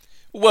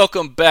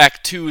Welcome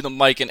back to the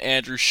Mike and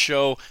Andrew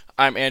Show.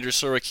 I'm Andrew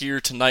Sorek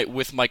here tonight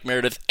with Mike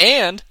Meredith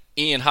and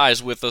Ian High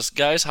is with us.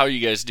 Guys, how are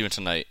you guys doing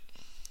tonight?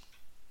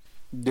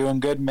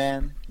 Doing good,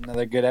 man.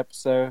 Another good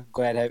episode.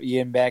 Glad to have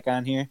Ian back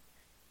on here.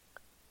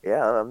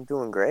 Yeah, I'm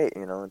doing great.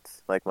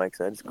 It's like Mike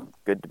said, it's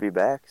good to be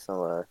back.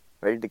 So,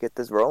 ready to get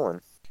this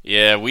rolling.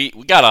 Yeah, we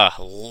got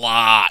a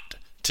lot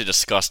to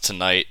discuss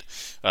tonight.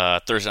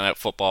 Thursday Night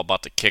Football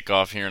about to kick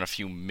off here in a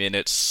few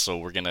minutes, so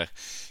we're going to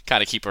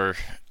kind of keep our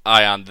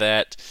eye on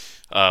that.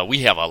 We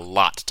have a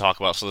lot to talk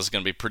about, so this is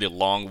going to be a pretty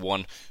long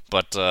one.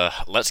 But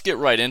let's get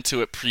right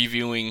into it,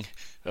 previewing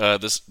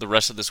the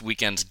rest of this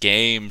weekend's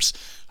games.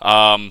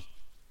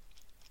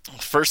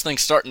 First thing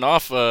starting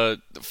off,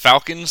 the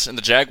Falcons and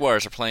the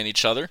Jaguars are playing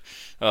each other.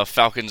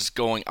 Falcons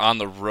going on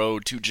the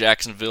road to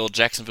Jacksonville.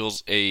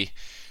 Jacksonville's a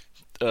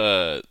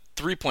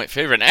 3-point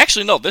favorite. And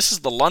actually, no, this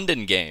is the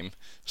London game.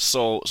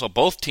 So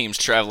both teams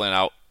traveling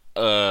out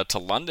to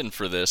London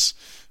for this.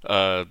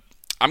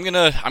 I'm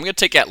gonna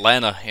take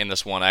Atlanta in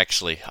this one.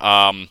 Actually,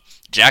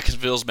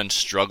 Jacksonville's been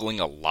struggling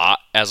a lot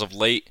as of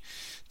late.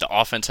 The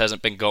offense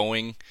hasn't been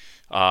going,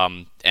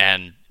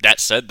 and that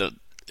said,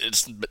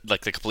 it's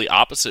like the complete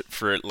opposite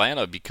for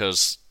Atlanta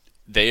because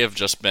they have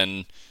just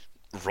been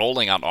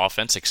rolling on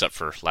offense, except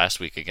for last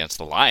week against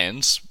the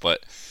Lions. But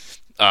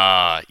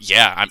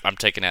yeah, I'm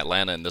taking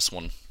Atlanta in this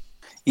one.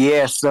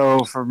 Yeah,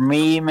 so for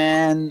me,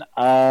 man,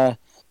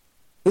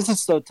 this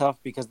is so tough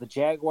because the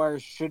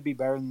Jaguars should be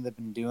better than they've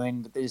been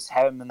doing, but they just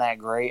haven't been that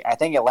great. I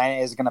think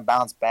Atlanta is going to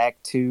bounce back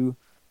too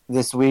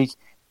this week.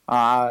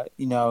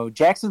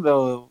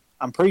 Jacksonville,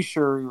 I'm pretty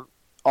sure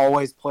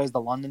always plays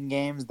the London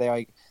games.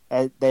 They're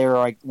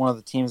like one of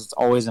the teams that's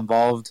always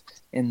involved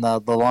in the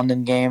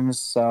London games.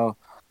 So,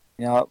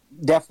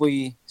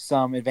 definitely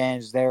some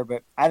advantage there.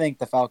 But I think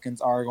the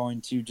Falcons are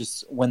going to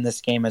just win this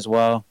game as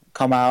well.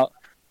 Come out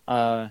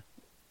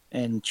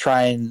and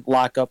try and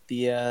lock up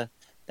the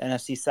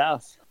NFC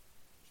South.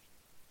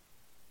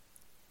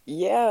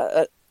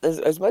 Yeah,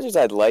 as much as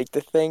I'd like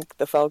to think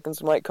the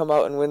Falcons might come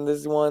out and win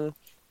this one,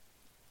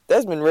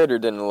 Desmond Ridder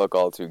didn't look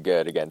all too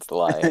good against the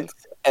Lions.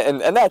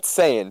 and that's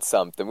saying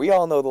something. We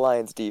all know the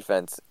Lions'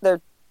 defense,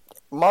 they're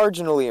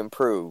marginally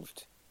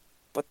improved,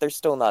 but they're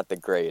still not the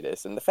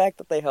greatest. And the fact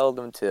that they held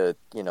them to,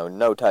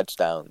 no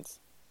touchdowns,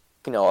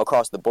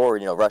 across the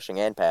board, rushing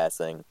and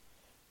passing,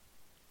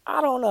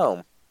 I don't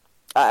know.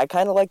 I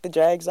kind of like the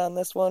Jags on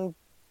this one,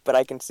 but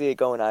I can see it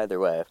going either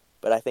way.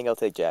 But I think I'll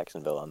take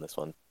Jacksonville on this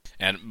one.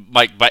 And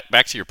Mike,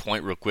 back to your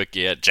point real quick.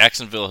 Yeah,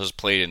 Jacksonville has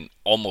played in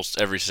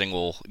almost every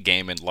single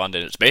game in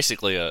London. It's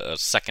basically a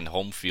second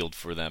home field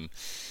for them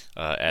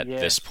at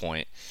this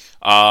point.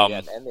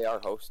 Yeah, and they are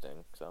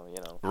hosting, so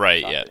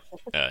Right? shocker.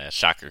 Yeah,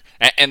 shocker.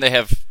 And they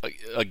have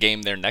a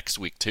game there next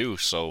week too.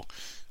 So,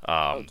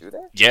 Do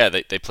they? yeah,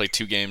 they play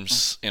 2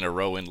 games in a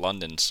row in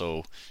London.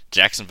 So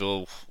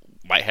Jacksonville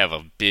might have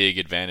a big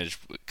advantage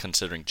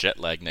considering jet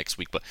lag next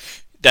week, but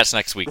that's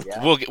next week.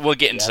 Yeah. We'll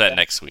get into that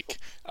next week.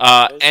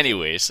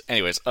 Anyways,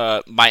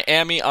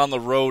 Miami on the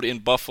road in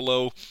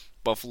Buffalo.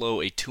 Buffalo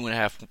a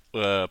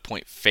 2.5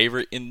 point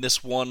favorite in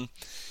this one.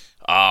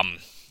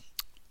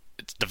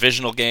 It's a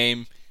divisional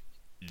game.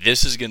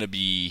 This is going to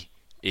be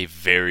a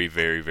very,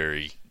 very,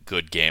 very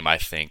good game. I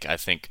think. I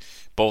think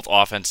both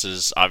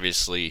offenses.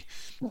 Obviously,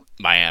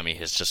 Miami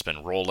has just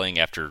been rolling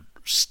after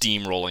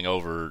steamrolling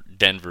over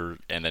Denver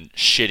and then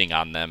shitting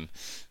on them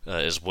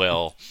as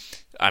well.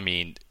 I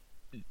mean,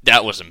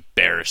 that was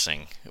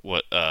embarrassing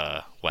what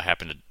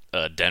happened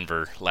to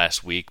Denver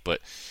last week. But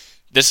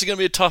this is going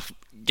to be a tough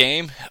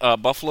game.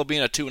 Buffalo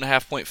being a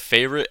 2.5 point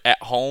favorite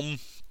at home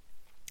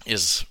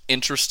is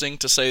interesting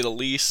to say the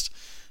least.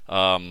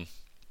 Miami,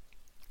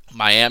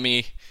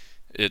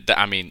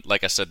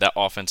 like I said, that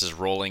offense is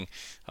rolling.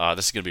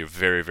 This is going to be a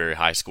very, very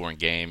high scoring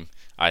game.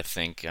 I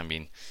think.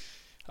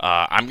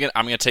 I'm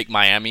gonna take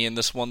Miami in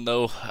this one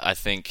though. I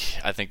think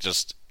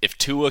just if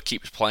Tua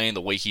keeps playing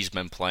the way he's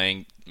been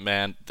playing,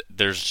 man,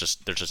 there's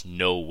just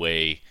no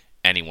way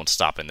anyone's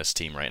stopping this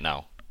team right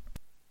now.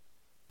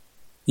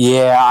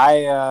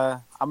 Yeah,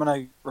 I'm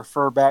gonna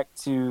refer back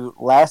to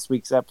last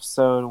week's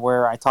episode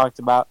where I talked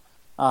about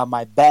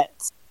my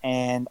bets,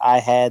 and I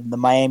had the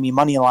Miami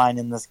money line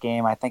in this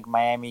game. I think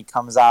Miami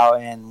comes out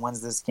and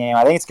wins this game.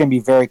 I think it's gonna be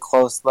very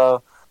close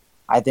though.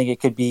 I think it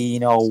could be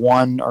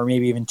 1 or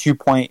maybe even 2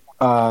 point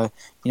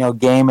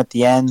game at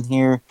the end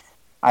here.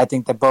 I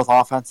think that both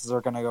offenses are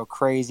going to go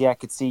crazy. I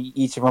could see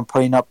each of them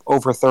putting up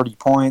over 30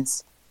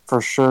 points for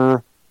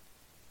sure.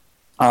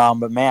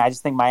 But man, I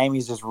just think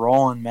Miami's just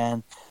rolling,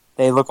 man.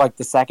 They look like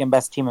the second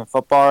best team in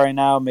football right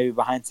now, maybe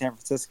behind San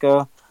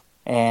Francisco.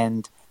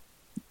 And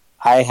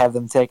I have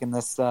them taking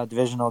this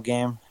divisional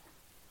game.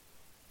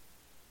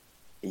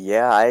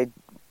 Yeah, I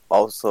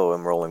also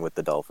am rolling with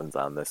the Dolphins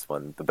on this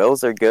one. The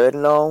Bills are good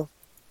and all,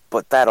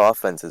 but that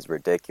offense is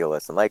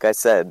ridiculous. And like I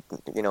said,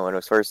 when it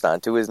was first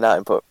on, Tua is not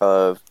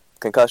in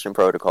concussion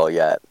protocol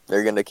yet.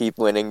 They're going to keep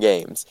winning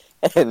games.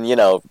 And,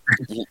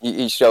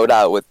 he showed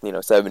out with,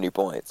 70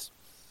 points.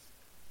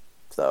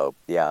 So,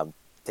 yeah, I'm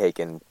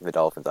taking the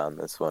Dolphins on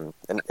this one.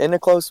 And in a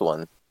close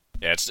one.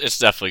 Yeah, it's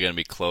definitely going to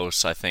be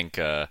close. I think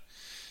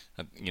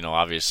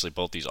obviously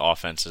both these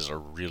offenses are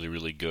really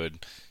really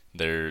good.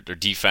 Their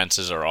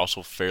defenses are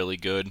also fairly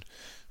good,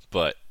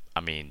 but I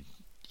mean,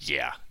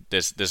 yeah,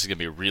 this is going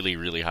to be a really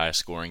really high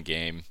scoring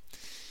game.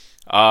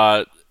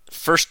 Uh,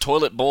 First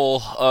toilet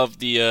bowl of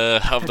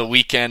the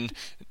weekend.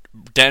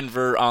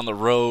 Denver on the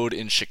road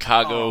in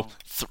Chicago,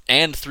 Oh,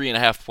 and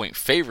 3.5 point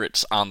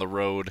favorites on the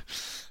road.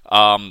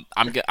 I'm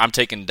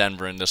taking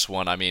Denver in this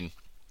one. I mean,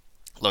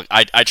 look,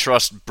 I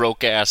trust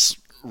broke ass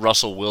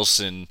Russell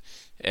Wilson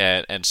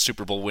and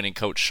Super Bowl winning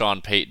coach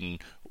Sean Payton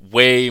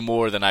way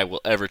more than I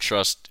will ever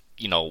trust.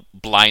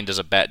 Blind as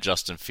a bat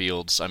Justin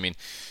Fields. I mean,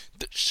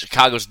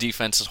 Chicago's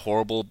defense is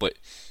horrible, but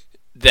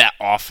that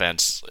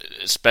offense,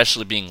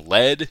 especially being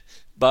led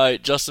by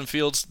Justin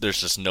Fields,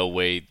 there's just no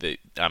way that.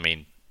 I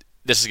mean,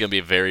 this is going to be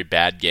a very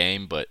bad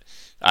game, but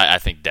I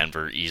think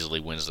Denver easily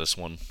wins this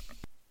one.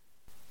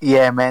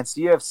 yeah, man.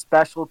 So you have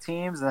special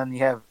teams, and then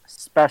you have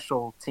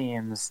special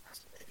teams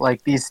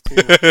like these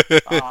two.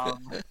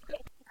 Um,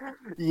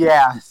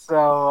 yeah.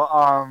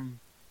 So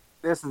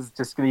this is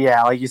just gonna,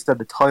 yeah, like you said,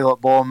 the toilet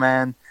bowl,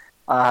 man.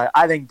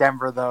 I think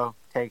Denver though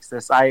takes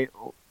this. I,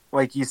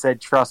 like you said,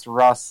 trust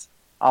Russ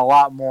a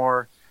lot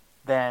more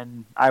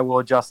than I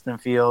will Justin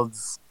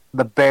Fields.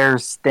 The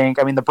Bears stink.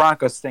 I mean, the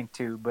Broncos stink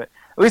too, but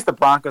at least the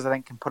Broncos, I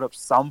think, can put up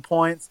some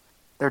points.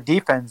 Their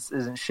defense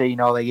isn't shit.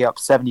 They gave up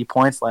 70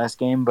 points last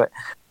game, but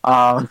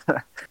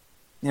the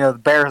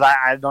Bears,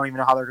 I don't even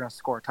know how they're going to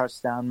score a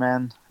touchdown,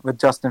 man, with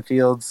Justin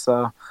Fields.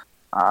 So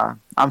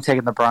I'm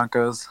taking the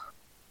Broncos.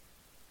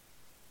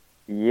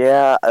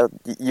 Yeah,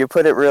 you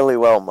put it really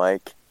well,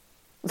 Mike.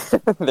 It's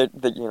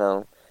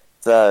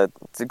a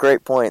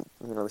great point.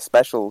 The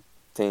special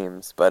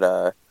teams,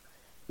 but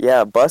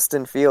yeah,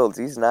 Bustin Fields,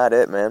 he's not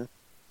it, man.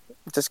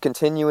 Just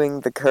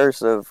continuing the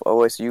curse of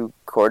OSU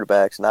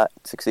quarterbacks not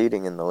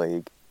succeeding in the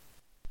league.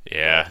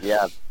 Yeah.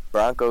 Yeah,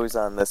 Broncos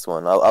on this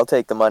one. I'll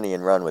take the money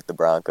and run with the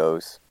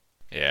Broncos.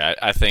 Yeah,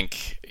 I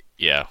think,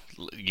 yeah,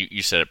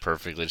 you said it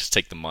perfectly. Just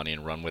take the money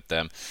and run with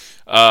them.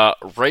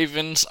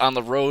 Ravens on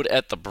the road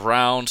at the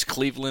Browns.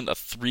 Cleveland, a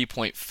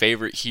 3-point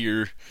favorite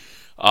here.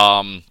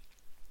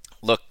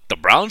 Look, the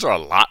Browns are a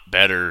lot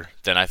better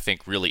than I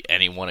think really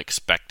anyone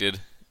expected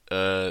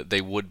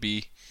they would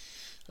be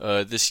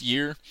this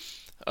year.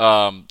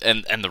 And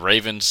the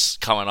Ravens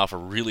coming off a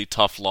really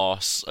tough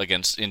loss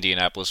against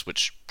Indianapolis,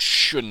 which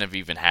shouldn't have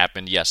even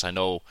happened. Yes, I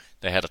know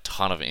they had a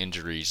ton of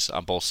injuries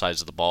on both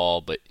sides of the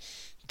ball, but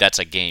that's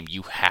a game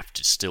you have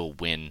to still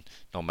win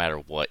no matter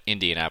what.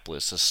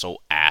 Indianapolis is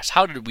so ass.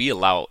 How did we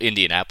allow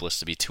Indianapolis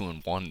to be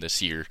 2-1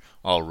 this year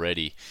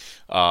already?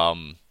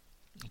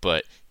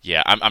 But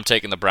yeah, I'm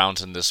taking the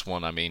Browns in this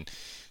one. I mean,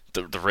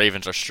 the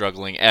Ravens are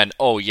struggling, and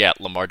oh yeah,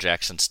 Lamar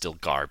Jackson's still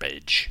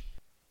garbage.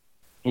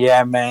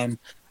 Yeah, man.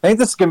 I think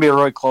this is going to be a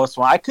really close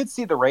one. I could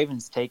see the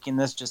Ravens taking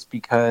this just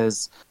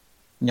because,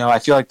 I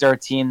feel like they're a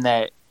team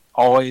that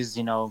always,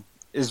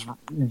 is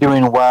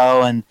doing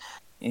well. And,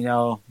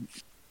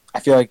 I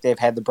feel like they've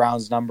had the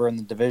Browns number in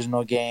the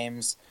divisional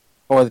games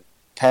over the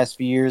past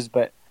few years.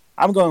 But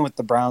I'm going with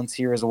the Browns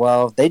here as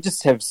well. They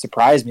just have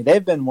surprised me.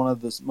 They've been one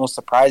of the most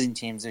surprising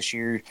teams this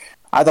year.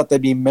 I thought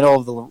they'd be middle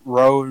of the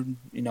road,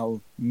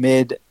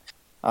 mid.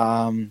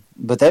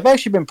 But they've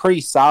actually been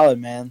pretty solid,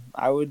 man.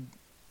 I would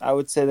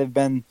say they've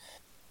been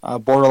a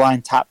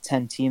borderline top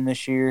 10 team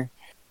this year.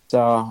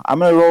 So I'm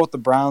going to roll with the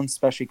Browns,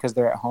 especially because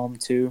they're at home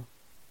too.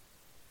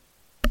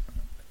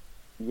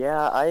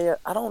 Yeah,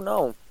 I don't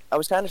know. I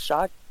was kind of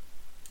shocked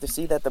to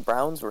see that the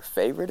Browns were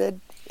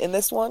favorited in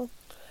this one.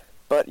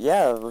 But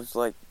yeah, it was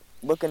like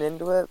looking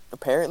into it.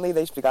 Apparently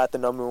they've got the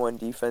number one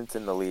defense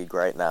in the league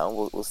right now.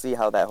 We'll see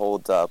how that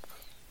holds up,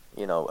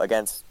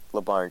 against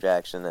Lamar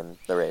Jackson and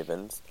the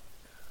Ravens.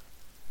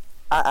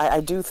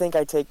 I do think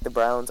I take the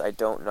Browns. I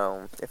don't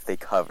know if they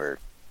cover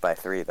by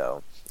 3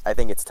 though. I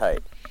think it's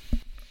tight.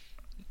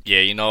 Yeah,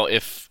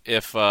 if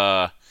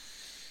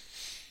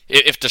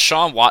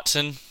Deshaun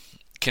Watson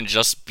can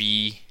just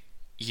be,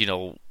 he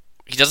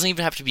doesn't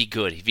even have to be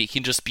good. If he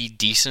can just be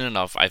decent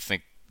enough, I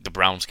think the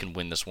Browns can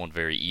win this one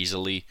very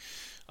easily.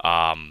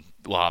 We'll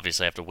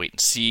obviously have to wait and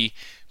see,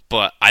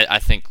 but I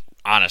think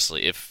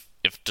honestly, if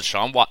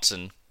Deshaun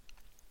Watson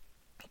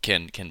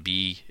can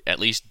be at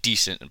least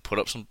decent and put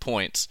up some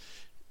points,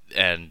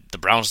 and the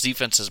Browns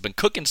defense has been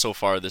cooking so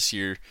far this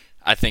year,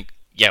 I think,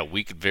 yeah,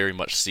 we could very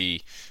much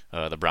see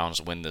the Browns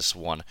win this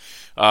one.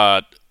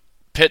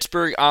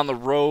 Pittsburgh on the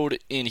road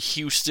in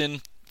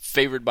Houston,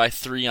 favored by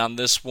 3 on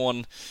this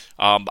one.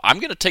 I'm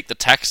going to take the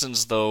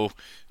Texans, though.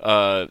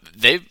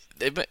 They've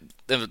been,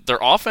 their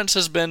offense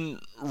has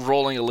been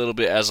rolling a little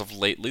bit as of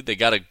lately. They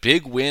got a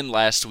big win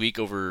last week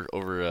over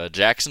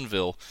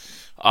Jacksonville.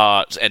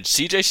 And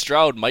C.J.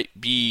 Stroud might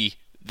be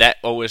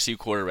that OSU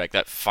quarterback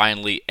that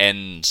finally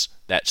ends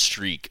that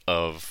streak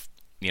of,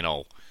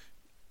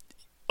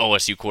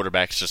 OSU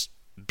quarterbacks just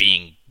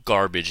being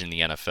garbage in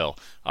the NFL.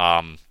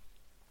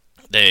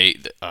 Their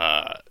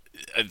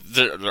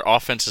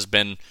offense has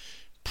been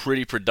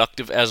pretty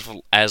productive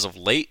as of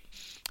late.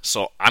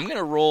 So I'm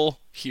gonna roll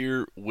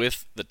here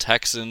with the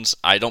Texans.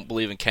 I don't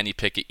believe in Kenny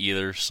Pickett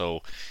either,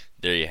 so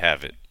there you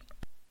have it.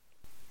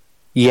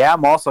 Yeah,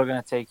 I'm also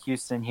going to take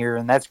Houston here,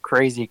 and that's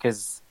crazy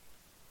because,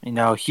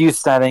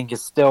 Houston, I think,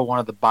 is still one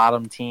of the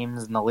bottom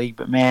teams in the league.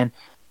 But, man,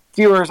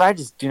 viewers, I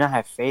just do not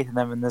have faith in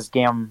them in this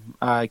game.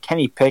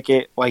 Kenny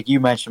Pickett, like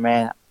you mentioned,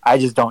 man, I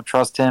just don't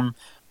trust him.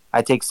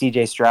 I take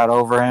C.J. Stroud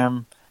over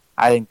him.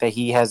 I think that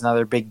he has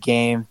another big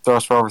game,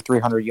 throws for over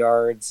 300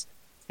 yards.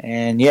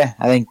 And, yeah,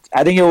 I think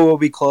it will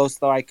be close,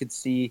 though. I could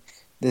see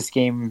this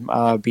game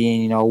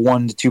being,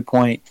 1 to 2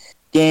 point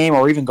game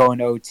or even going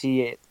to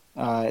OT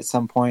at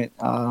some point.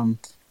 But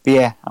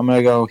yeah, I'm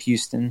gonna go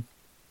Houston.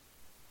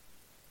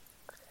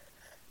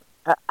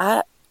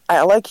 I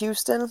like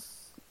Houston,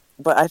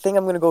 but I think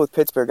I'm gonna go with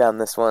Pittsburgh on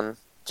this one,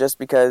 just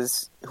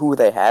because who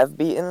they have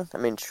beaten. I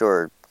mean,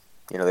 sure,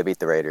 they beat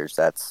the Raiders.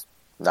 That's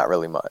not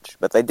really much,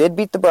 but they did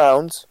beat the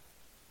Browns,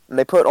 and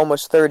they put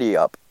almost 30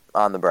 up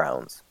on the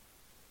Browns.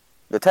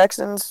 The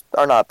Texans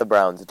are not the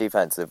Browns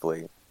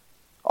defensively.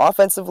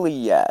 Offensively,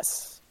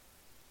 yes.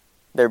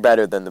 They're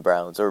better than the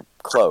Browns, or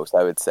close,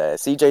 I would say.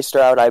 C.J.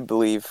 Stroud, I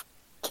believe,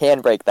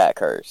 can break that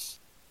curse.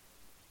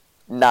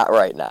 Not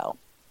right now.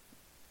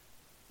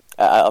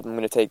 I'm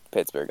going to take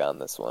Pittsburgh on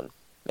this one,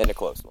 in a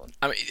close one.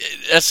 I mean,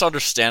 that's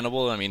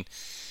understandable. I mean,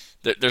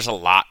 there's a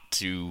lot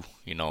to,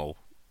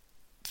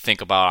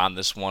 think about on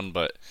this one,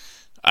 but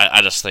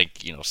I just think,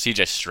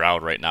 C.J.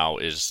 Stroud right now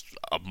is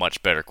a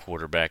much better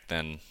quarterback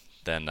than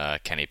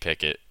Kenny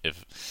Pickett.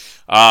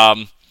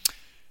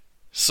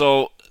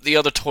 So the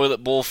other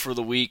toilet bowl for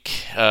the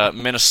week,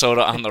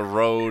 Minnesota on the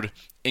road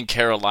in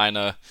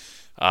Carolina.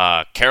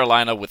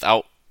 Carolina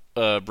without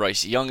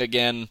Bryce Young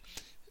again.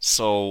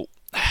 So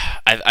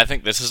I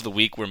think this is the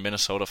week where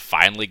Minnesota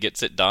finally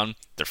gets it done.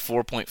 They're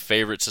 4-point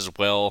favorites as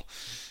well.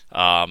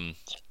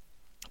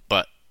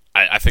 But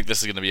I think this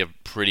is going to be a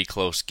pretty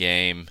close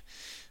game.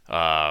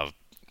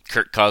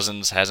 Kirk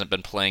Cousins hasn't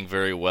been playing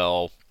very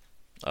well.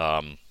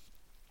 They're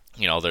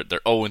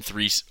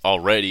 0-3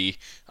 already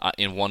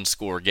in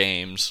one-score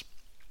games.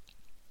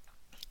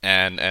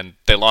 And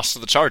they lost to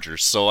the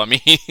Chargers. So I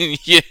mean,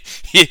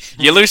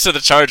 you lose to the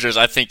Chargers.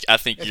 I think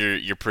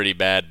you're pretty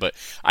bad, but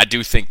I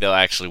do think they'll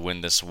actually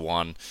win this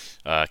one.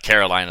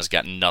 Carolina's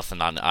got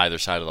nothing on either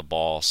side of the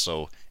ball,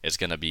 so it's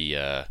going to be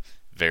a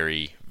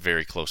very,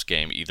 very close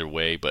game either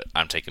way. But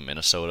I'm taking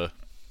Minnesota.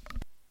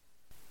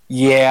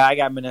 Yeah, I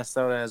got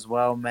Minnesota as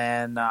well,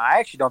 man. I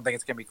actually don't think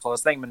it's going to be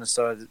close. I think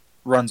Minnesota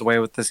runs away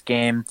with this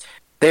game.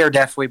 They are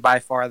definitely by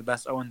far the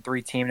best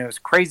 0-3 team. And it was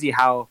crazy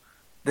how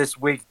this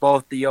week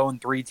both the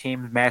 0-3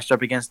 teams matched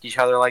up against each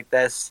other like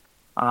this.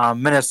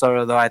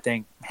 Minnesota, though, I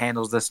think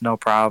handles this no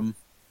problem.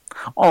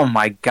 Oh,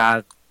 my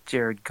God.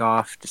 Jared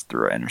Goff just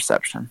threw an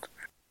interception.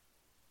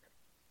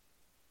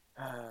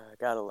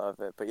 Gotta love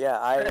it. But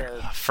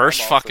yeah,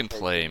 first fucking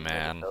play,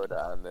 man.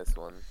 Minnesota on this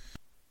one.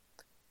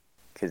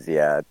 Because,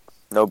 yeah,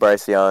 no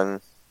Bryce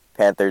Young.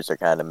 Panthers are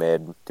kind of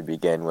mid to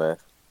begin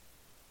with.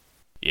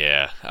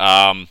 Yeah.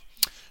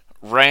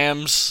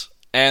 Rams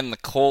and the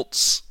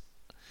Colts.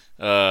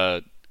 LA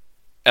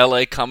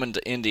coming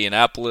to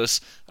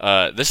Indianapolis.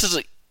 This is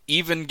an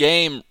even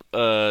game.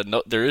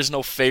 No, there is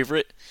no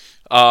favorite.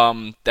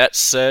 That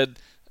said,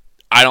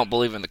 I don't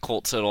believe in the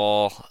Colts at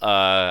all.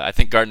 I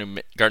think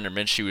Gardner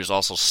Minshew is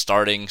also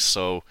starting,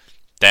 so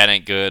that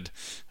ain't good.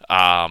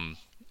 And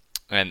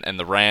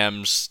the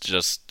Rams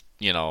just,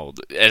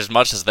 as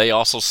much as they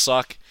also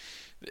suck,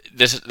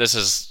 this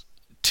is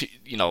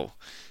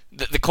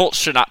the Colts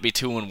should not be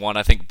 2-1.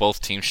 I think both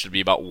teams should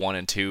be about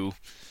 1-2.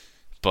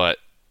 But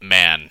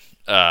man,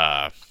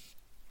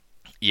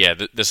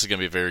 this is going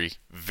to be a very,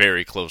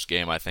 very close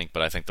game, I think.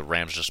 But I think the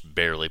Rams just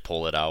barely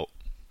pull it out.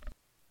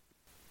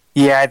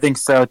 Yeah, I think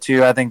so,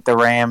 too. I think the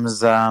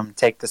Rams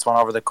take this one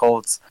over the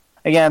Colts.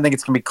 Again, I think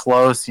it's going to be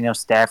close.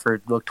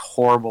 Stafford looked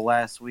horrible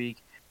last week.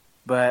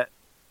 But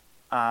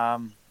I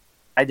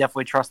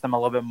definitely trust them a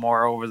little bit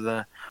more over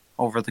the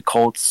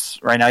Colts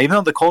right now. Even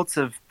though the Colts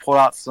have pulled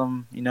out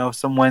some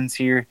wins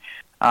here,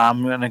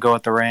 I'm going to go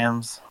with the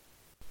Rams.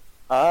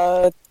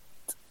 I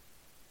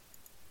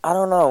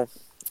don't know.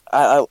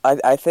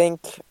 I think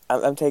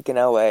I'm taking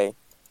LA.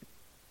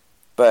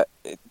 But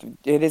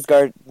it is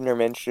Gardner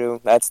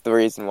Minshew. That's the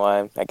reason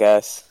why, I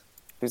guess.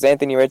 If it was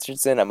Anthony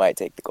Richardson, I might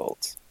take the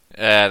Colts.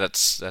 Yeah,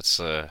 that's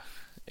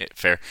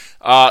fair.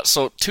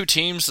 So two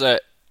teams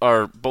that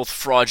are both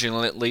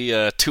fraudulently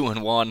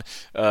 2-1.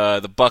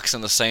 The Bucks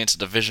and the Saints, a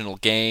divisional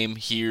game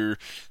here.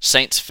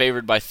 Saints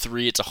favored by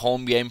 3. It's a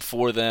home game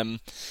for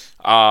them.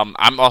 I'm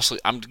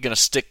gonna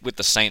stick with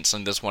the Saints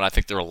in this one. I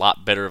think they're a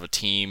lot better of a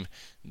team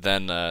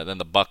than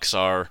the Bucks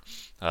are.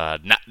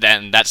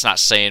 That's not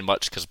saying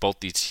much because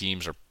both these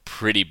teams are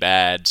pretty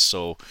bad.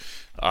 So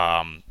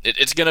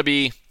it's going to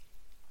be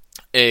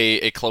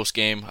a close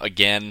game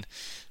again.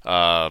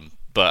 But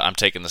I'm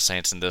taking the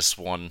Saints in this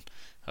one.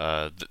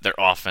 Their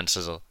offense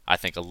is, I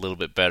think, a little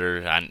bit better.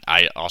 And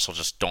I also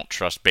just don't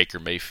trust Baker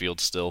Mayfield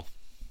still.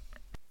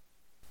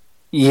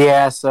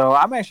 Yeah, so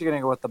I'm actually going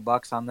to go with the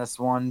Bucks on this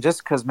one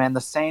just because, man, the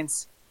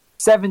Saints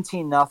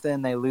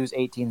 17-0. They lose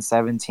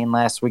 18-17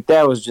 last week.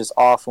 That was just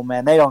awful,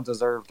 man. They don't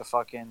deserve to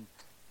fucking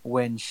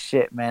win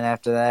shit, man,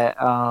 after that.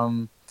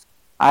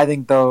 I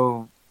think,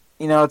 though,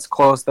 it's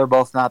close. They're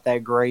both not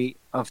that great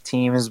of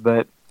teams,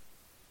 but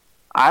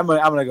I'm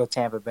gonna go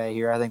Tampa Bay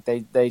here. I think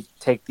they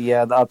take the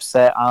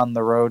upset on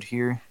the road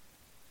here.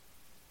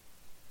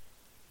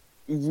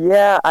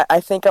 Yeah, I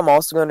think I'm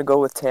also going to go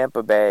with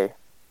Tampa Bay.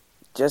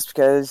 Just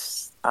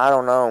because, I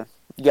don't know.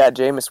 You got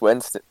Jameis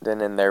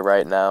Winston in there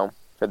right now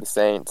for the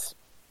Saints.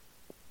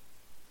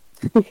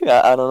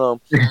 I don't know.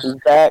 He's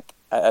back.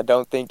 I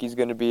don't think he's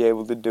going to be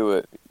able to do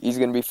it. He's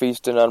going to be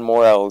feasting on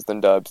more L's than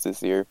dubs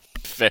this year.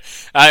 Fair.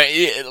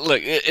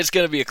 Look, it's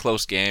going to be a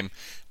close game,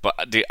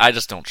 but dude, I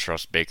just don't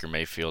trust Baker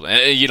Mayfield.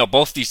 And,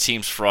 both these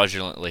teams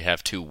fraudulently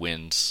have 2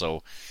 wins,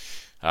 so,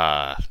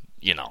 yeah.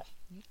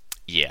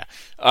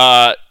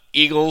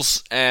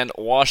 Eagles and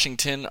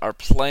Washington are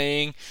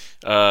playing.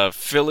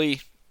 Philly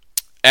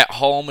at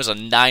home is a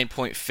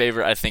 9-point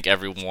favorite. I think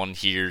everyone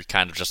here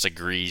kind of just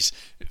agrees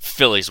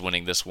Philly's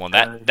winning this one.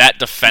 That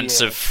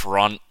defensive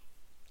front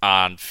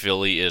on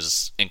Philly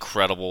is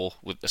incredible,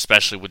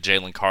 especially with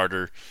Jalen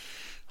Carter.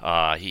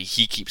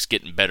 He keeps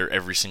getting better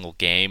every single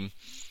game.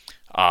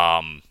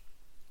 And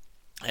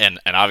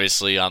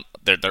obviously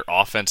their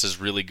offense is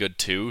really good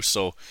too.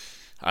 So,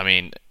 I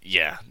mean,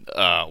 yeah,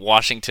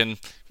 Washington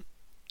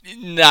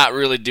not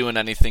really doing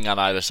anything on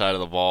either side of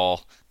the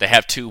ball. They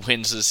have 2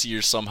 wins this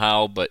year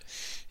somehow, but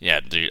yeah,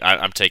 dude,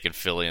 I'm taking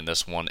Philly in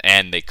this one,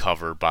 and they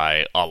cover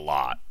by a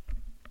lot.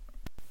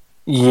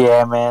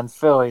 Yeah, man,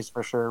 Philly's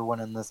for sure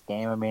winning this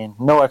game. I mean,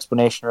 no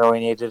explanation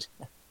really needed.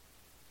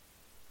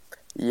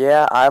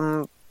 Yeah,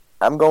 I'm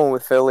going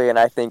with Philly, and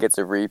I think it's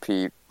a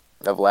repeat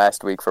of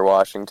last week for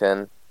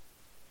Washington.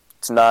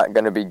 It's not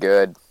going to be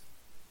good.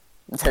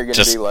 They're going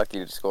to be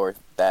lucky to score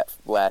that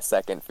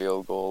last-second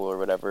field goal or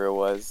whatever it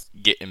was.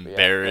 Get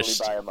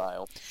embarrassed. By a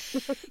mile.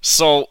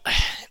 So,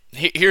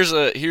 here's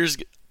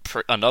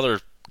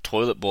another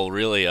toilet bowl,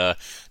 really. The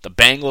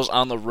Bengals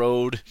on the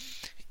road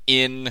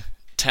in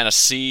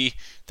Tennessee.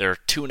 They're a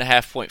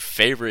 2.5-point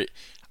favorite.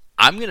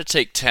 I'm going to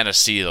take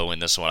Tennessee, though, in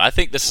this one. I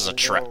think this is a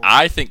trap.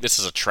 I think this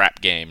is a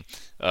trap game.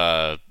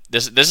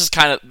 This is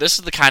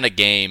the kind of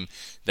game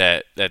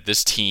that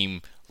this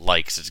team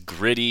likes. It's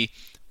gritty.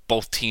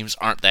 Both teams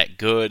aren't that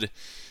good,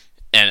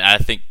 and I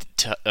think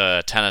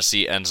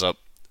Tennessee ends up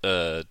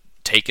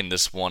taking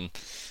this one.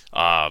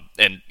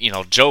 And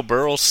Joe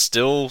Burrow's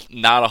still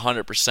not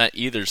 100%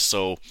 either,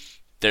 so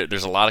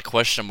there's a lot of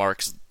question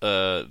marks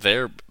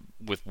there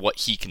with what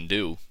he can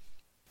do.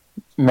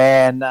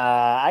 Man,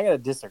 I gotta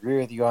disagree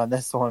with you on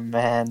this one,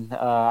 man.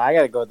 I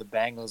gotta go with the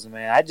Bengals,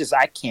 man. I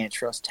can't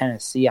trust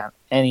Tennessee on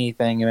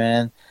anything,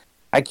 man.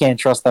 I can't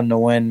trust them to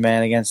win,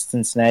 man, against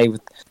Cincinnati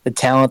with the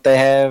talent they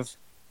have.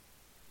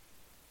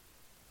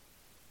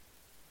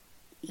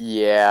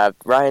 Yeah,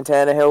 Ryan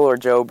Tannehill or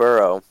Joe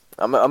Burrow.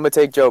 I'm going to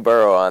take Joe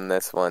Burrow on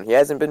this one. He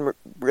hasn't been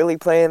really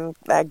playing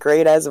that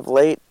great as of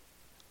late.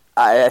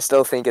 I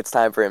still think it's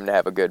time for him to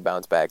have a good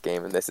bounce-back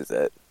game, and this is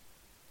it.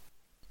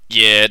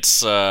 Yeah,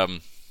 it's...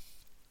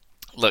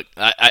 Look,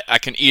 I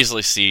can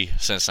easily see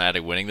Cincinnati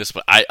winning this,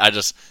 but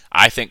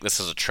I think this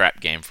is a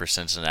trap game for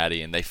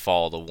Cincinnati, and they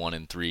fall to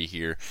 1-3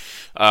 here.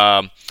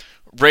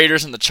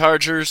 Raiders and the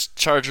Chargers.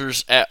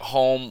 Chargers at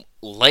home,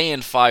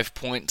 laying 5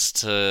 points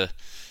to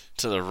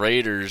the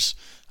Raiders.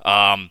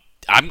 I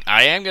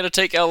am going to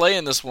take LA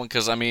in this one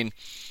because, I mean,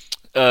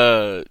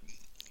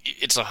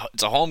 it's a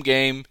home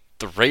game.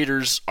 The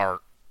Raiders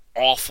are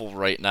awful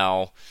right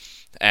now,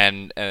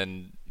 and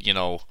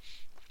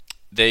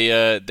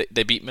they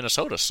beat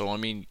Minnesota. So, I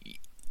mean,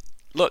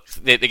 look,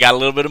 they got a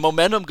little bit of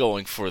momentum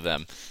going for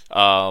them.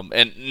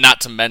 And not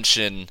to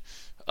mention,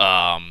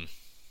 their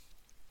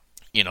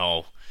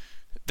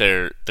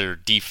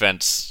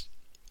defense,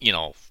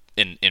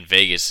 in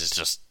Vegas is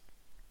just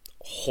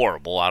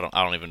horrible. I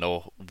don't even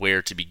know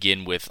where to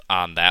begin with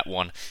on that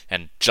one.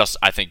 And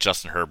I think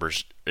Justin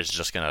Herbert is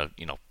just gonna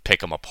pick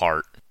them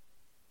apart.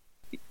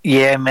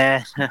 Yeah,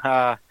 man.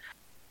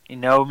 You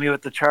know me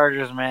with the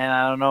Chargers, man.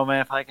 I don't know, man,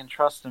 if I can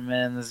trust them,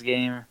 man, in this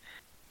game.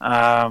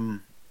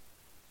 Honestly,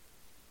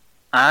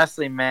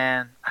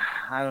 man,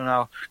 I don't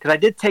know. Because I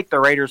did take the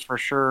Raiders for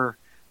sure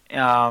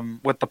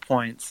with the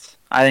points.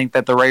 I think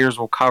that the Raiders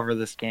will cover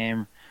this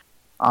game.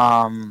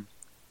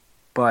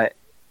 But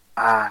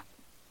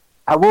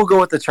I will go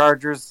with the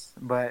Chargers,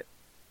 but,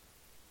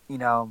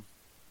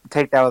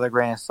 take that with a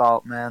grain of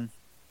salt, man.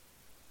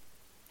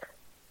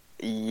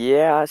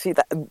 Yeah, see,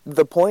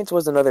 the points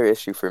was another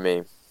issue for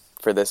me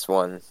for this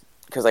one.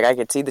 Because, I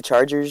could see the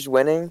Chargers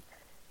winning,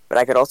 but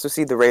I could also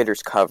see the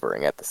Raiders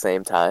covering at the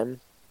same time.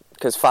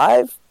 Because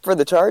 5 for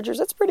the Chargers,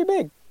 that's pretty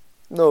big.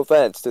 No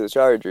offense to the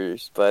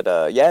Chargers, but,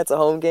 yeah, it's a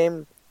home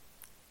game.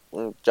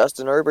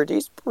 Justin Herbert,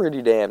 he's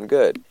pretty damn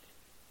good.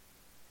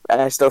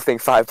 I still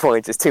think 5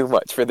 points is too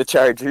much for the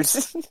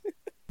Chargers.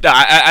 No,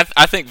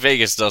 I think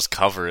Vegas does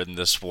cover in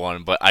this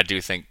one, but I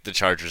do think the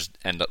Chargers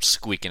end up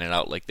squeaking it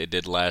out like they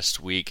did last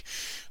week.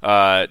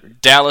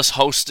 Dallas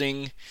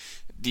hosting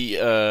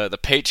the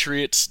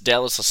Patriots.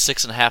 Dallas a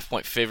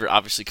 6.5-point favorite,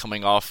 obviously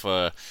coming off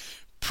a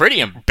pretty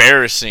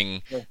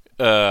embarrassing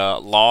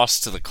loss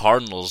to the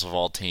Cardinals of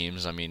all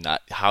teams. I mean,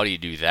 how do you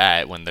do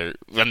that when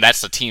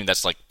that's the team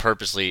that's like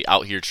purposely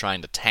out here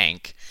trying to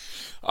tank?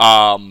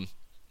 I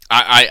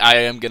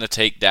am gonna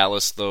take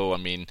Dallas though. I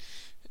mean,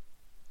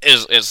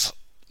 as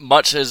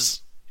much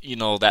as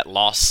that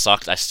loss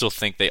sucked, I still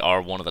think they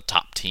are one of the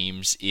top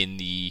teams in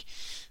the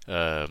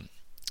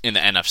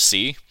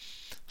NFC.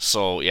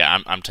 So yeah,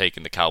 I'm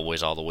taking the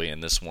Cowboys all the way in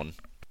this one.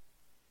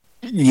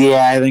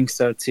 Yeah, I think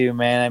so too,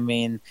 man. I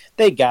mean,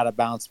 they got to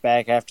bounce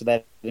back after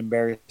that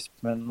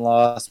embarrassment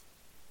loss.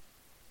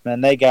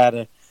 Man, they got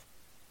to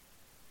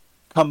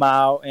come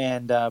out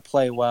and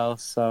play well.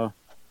 So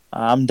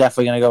I'm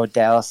definitely going to go with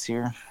Dallas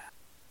here.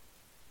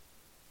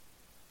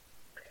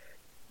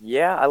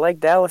 Yeah, I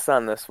like Dallas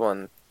on this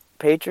one.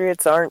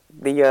 Patriots aren't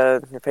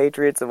the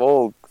Patriots of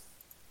old.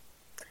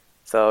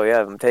 So,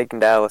 yeah, I'm taking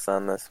Dallas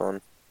on this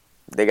one.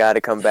 They got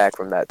to come back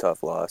from that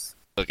tough loss.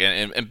 Look,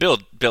 and Bill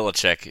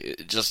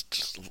Belichick,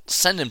 just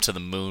send him to the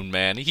moon,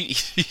 man.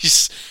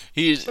 He's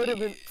put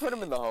him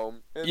in the home.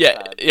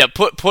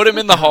 Put him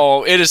in the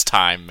home. It is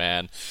time,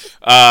 man.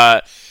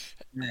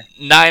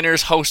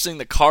 Niners hosting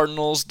the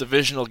Cardinals,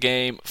 divisional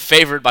game,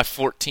 favored by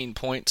 14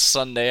 points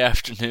Sunday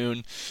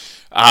afternoon.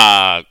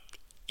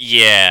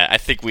 Yeah, I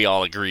think we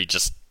all agree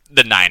just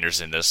the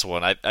Niners in this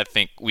one. I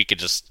think we could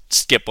just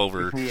skip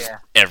over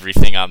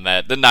everything on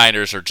that. The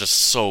Niners are just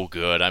so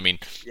good. I mean,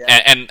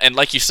 and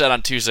like you said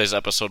on Tuesday's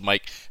episode,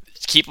 Mike,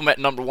 keep them at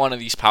number one in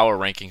these power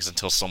rankings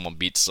until someone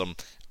beats them.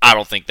 I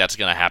don't think that's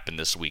going to happen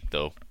this week,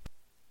 though.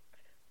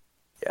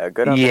 Yeah,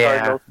 good on the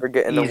Cardinals for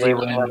getting the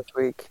win last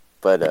week.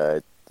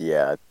 But,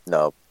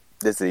 no,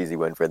 this is an easy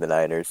win for the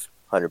Niners,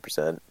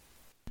 100%.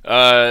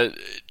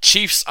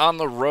 Chiefs on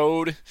the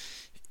road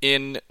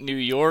in New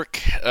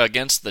York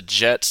against the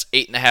Jets,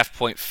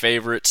 8.5-point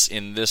favorites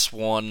in this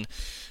one.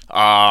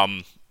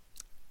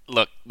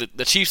 Look,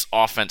 the Chiefs'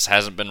 offense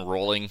hasn't been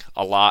rolling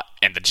a lot,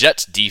 and the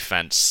Jets'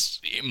 defense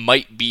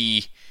might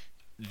be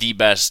the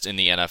best in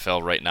the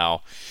NFL right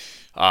now.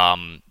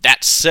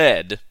 That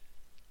said,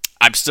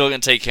 I'm still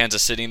going to take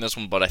Kansas City in this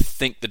one, but I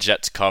think the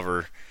Jets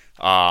cover.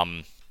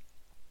 And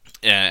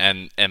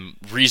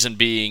reason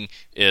being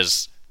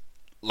is,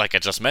 like I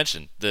just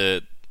mentioned,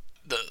 the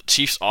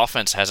Chiefs'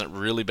 offense hasn't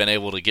really been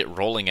able to get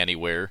rolling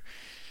anywhere.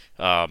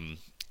 And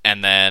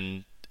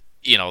then,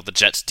 the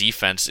Jets'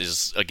 defense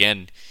is,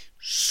 again,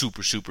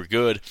 super, super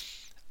good.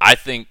 I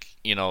think,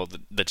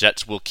 the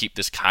Jets will keep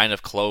this kind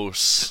of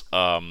close.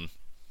 But,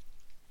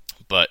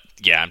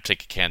 yeah, I'm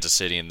taking Kansas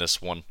City in this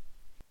one.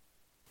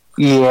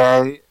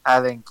 Yeah,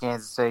 I think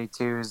Kansas City,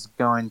 too, is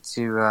going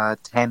to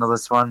handle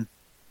this one.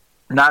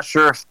 Not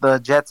sure if the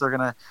Jets are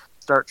going to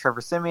start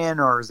Trevor Siemian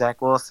or Zach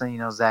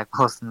Wilson. Zach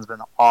Wilson's been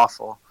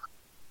awful.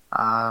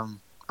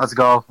 Let's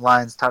go,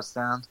 Lions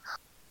touchdown.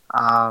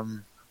 But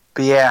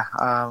yeah,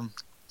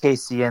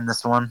 KC in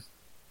this one.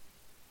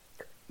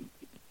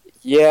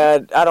 Yeah,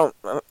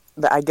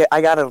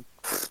 I gotta.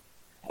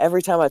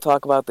 Every time I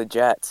talk about the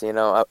Jets,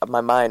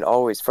 my mind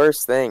always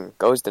first thing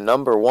goes to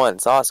number one,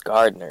 Sauce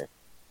Gardner,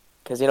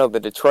 because the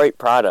Detroit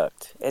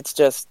product. It's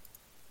just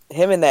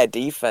him and that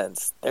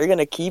defense. They're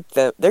gonna keep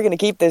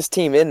this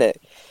team in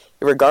it,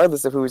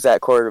 regardless of who's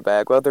at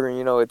quarterback, whether,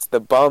 it's the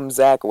bum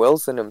Zach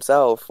Wilson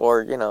himself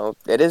or,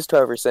 it is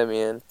Trevor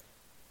Siemian.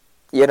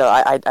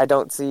 I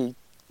don't see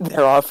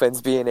their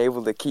offense being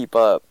able to keep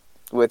up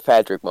with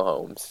Patrick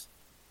Mahomes.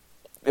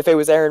 If it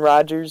was Aaron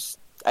Rodgers,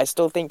 I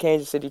still think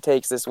Kansas City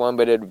takes this one,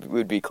 but it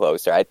would be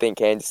closer. I think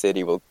Kansas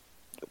City will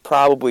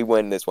probably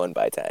win this one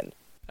by 10.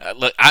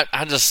 Look,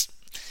 I just,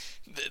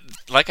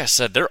 like I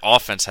said, their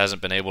offense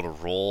hasn't been able to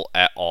roll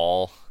at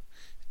all,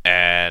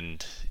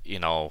 and,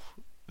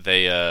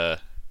 they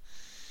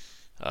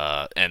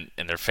and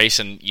they're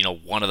facing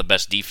one of the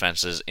best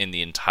defenses in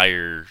the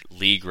entire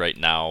league right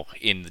now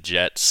in the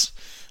Jets.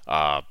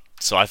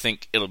 So I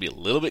think it'll be a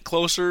little bit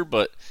closer,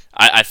 but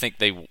I think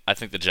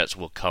the Jets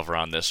will cover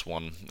on this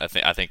one. I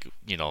think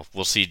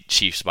we'll see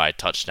Chiefs by a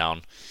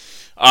touchdown.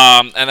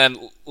 And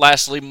then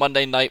lastly,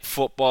 Monday Night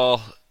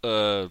Football,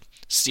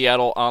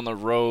 Seattle on the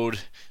road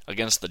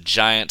against the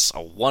Giants,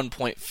 a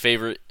 1-point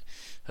favorite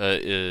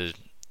is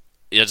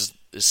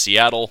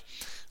Seattle.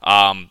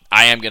 I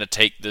am going to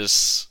take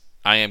this.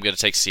 I am going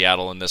to take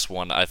Seattle in this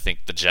one. I think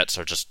the Jets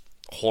are just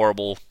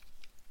horrible,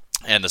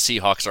 and the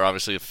Seahawks are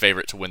obviously a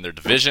favorite to win their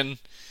division.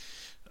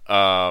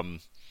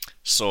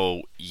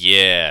 So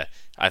yeah,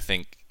 I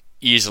think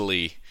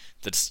easily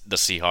the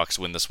Seahawks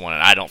win this one,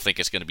 and I don't think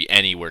it's going to be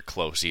anywhere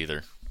close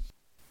either.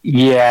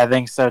 Yeah, I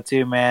think so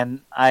too,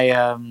 man. I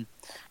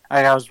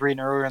was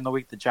reading earlier in the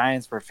week the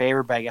Giants were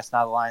favored, but I guess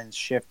now the Lions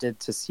shifted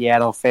to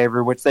Seattle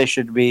favor, which they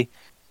should be.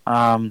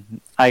 I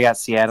got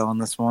Seattle in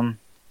this one.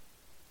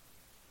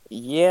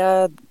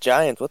 Yeah,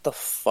 Giants, what the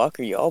fuck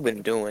are y'all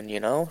been doing,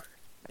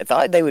 I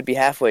thought they would be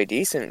halfway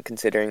decent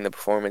considering the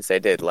performance they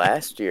did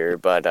last year,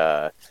 but,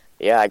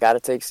 yeah, I gotta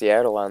take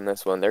Seattle on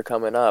this one. They're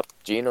coming up.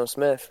 Geno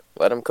Smith,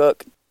 let them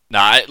cook.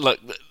 Look,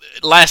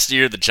 last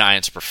year the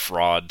Giants were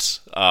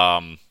frauds.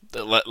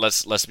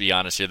 let's be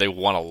honest here. They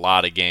won a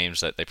lot of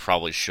games that they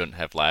probably shouldn't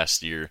have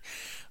last year.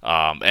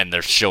 And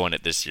they're showing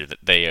it this year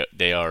that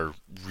they are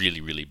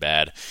really, really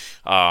bad.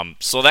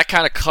 So that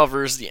kind of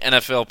covers the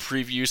NFL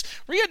previews.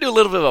 We're gonna do a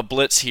little bit of a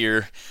blitz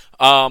here.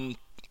 I'm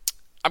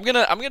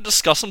gonna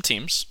discuss some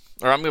teams,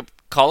 or I'm gonna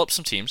call up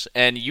some teams,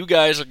 and you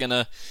guys are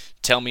gonna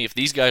tell me if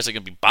these guys are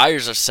gonna be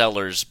buyers or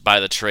sellers by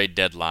the trade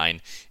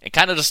deadline, and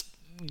kind of just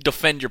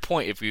defend your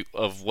point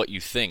of what you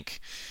think.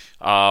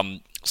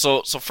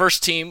 So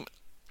first team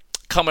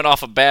coming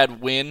off a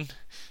bad win.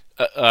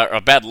 A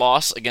bad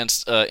loss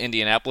against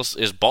Indianapolis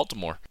is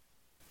Baltimore.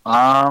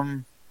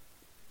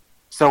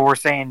 So we're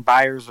saying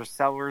buyers or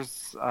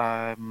sellers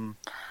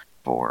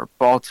for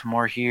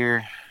Baltimore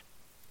here.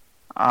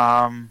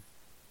 I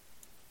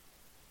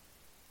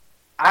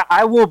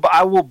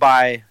will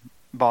buy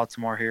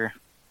Baltimore here.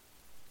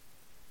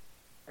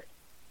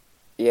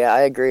 Yeah,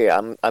 I agree.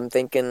 I'm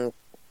thinking,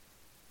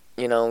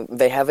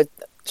 they have a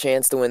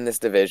chance to win this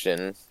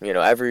division.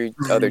 Every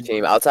other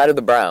team outside of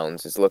the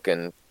Browns is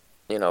looking,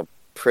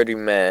 pretty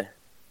meh.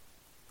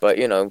 But,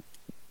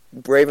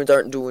 Ravens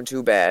aren't doing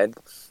too bad.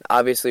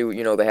 Obviously,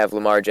 they have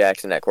Lamar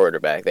Jackson at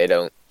quarterback. They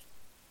don't,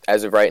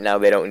 as of right now,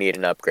 they don't need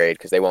an upgrade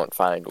because they won't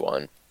find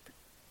one.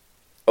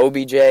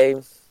 OBJ,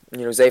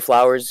 Zay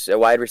Flowers, a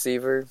wide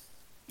receiver.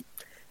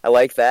 I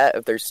like that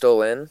if they're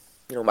still in.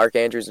 Mark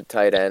Andrews a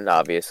tight end,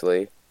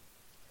 obviously.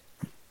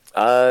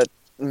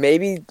 Justin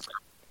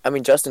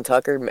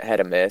Tucker had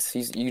a miss.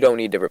 You don't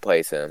need to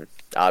replace him.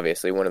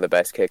 Obviously, one of the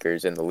best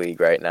kickers in the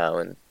league right now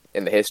and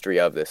in the history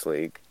of this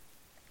league.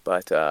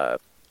 But I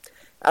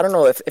don't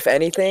know. If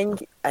anything,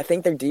 I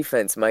think their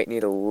defense might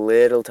need a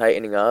little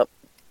tightening up.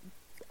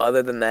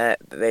 Other than that,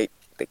 they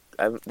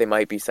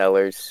might be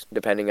sellers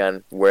depending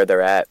on where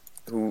they're at.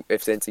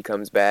 If Cincy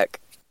comes back.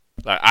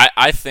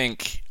 I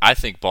think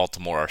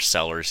Baltimore are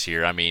sellers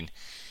here. I mean,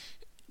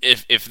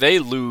 if they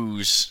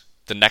lose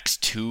the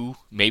next 2,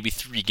 maybe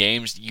 3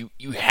 games,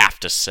 you have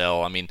to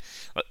sell. I mean,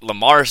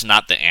 Lamar's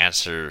not the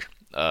answer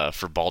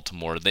for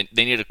Baltimore. They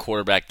need a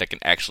quarterback that can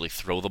actually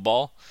throw the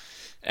ball,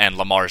 and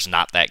Lamar's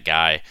not that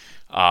guy.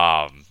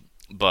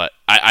 But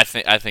I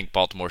think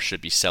Baltimore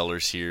should be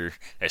sellers here,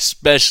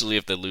 especially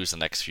if they lose the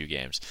next few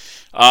games.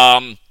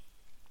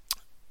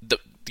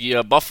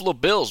 The Buffalo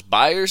Bills,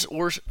 buyers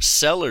or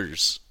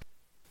sellers?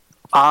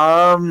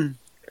 Man,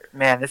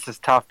 this is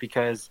tough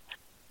because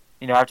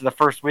after the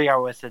first week I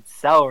would have said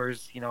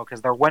sellers,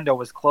 because their window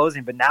was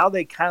closing, but now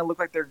they kind of look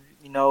like they're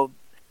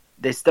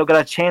they still got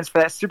a chance for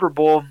that Super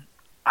Bowl.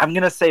 I'm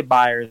gonna say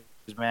buyers,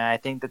 man. I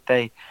think that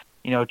they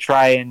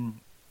try and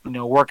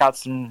work out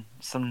some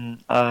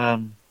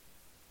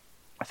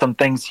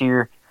things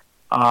here.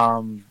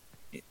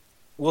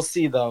 We'll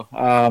see though.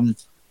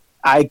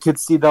 I could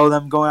see though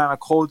them going on a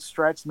cold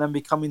stretch and then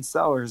becoming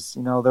sellers.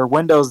 Their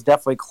window's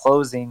definitely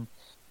closing.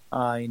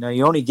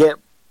 You only get,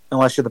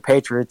 unless you're the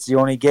Patriots, you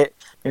only get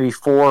maybe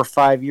 4 or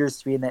 5 years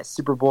to be in that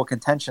Super Bowl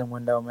contention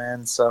window,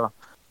 man. So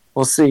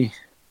we'll see.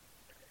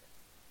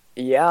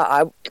 Yeah,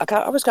 I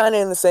was kind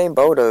of in the same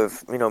boat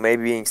of,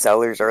 maybe being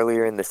sellers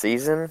earlier in the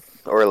season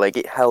or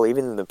hell,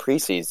 even in the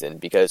preseason,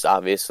 because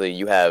obviously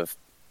you have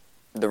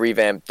the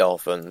revamped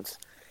Dolphins.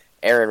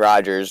 Aaron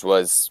Rodgers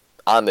was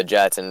on the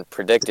Jets and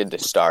predicted to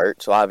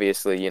start, so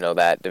obviously,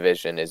 that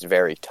division is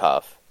very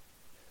tough.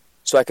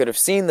 So I could have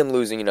seen them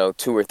losing,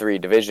 2 or 3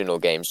 divisional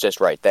games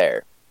just right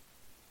there.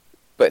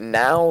 But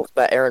now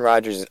that Aaron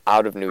Rodgers is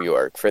out of New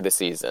York for the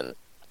season,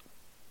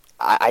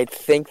 I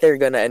think they're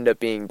going to end up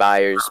being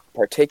buyers,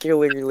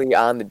 particularly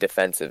on the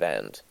defensive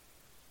end.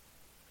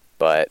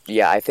 But,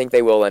 yeah, I think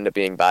they will end up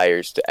being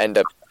buyers to end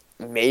up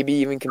maybe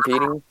even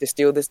competing to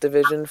steal this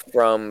division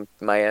from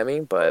Miami.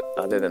 But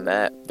other than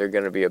that, they're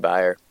going to be a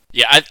buyer.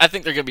 Yeah, I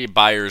think they're going to be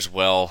buyers as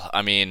well.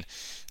 I mean,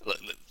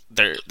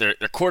 their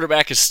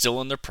quarterback is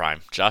still in their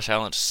prime. Josh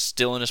Allen's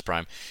still in his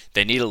prime.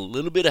 They need a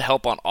little bit of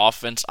help on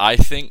offense, I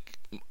think,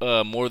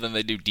 more than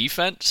they do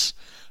defense.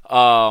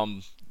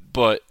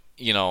 But,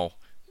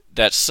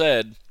 that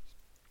said,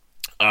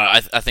 I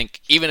think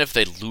even if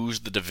they lose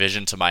the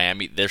division to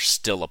Miami, they're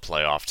still a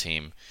playoff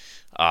team.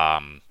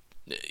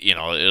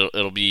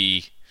 It'll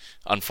be,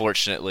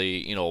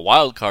 unfortunately, a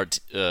wild card,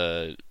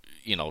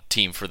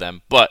 team for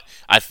them. But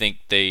I think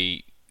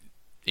I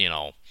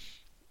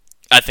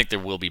think there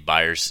will be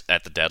buyers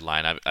at the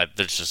deadline.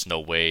 There's just no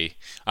way,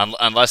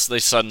 unless they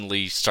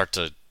suddenly start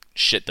to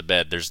shit the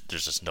bed. There's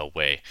just no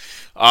way.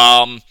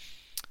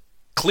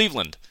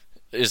 Cleveland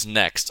is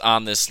next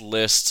on this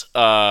list.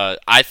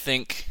 I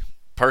think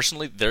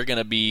personally they're going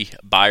to be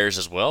buyers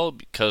as well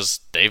because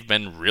they've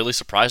been really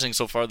surprising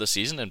so far this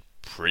season and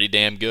pretty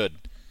damn good.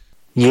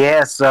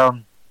 Yeah, so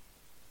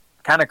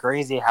kind of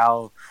crazy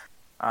how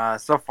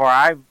so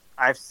far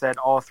I've said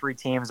all 3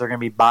 teams are going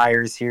to be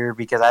buyers here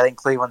because I think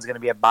Cleveland's going to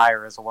be a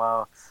buyer as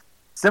well.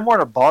 Similar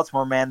to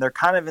Baltimore, man, they're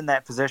kind of in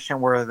that position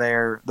where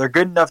they're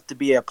good enough to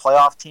be a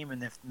playoff team,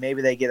 and if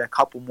maybe they get a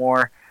couple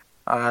more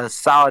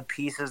solid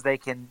pieces, they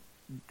can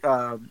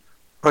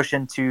push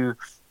into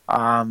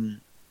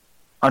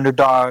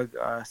underdog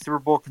Super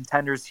Bowl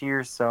contenders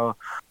here. So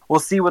we'll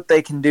see what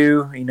they can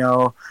do.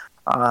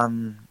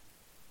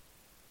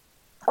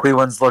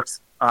 Cleveland's looked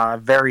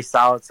very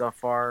solid so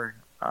far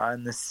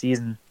in this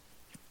season.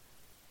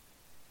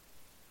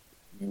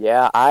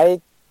 Yeah,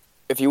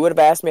 if you would have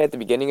asked me at the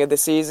beginning of the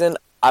season,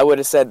 I would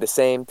have said the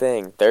same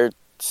thing. They're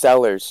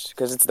sellers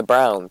because it's the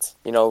Browns.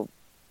 You know,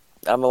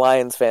 I'm a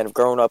Lions fan. I've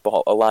grown up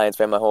a Lions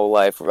fan my whole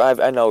life.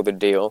 I know the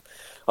deal.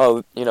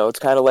 Oh, you know, it's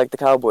kind of like the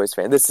Cowboys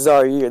fan. This is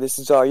our year. This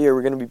is our year.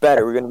 We're going to be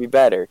better. We're going to be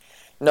better.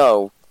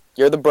 No,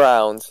 you're the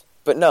Browns.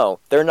 But no,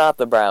 they're not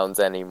the Browns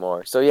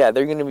anymore. So, yeah,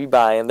 they're going to be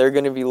buying. They're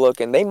going to be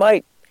looking. They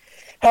might.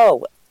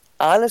 Hell,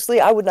 honestly,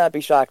 I would not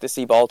be shocked to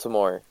see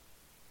Baltimore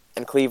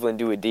and Cleveland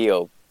do a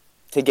deal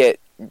to get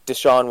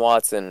Deshaun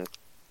Watson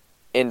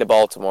into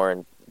Baltimore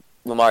and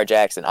Lamar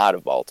Jackson out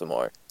of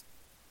Baltimore.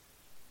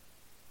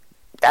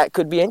 That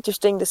could be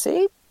interesting to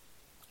see.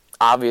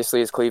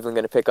 Obviously, is Cleveland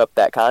going to pick up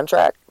that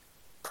contract?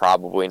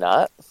 Probably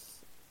not.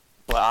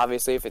 Well,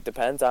 obviously, if it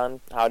depends on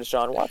how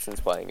Deshaun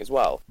Watson's playing as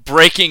well.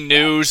 Breaking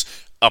news,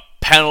 a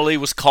penalty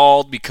was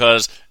called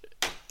because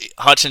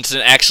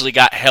Hutchinson actually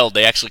got held.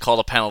 They actually called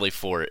a penalty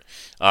for it.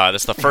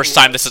 This is the first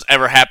time this has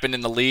ever happened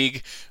in the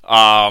league.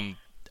 I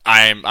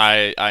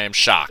am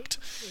shocked.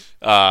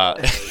 Look,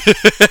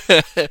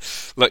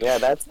 yeah,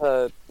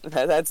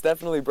 that's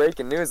definitely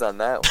breaking news on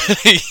that one.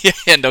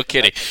 Yeah, no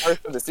kidding. That's the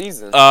first of the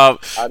season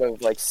out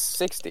of like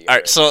 60. All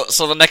right, so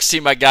the next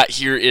team I got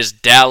here is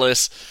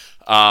Dallas.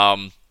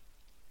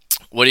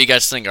 What do you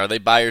guys think? Are they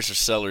buyers or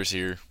sellers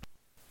here?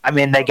 I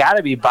mean, they got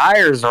to be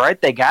buyers, right?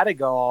 They got to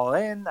go all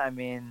in. I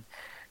mean,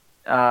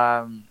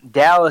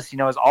 Dallas,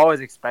 is always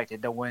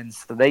expected to win,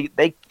 so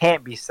they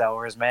can't be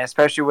sellers, man.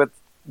 Especially with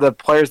the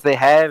players they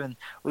have and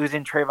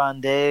losing Trayvon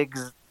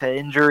Diggs to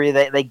injury,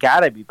 they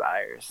got to be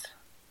buyers.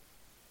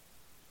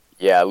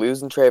 Yeah,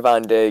 losing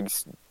Trayvon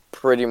Diggs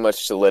pretty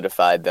much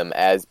solidified them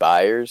as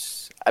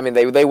buyers. I mean,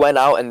 they went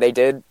out and they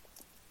did,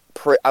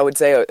 I would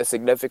say, a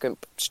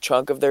significant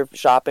chunk of their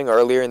shopping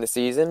earlier in the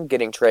season,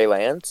 getting Trey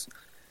Lance.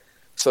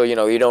 So,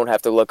 you don't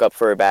have to look up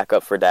for a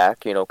backup for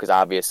Dak, because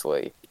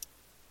obviously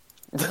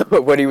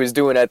what he was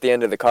doing at the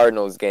end of the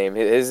Cardinals game,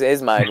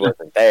 his mind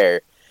wasn't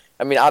there.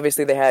 I mean,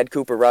 obviously they had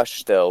Cooper Rush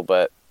still,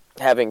 but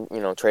having,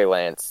 Trey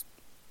Lance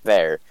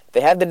there.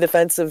 They had the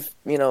defensive,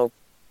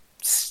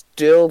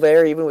 still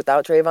there even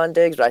without Trayvon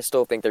Diggs, but I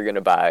still think they're going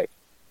to buy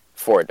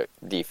for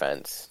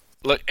defense.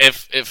 Look,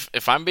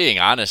 if I'm being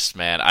honest,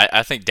 man,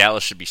 I think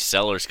Dallas should be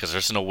sellers because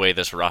there's no way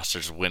this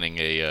roster's winning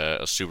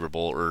a Super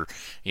Bowl or,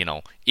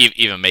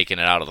 even making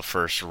it out of the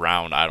first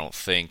round, I don't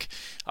think.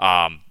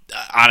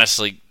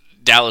 Honestly,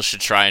 Dallas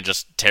should try and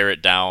just tear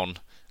it down.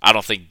 I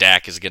don't think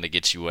Dak is going to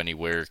get you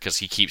anywhere because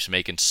he keeps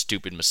making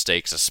stupid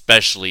mistakes,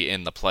 especially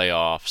in the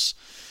playoffs.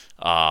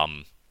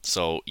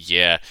 So,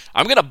 yeah,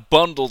 I'm going to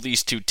bundle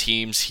these two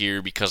teams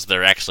here because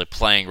they're actually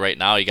playing right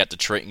now. You got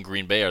Detroit and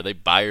Green Bay. Are they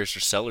buyers or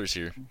sellers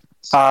here?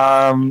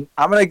 I'm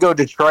going to go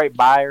Detroit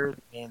buyers.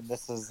 I mean,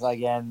 this is,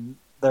 again,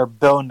 they're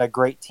building a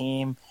great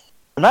team.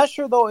 I'm not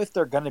sure, though, if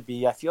they're going to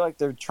be. I feel like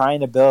they're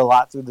trying to build a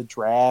lot through the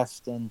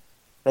draft, and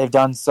they've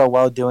done so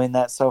well doing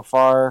that so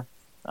far.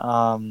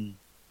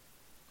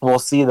 We'll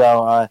see,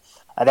 though. I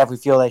definitely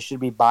feel they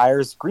should be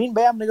buyers. Green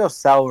Bay, I'm going to go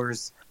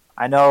sellers.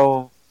 I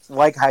know,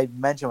 like I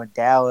mentioned with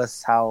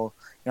Dallas, how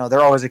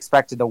they're always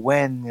expected to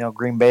win.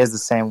 Green Bay is the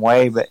same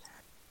way, but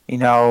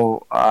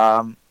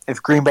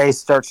if Green Bay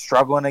starts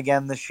struggling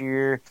again this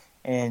year,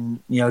 and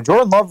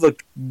Jordan Love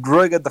looked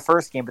really good the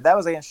first game, but that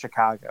was against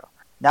Chicago.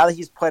 Now that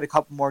he's played a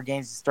couple more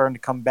games, he's starting to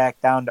come back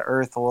down to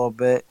earth a little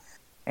bit.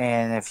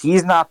 And if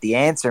he's not the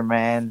answer,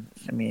 man,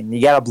 I mean,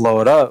 you got to blow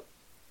it up.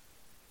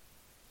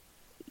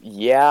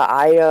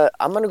 Yeah,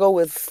 I'm gonna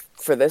go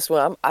for this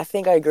one. I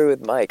think I agree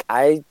with Mike.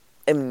 I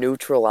am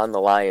neutral on the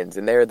Lions,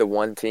 and they're the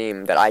one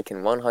team that I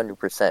can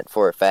 100%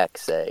 for a fact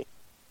say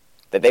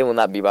that they will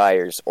not be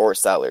buyers or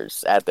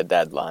sellers at the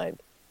deadline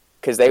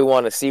because they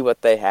want to see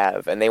what they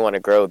have and they want to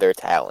grow their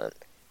talent.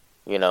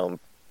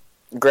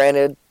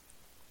 Granted,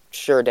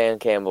 sure, Dan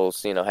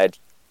Campbell's head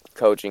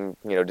coaching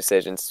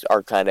decisions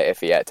are kind of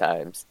iffy at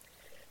times,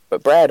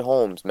 but Brad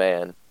Holmes,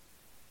 man,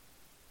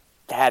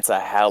 that's a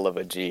hell of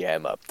a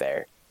GM up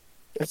there.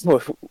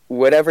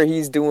 Whatever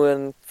he's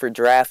doing for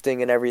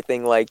drafting and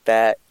everything like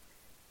that,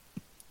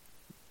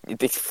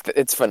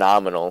 it's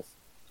phenomenal.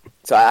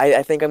 So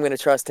I think I'm going to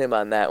trust him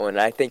on that one.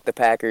 I think the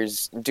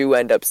Packers do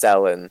end up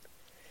selling.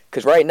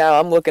 Because right now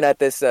I'm looking at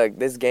this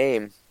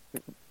game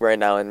right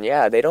now, and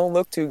yeah, they don't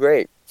look too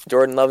great.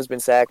 Jordan Love's been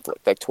sacked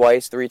like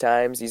twice, 3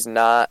 times. He's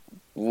not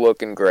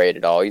looking great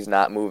at all. He's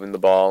not moving the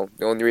ball.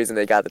 The only reason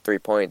they got the 3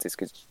 points is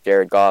because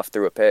Jared Goff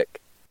threw a pick.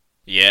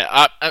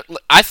 Yeah,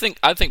 I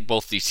think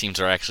both these teams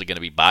are actually going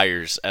to be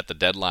buyers at the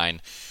deadline.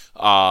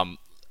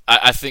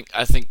 I think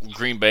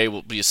Green Bay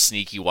will be a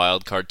sneaky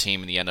wild card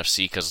team in the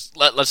NFC because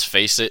let's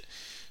face it,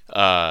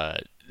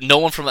 no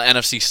one from the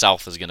NFC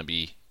South is going to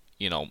be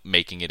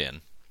making it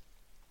in,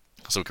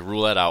 so we can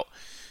rule that out.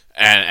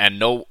 And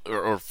no,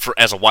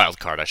 as a wild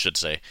card, I should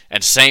say.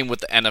 And same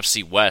with the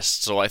NFC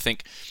West. So I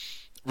think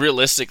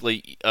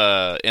realistically,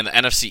 in the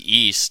NFC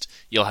East,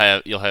 you'll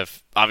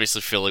have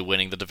obviously Philly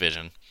winning the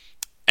division.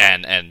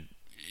 And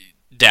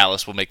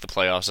Dallas will make the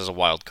playoffs as a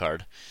wild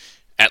card.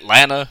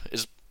 Atlanta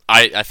is,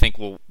 I think,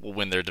 will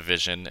win their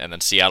division, and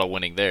then Seattle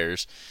winning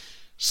theirs.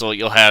 So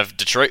you'll have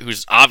Detroit,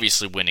 who's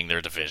obviously winning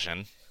their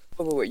division.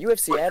 Wait, you have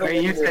Seattle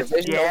winning their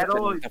division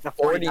over the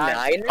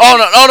 49ers?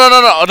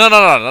 Oh, no.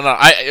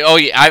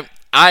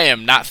 I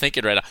am not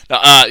thinking right now.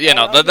 No,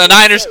 the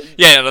Niners.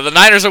 Yeah, the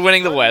Niners are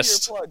winning the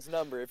West.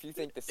 Number if you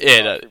think the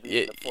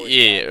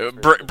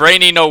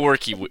Brainy no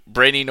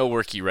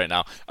worky right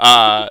now.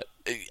 I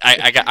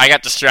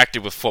got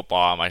distracted with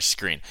football on my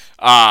screen.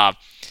 So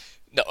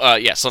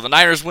the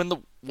Niners win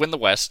the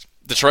West.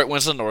 Detroit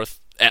wins the North.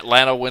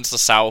 Atlanta wins the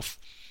South.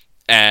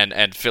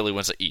 And Philly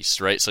wins the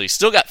East, right? So you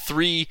still got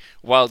 3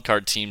 wild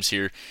card teams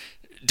here.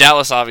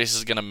 Dallas obviously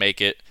is going to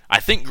make it. I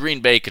think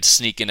Green Bay could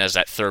sneak in as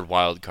that 3rd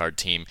wild card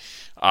team.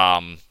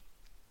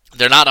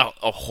 They're not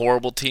a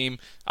horrible team.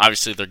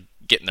 Obviously, they're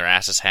getting their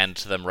asses handed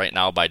to them right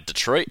now by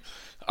Detroit.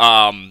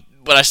 But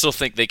I still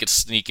think they could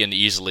sneak in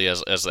easily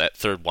as that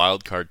 3rd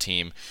wild card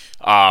team.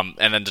 And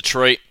then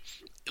Detroit,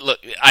 look,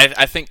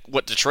 I think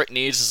what Detroit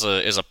needs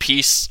is a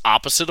piece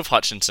opposite of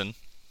Hutchinson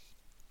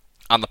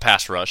on the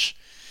pass rush.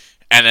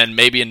 And then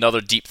maybe another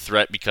deep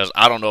threat, because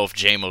I don't know if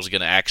J-Mo's going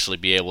to actually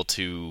be able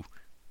to,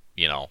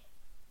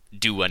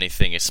 do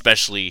anything,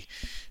 especially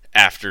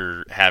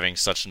after having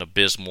such an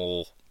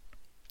abysmal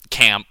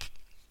camp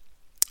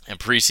and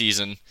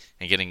preseason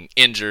and getting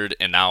injured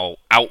and now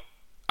out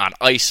on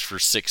ice for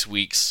 6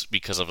 weeks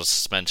because of a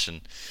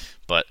suspension.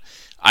 But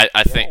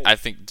I think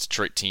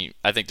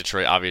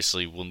Detroit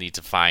obviously will need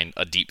to find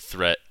a deep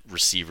threat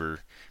receiver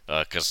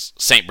because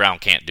St. Brown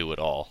can't do it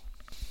all.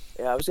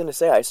 Yeah, I was going to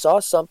say, I saw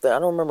something, I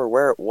don't remember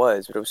where it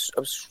was, but I was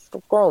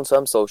scrolling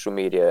some social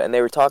media, and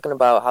they were talking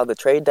about how the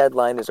trade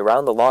deadline is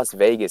around the Las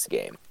Vegas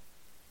game.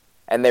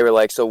 And they were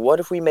like, so what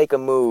if we make a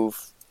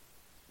move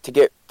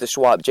to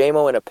swap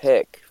J-Mo and a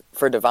pick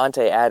for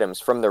Devontae Adams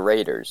from the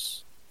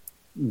Raiders?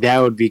 That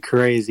would be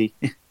crazy.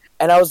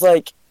 And I was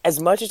like,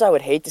 as much as I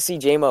would hate to see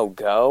J-Mo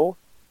go,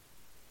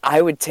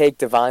 I would take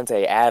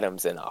Devontae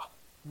Adams in a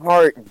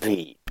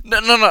heartbeat. No.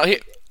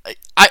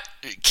 I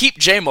keep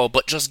J-Mo,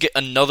 but just get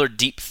another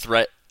deep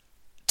threat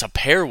to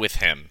pair with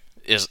him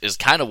is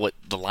kind of what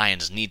the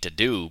Lions need to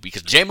do,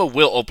 because J-Mo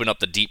will open up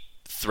the deep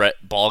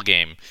threat ball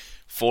game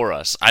for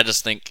us. I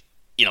just think,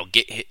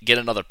 get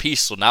another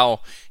piece, so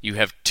now you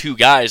have 2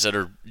 guys that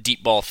are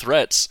deep ball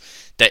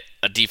threats that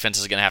a defense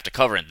is going to have to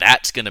cover, and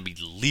that's going to be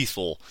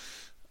lethal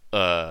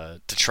to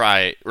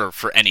try, or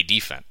for any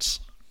defense.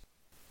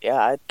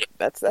 Yeah,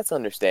 that's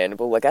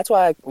understandable. Like, that's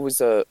why I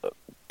was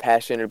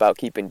passionate about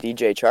keeping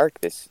DJ Chark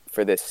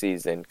for this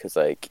season, because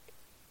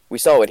we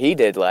saw what he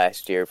did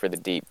last year for the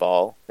deep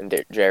ball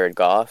and Jared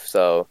Goff.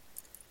 So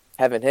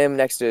having him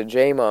next to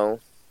J-Mo,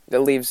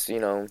 that leaves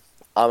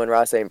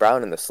Amon-Ra St.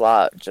 Brown in the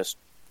slot just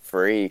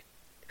free.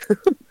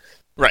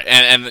 Right,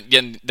 and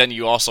again, then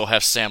you also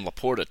have Sam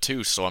Laporta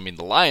too. So I mean,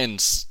 the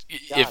Lions,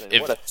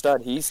 what a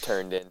stud he's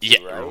turned into.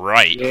 Yeah,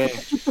 right. Yeah.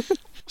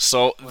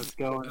 So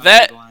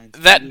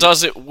that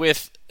does it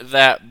with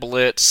that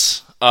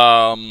blitz.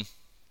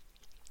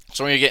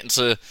 So we're going to get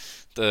into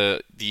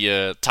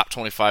the top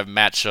 25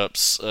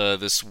 matchups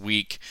this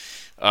week.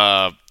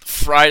 Tomorrow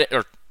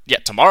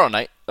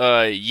night,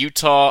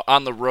 Utah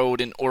on the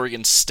road in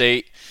Oregon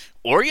State.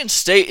 Oregon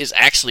State is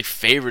actually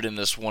favored in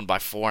this one by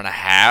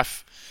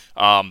 4.5.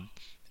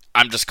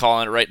 I'm just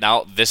calling it right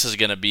now. This is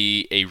going to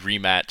be a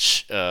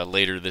rematch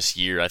later this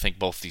year. I think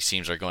both these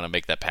teams are going to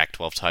make that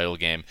Pac-12 title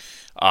game.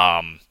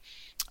 I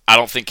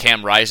don't think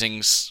Cam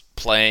Rising's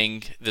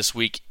playing this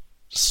week,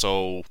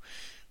 so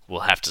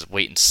we'll have to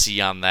wait and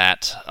see on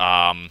that.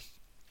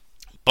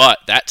 But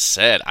that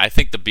said, I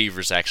think the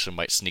Beavers actually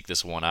might sneak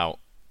this one out.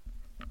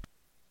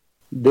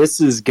 This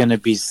is going to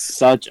be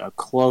such a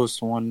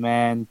close one,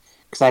 man.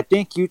 Because I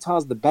think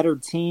Utah's the better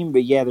team,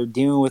 but yeah, they're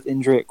dealing with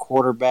injury at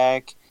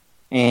quarterback,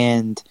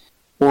 and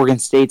Oregon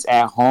State's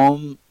at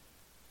home.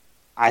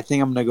 I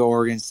think I'm going to go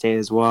Oregon State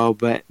as well.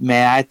 But,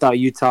 man, I thought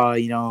Utah,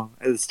 at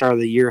the start of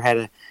the year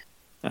had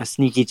a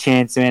sneaky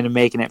chance, man, of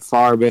making it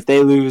far. But if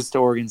they lose to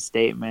Oregon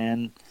State,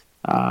 man,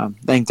 I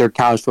think their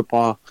college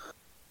football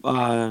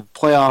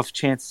playoff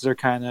chances are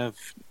kind of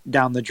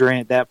down the drain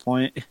at that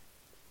point.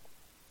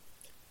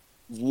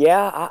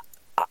 Yeah,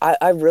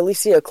 I really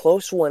see a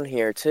close one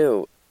here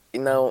too.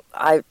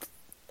 I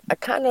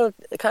kind of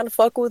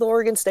fuck with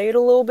Oregon State a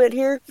little bit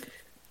here,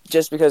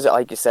 just because,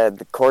 like you said,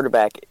 the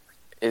quarterback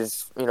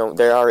is,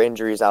 there are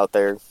injuries out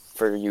there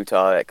for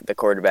Utah at the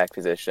quarterback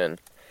position,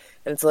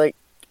 and it's like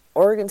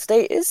Oregon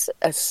State is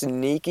a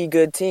sneaky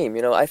good team.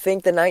 I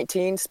think the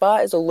 19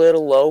 spot is a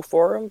little low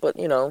for them, but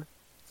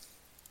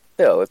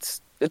still,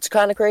 it's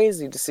kind of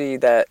crazy to see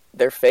that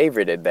they're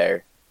favorited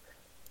there.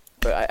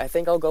 But I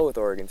think I'll go with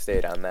Oregon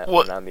State on that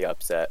one, on the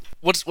upset.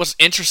 What's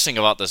interesting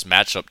about this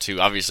matchup too?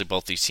 Obviously,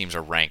 both these teams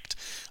are ranked,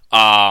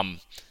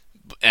 and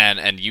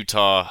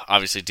Utah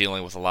obviously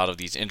dealing with a lot of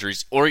these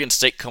injuries. Oregon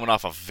State coming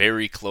off a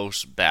very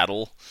close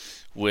battle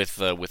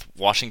with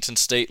Washington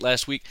State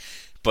last week.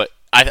 But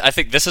I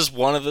think this is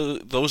one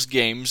of those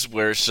games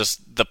where it's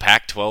just the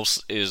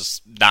Pac-12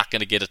 is not going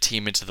to get a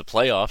team into the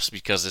playoffs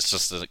because it's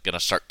just going to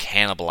start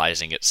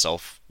cannibalizing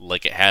itself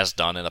like it has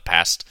done in the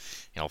past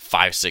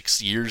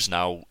 5-6 years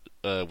now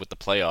with the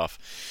playoff.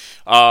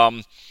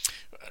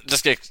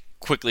 Just get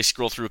quickly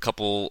scroll through a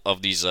couple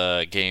of these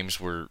games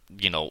where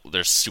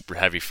there's super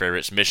heavy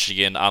favorites.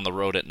 Michigan on the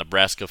road at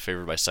Nebraska,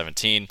 favored by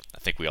 17. I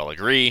think we all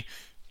agree.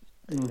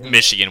 Mm-hmm.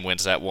 Michigan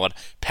wins that one.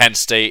 Penn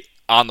State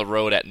on the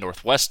road at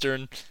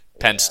Northwestern.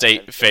 Penn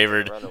State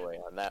favored runaway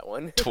on that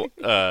one.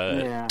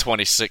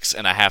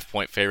 26.5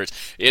 point favorites.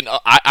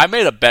 I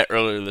made a bet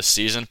earlier this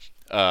season.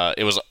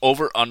 It was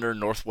over under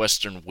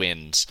Northwestern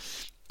wins.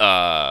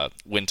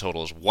 Win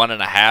total is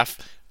 1.5.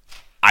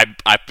 I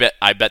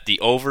bet the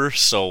over,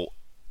 so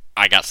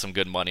I got some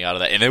good money out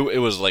of that. And it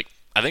was like,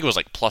 I think it was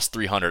like plus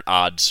 300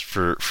 odds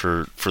for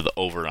the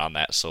over on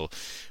that. So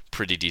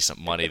pretty decent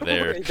money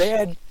there. They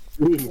had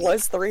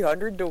plus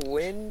 300 to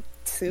win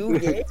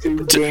 2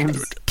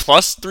 games.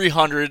 Plus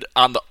 300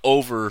 on the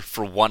over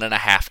for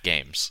 1.5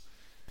 games.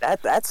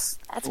 That's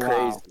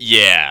crazy.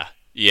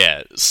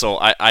 Yeah. So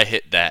I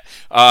hit that.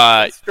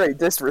 That's straight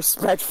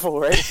disrespectful,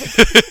 right?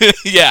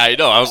 Yeah, I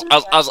know. I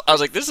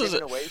was like, this is.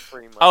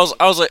 I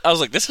was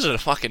like, this is a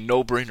fucking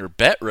no-brainer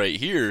bet right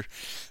here.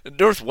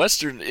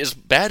 Northwestern, as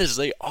bad as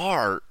they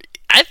are,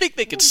 I think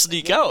they could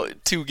sneak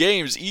out 2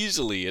 games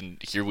easily,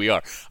 and here we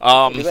are.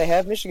 Do they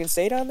have Michigan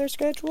State on their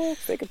schedule?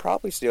 They could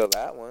probably steal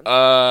that one.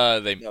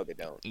 No, they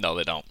don't. No,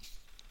 they don't.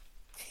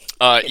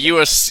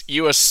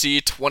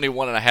 USC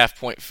 21.5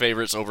 point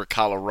favorites over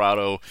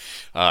Colorado.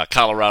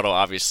 Colorado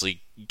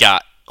obviously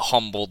got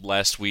humbled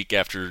last week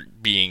after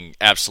being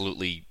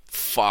absolutely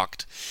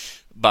fucked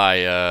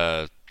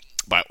by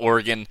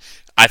Oregon.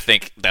 I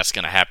think that's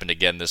going to happen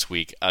again this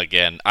week.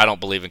 Again, I don't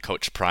believe in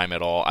Coach Prime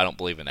at all. I don't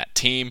believe in that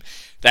team.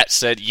 That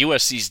said,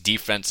 USC's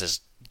defense is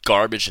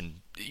garbage,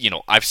 and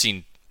I've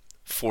seen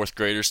 4th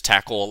graders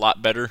tackle a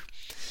lot better.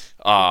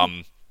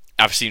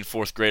 I've seen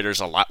 4th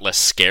graders a lot less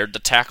scared to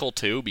tackle,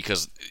 too,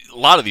 because a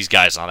lot of these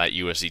guys on that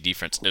USC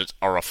defense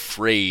are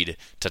afraid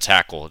to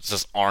tackle. It's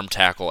just arm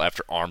tackle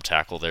after arm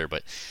tackle there,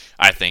 but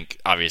I think,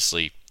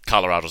 obviously,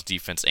 Colorado's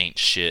defense ain't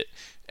shit,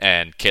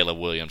 and Caleb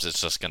Williams is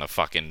just going to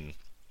fucking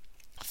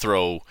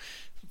throw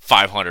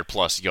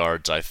 500-plus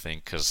yards, I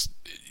think, because,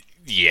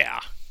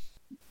 yeah.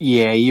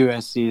 Yeah,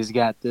 USC's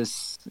got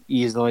this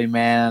easily,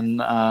 man.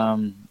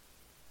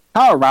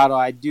 Colorado,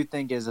 I do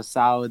think, is a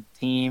solid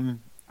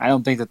team. I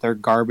don't think that they're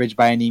garbage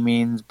by any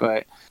means,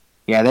 but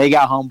yeah, they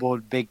got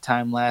humbled big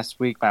time last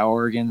week by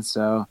Oregon.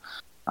 So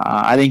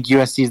I think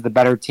USC is the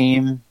better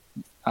team.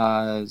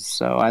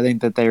 So I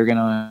think that they're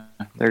gonna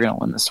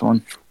win this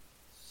one.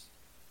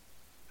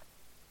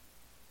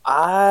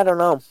 I don't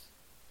know.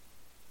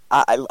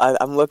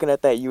 I'm looking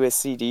at that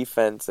USC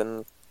defense,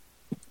 and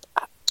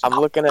I'm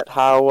looking at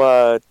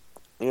how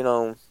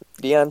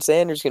Deion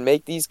Sanders can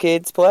make these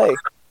kids play.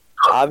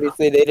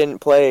 Obviously, they didn't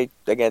play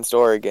against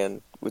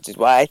Oregon, which is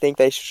why I think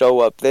they show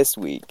up this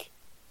week.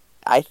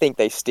 I think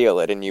they steal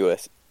it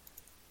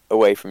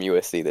away from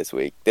USC this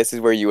week. This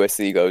is where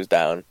USC goes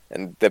down,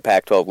 and the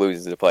Pac-12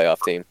 loses the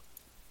playoff team.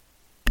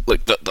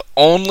 Look, the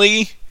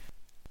only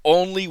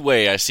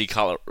way I see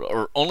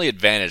only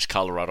advantage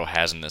Colorado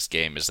has in this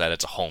game is that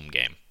it's a home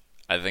game.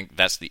 I think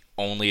that's the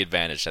only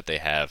advantage that they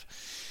have.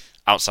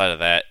 Outside of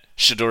that,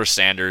 Shedeur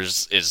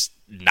Sanders is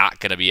not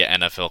going to be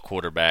an NFL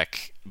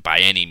quarterback by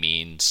any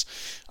means.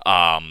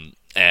 And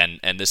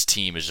this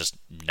team is just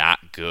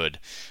not good.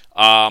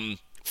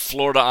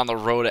 Florida on the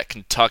road at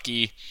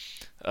Kentucky.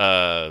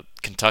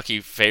 Kentucky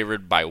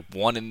favored by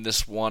 1 in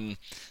this one.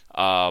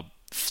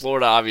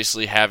 Florida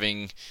obviously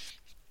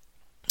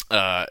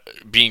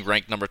being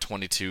ranked number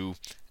 22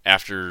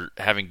 after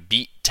having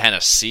beat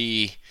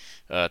Tennessee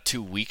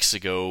 2 weeks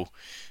ago.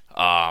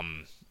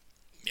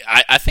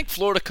 I think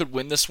Florida could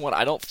win this one.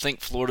 I don't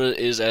think Florida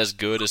is as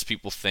good as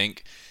people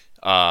think.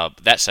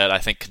 That said, I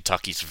think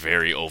Kentucky's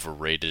very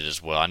overrated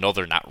as well. I know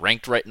they're not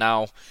ranked right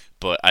now,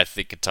 but I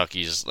think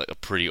Kentucky's a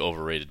pretty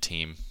overrated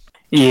team.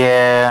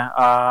 Yeah,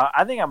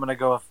 I think I'm going to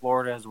go with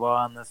Florida as well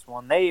on this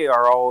one. They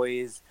are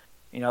always,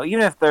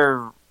 even if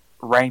they're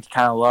ranked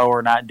kind of low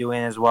or not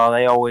doing as well,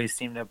 they always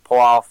seem to pull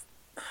off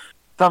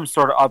some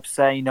sort of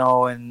upset,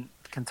 and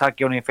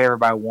Kentucky only favored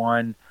by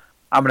 1.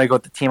 I'm going to go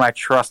with the team I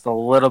trust a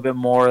little bit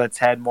more, that's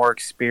had more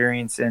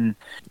experience in,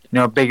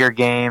 bigger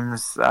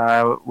games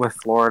with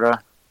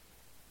Florida.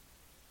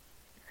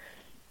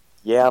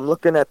 Yeah, I'm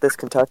looking at this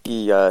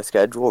Kentucky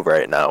schedule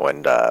right now,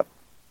 and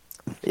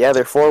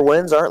their 4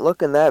 wins aren't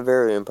looking that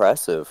very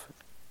impressive.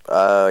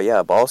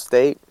 Ball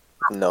State,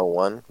 no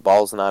one.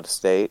 Ball's not a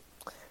state.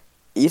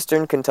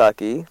 Eastern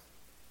Kentucky,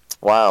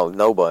 wow,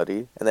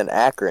 nobody. And then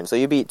Akron. So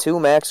you beat 2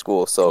 MAC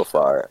schools so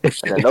far, and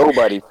a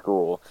nobody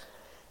school.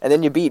 And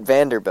then you beat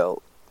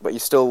Vanderbilt, but you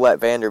still let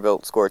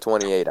Vanderbilt score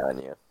 28 on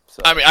you.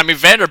 So. I mean,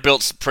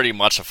 Vanderbilt's pretty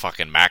much a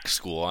fucking MAC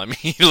school. I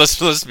mean,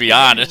 let's be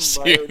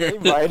honest here. They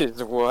might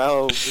as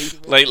well.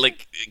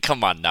 like,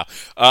 come on now.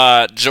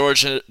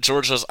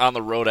 Georgia's on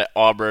the road at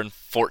Auburn,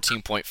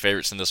 14-point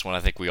favorites in this one.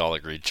 I think we all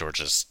agree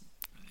Georgia's,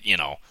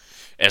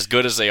 as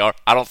good as they are,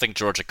 I don't think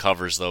Georgia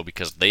covers though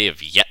because they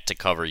have yet to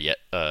cover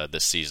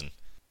this season.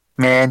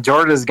 Man,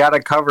 Georgia's got to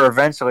cover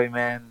eventually,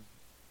 man.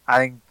 I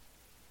think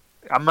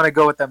I'm gonna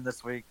go with them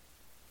this week.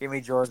 Give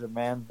me Georgia,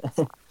 man.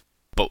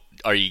 But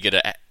are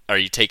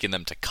you taking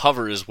them to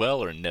cover as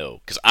well or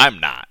no? Because I'm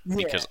not.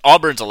 Because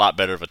Auburn's a lot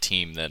better of a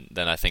team than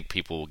I think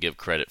people will give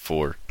credit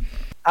for.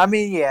 I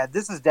mean, yeah,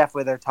 this is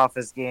definitely their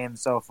toughest game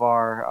so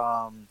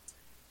far.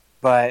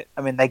 But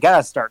I mean, they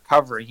gotta start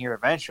covering here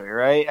eventually,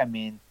 right? I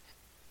mean,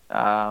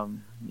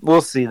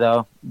 we'll see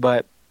though.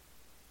 But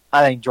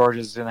I think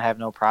Georgia's gonna have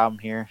no problem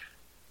here.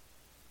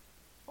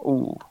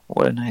 Ooh,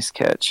 what a nice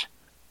catch!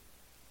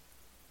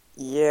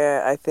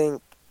 Yeah, I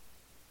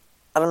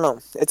don't know.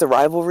 It's a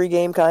rivalry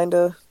game,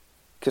 kinda.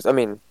 Because I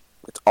mean,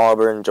 it's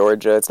Auburn,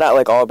 Georgia. It's not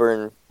like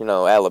Auburn,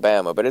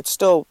 Alabama, but it's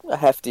still a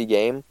hefty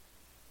game.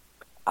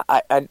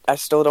 I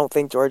still don't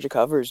think Georgia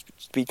covers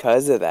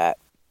because of that.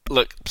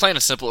 Look, plain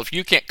and simple, if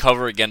you can't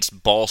cover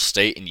against Ball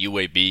State and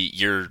UAB,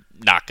 you're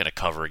not going to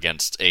cover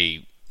against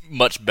a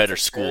much better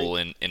school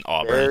in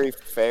Auburn. Very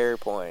fair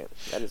point.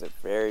 That is a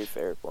very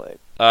fair point.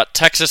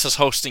 Texas is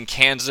hosting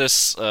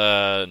Kansas,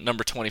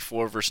 number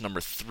 24 versus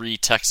number 3.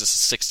 Texas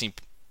is 16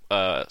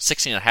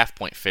 and a half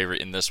point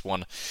favorite in this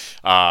one.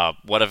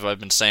 What have I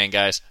been saying,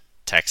 guys?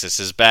 Texas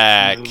is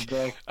back.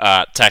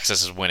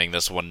 Texas is winning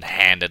this one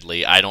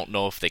handedly. I don't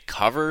know if they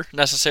cover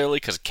necessarily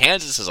because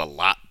Kansas is a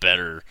lot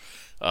better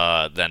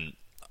than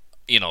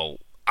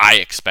I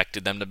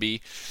expected them to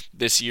be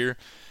this year.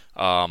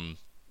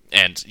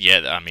 And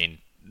yeah, I mean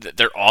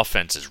their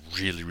offense is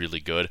really, really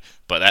good.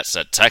 But that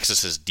said,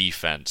 Texas's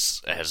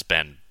defense has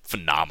been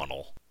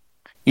phenomenal.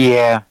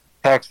 Yeah,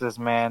 Texas,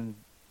 man,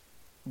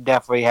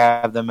 definitely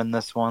have them in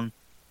this one.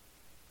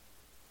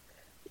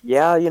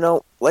 Yeah,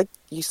 like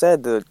you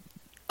said, the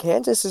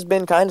Kansas has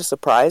been kind of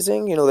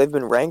surprising. They've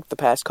been ranked the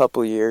past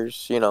couple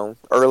years,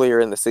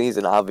 earlier in the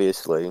season,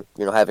 obviously,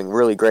 having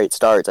really great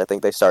starts. I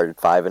think they started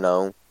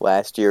 5-0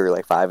 last year,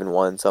 like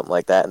 5-1, something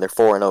like that, and they're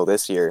 4-0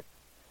 this year.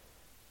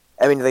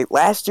 I mean,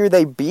 last year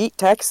they beat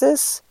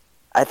Texas.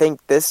 I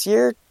think this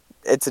year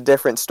it's a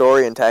different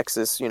story in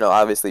Texas,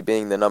 obviously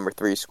being the number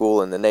 3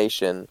 school in the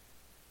nation.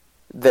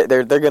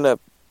 They're going to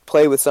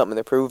play with something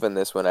to prove in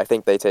this one. I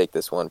think they take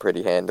this one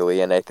pretty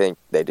handily, and I think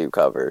they do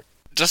cover.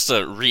 Just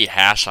to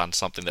rehash on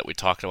something that we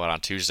talked about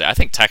on Tuesday, I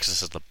think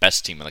Texas is the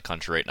best team in the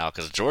country right now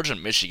because Georgia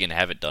and Michigan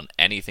haven't done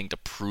anything to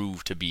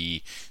prove to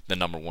be the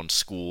number 1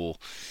 school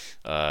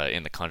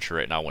in the country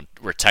right now.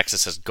 Where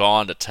Texas has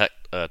gone to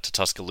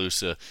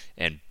Tuscaloosa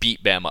and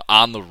beat Bama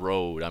on the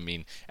road. I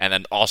mean, and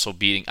then also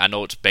beating. I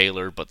know it's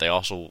Baylor, but they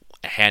also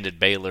handed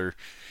Baylor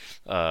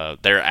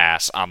their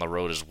ass on the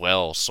road as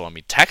well. So I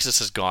mean, Texas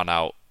has gone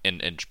out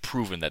and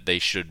proven that they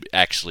should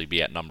actually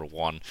be at number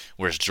 1,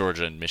 whereas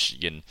Georgia and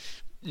Michigan,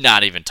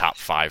 not even top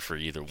 5 for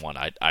either one,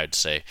 I'd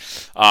say.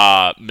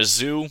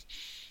 Mizzou,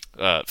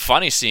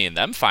 funny seeing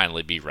them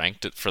finally be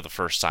ranked for the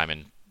first time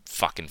in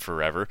fucking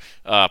forever.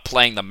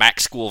 Playing the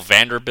MAC school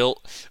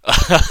Vanderbilt.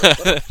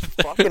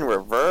 Fucking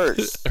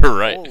reverse.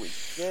 Right. Holy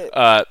shit.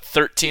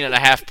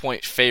 13.5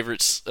 point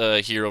favorites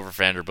here over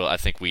Vanderbilt. I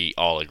think we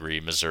all agree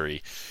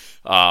Missouri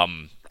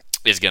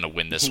is going to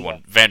win this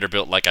one.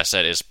 Vanderbilt, like I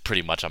said, is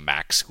pretty much a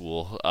MAC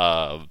school.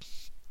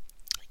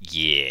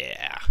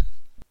 Yeah.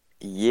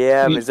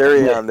 Yeah,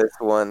 Missouri on this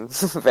one.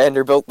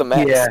 Vanderbilt, the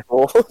MAC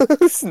school.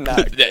 It's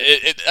not.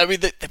 I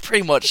mean, they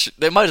pretty much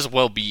they might as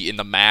well be in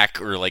the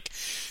MAC or like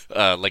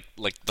the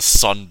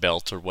Sun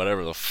Belt or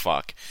whatever the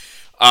fuck.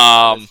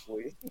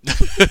 the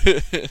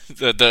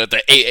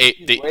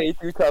AA way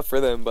too tough for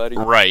them, buddy.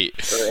 Right.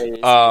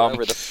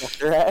 Wherever the fuck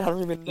they're at, I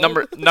don't even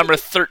know. Number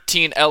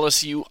 13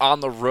 LSU on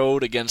the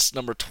road against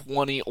number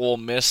 20 Ole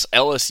Miss.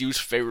 LSU's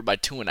favored by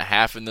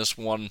 2.5 in this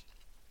one.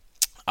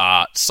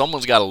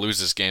 Someone's got to lose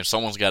this game.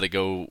 Someone's got to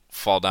go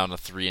fall down to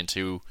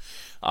 3-2.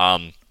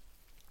 And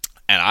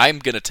I'm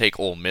gonna take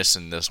Ole Miss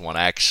in this one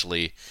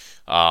actually.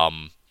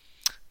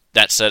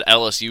 That said,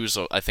 LSU is,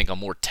 I think, a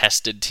more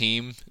tested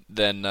team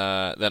than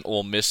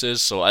Ole Miss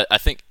is. So I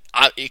think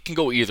it can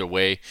go either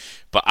way.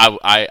 But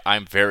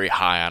I'm very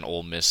high on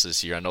Ole Miss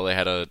this year. I know they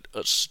had a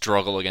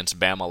struggle against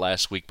Bama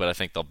last week, but I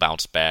think they'll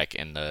bounce back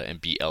and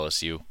beat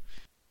LSU.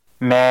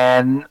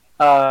 Man,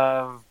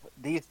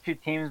 these two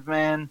teams,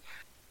 man,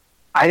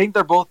 I think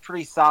they're both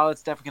pretty solid.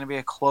 It's definitely going to be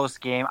a close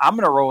game. I'm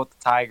going to roll with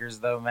the Tigers,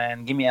 though,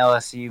 man. Give me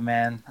LSU,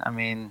 man. I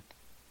mean,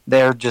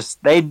 they're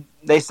just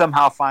they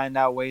somehow find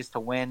out ways to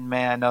win,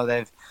 man. I know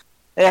they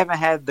haven't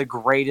had the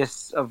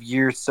greatest of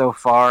years so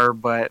far,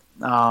 but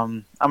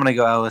I'm going to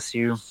go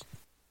LSU.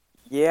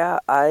 Yeah,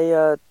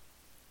 I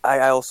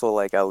also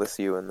like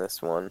LSU in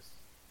this one.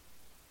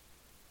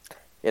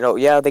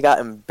 Yeah, they got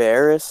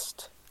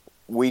embarrassed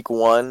week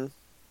 1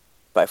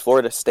 by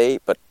Florida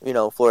State, but,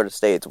 Florida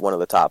State's one of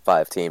the top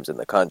 5 teams in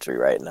the country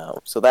right now.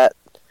 So that,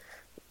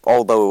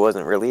 although it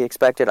wasn't really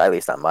expected, at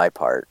least on my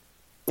part,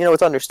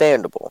 it's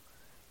understandable.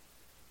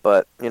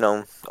 But,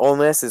 Ole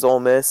Miss is Ole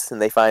Miss,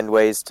 and they find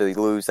ways to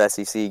lose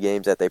SEC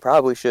games that they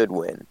probably should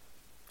win.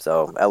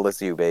 So,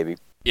 LSU, baby.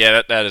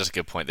 Yeah, that is a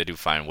good point. They do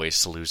find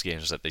ways to lose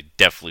games that they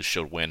definitely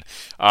should win.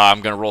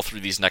 I'm going to roll through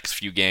these next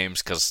few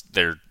games because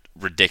they're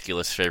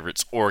ridiculous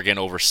favorites. Oregon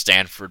over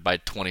Stanford by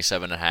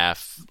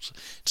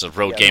 27.5. It's a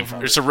road game.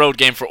 It's a road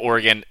game for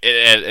Oregon.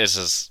 It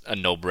is a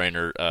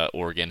no-brainer.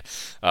 Oregon,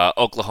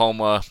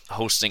 Oklahoma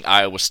hosting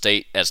Iowa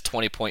State as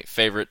 20-point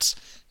favorites.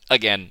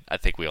 Again, I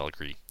think we all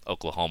agree.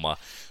 Oklahoma,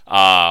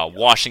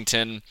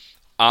 Washington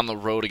on the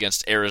road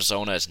against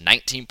Arizona as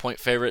 19-point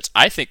favorites.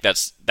 I think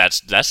that's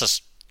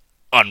just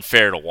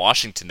unfair to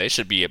Washington. They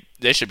should be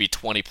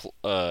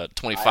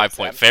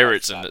 25-point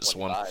favorites in this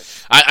one.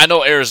 I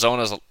know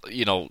Arizona's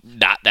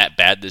not that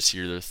bad this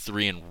year. They're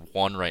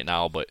 3-1 right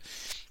now, but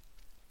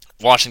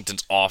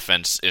Washington's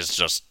offense is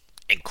just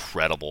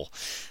incredible.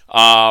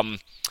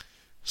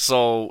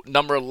 So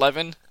number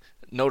 11,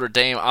 Notre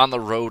Dame on the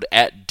road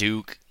at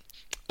Duke.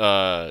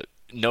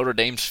 Notre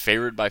Dame's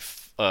favored by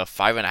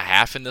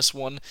 5.5 in this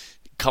one,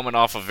 coming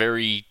off a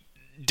very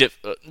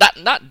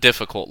not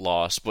difficult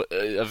loss, but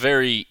a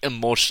very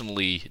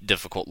emotionally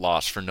difficult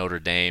loss for Notre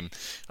Dame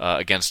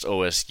against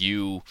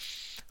OSU.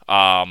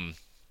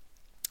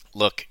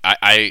 Look,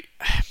 I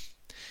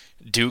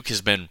Duke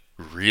has been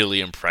really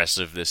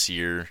impressive this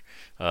year.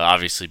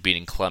 Obviously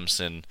beating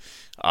Clemson,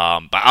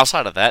 but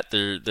outside of that,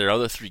 their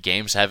other 3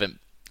 games haven't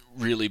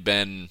really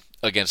been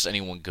against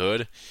anyone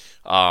good.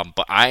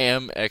 But I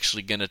am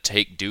actually gonna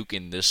take Duke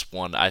in this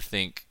one. I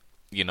think,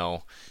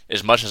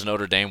 as much as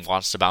Notre Dame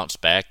wants to bounce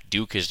back,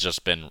 Duke has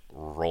just been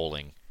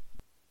rolling.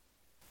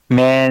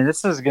 Man,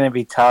 this is going to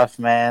be tough,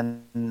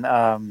 man.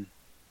 I'm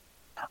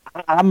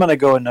going to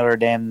go with Notre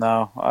Dame,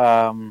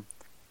 though.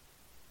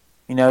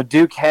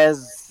 Duke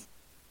has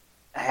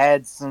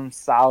had some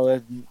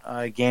solid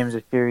games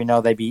this year.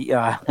 They beat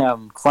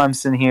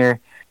Clemson here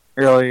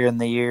earlier in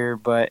the year,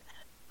 but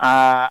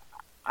I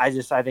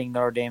think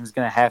Notre Dame's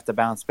going to have to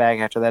bounce back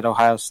after that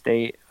Ohio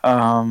State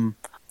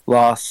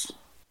loss.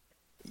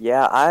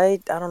 Yeah, I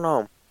don't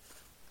know.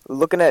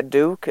 Looking at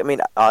Duke, I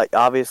mean,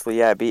 obviously,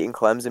 beating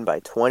Clemson by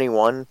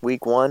 21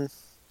 week 1,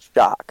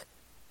 shock.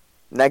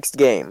 Next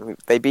game,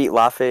 they beat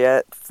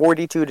Lafayette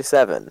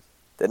 42-7.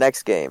 The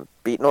next game,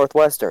 beat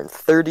Northwestern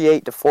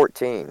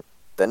 38-14.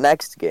 The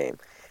next game,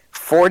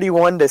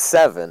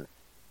 41-7.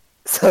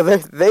 So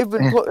they've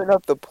been putting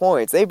up the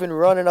points. They've been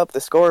running up the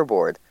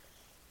scoreboard.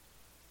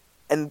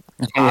 And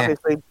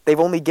obviously, they've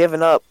only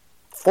given up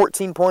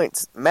 14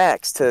 points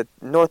max to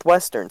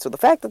Northwestern. So the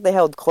fact that they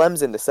held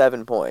Clemson to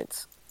 7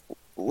 points,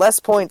 less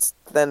points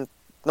than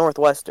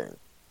Northwestern,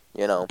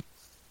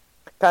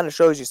 kind of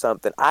shows you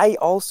something. I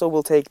also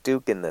will take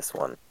Duke in this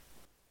one.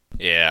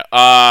 Yeah.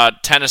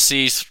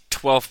 Tennessee's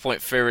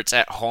 12-point favorites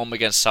at home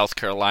against South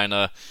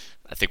Carolina.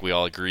 I think we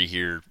all agree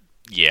here.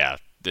 Yeah,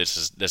 this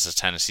is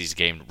Tennessee's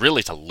game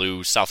really to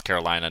lose. South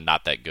Carolina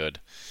not that good.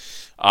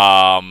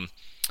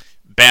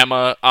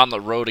 Bama on the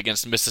road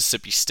against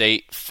Mississippi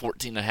State,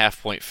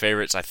 14.5-point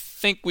favorites. I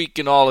think we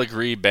can all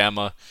agree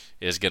Bama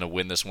is going to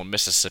win this one.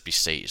 Mississippi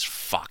State is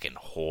fucking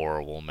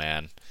horrible,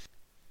 man.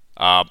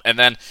 And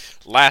then,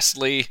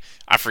 lastly,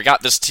 I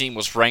forgot this team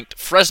was ranked.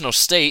 Fresno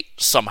State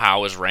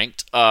somehow is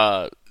ranked.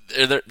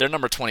 They're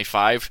number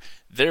 25.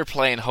 They're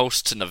playing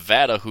host to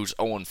Nevada, who's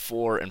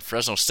 0-4, and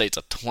Fresno State's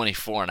a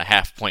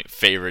 24.5-point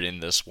favorite in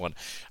this one.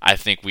 I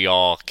think we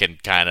all can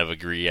kind of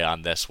agree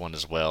on this one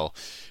as well.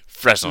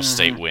 Fresno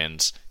State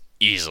wins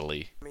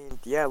easily. I mean,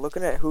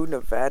 looking at who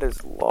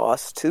Nevada's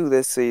lost to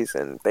this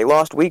season, they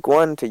lost week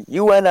 1 to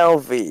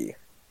UNLV.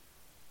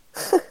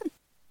 And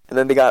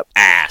then they got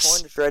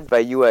torn to shreds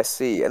by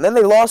USC. And then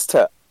they lost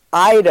to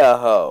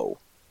Idaho.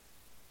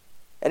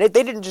 And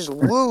they didn't just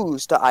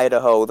lose to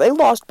Idaho. They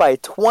lost by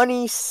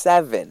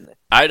 27.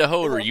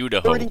 Idaho or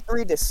Idaho?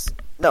 33 to...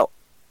 No.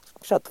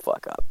 Shut the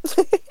fuck up.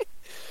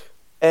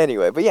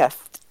 Anyway, but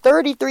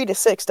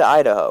 33-6 to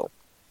Idaho.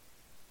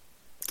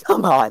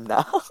 Come on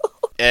now.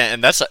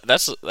 And that's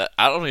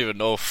I don't even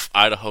know if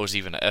Idaho's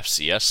even an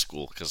FCS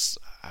school, because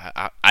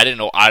I didn't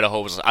know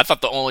Idaho was. I thought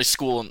the only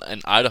school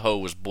in Idaho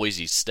was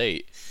Boise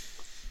State.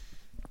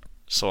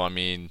 So I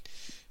mean,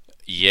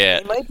 yeah,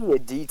 it might be a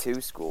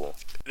D2 school.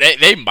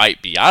 They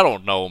might be. I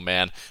don't know,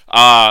 man.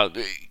 And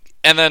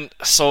then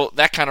so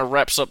that kind of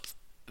wraps up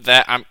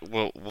that.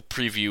 We'll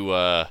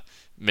preview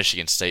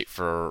Michigan State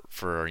for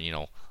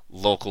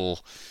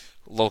local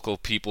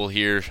people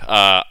here.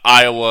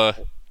 Iowa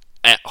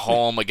at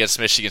home against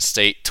Michigan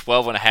State,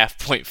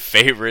 12.5-point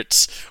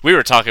favorites. We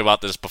were talking about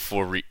this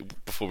before we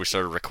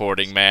started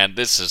recording, man.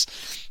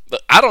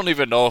 I don't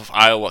even know if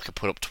Iowa can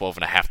put up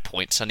 12.5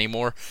 points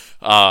anymore.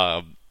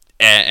 And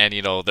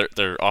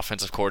their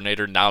offensive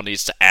coordinator now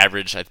needs to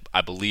average,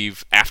 I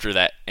believe, after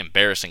that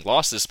embarrassing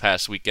loss this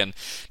past weekend,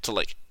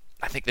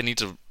 I think they need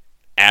to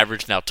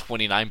average now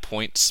 29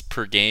 points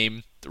per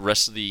game the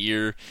rest of the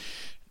year.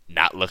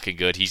 Not looking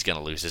good. He's going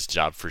to lose his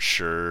job for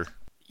sure.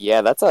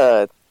 Yeah, that's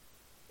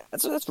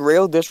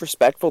real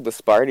disrespectful to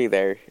Sparty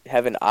there,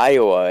 having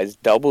Iowa as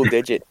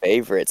double-digit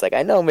favorites.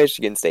 I know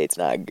Michigan State's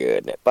not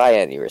good by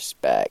any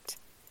respect,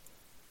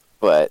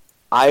 but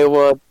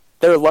Iowa,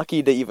 they're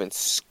lucky to even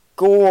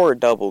score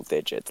double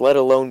digits, let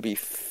alone be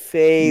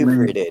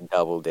favorited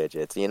double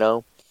digits,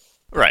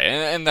 Right,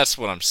 and that's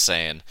what I'm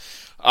saying.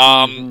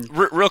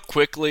 Real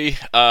quickly,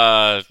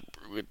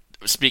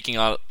 speaking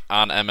on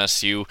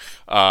MSU,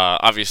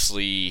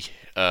 obviously,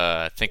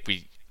 think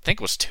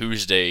it was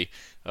Tuesday.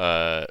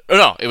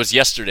 No, it was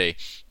yesterday.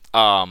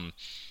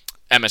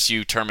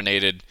 MSU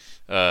terminated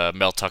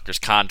Mel Tucker's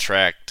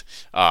contract.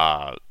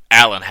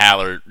 Alan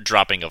Haller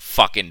dropping a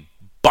fucking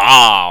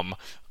bomb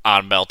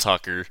on Mel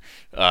Tucker.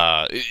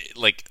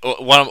 Like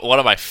one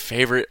of my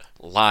favorite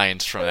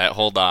lines from that.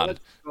 Hold on.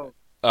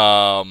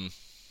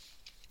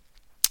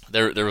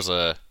 There was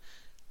a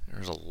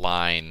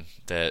line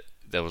that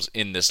was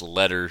in this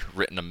letter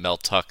written to Mel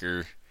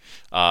Tucker.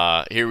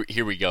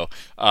 Here we go.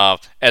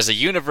 As a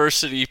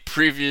university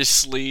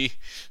previously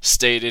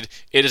stated,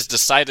 it is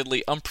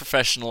decidedly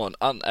unprofessional and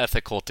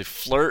unethical to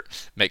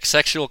flirt, make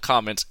sexual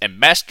comments, and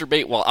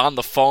masturbate while on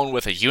the phone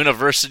with a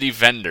university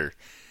vendor.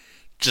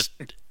 Just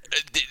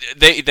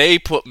they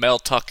put Mel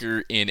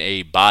Tucker in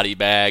a body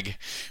bag,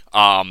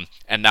 and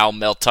now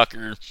Mel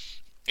Tucker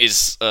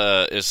is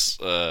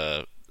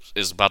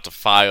about to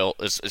file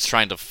is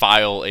trying to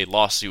file a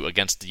lawsuit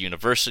against the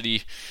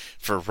university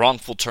for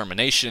wrongful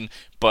termination,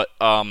 but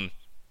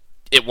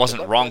it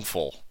wasn't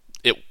wrongful.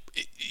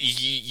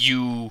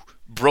 You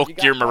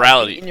broke your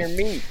morality. In your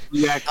meat.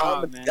 Yeah,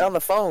 on the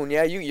phone.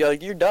 Yeah,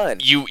 you're done.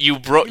 You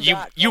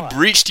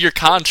breached your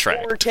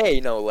contract.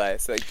 4K no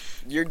less. Like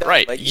you're done.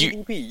 Right. Like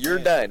EDP, you're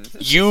done.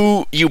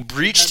 You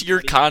breached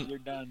your You're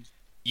done.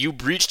 You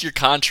breached your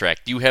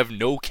contract. You have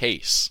no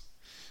case.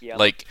 Yeah,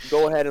 Like,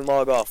 go ahead and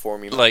log off for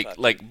me.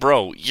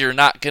 Bro, you're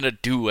not gonna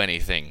do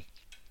anything.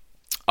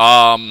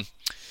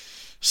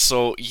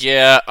 So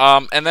yeah.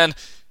 And then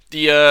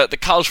the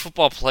college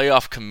football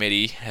playoff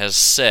committee has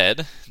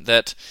said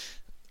that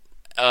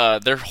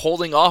they're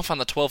holding off on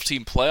the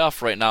 12-team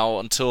playoff right now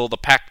until the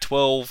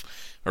Pac-12,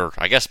 or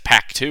I guess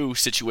Pac-2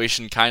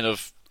 situation kind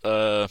of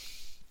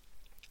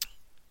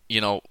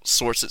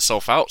sorts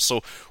itself out.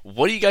 So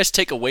what do you guys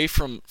take away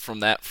from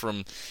that?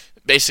 From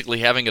basically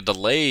having a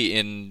delay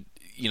in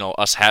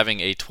us having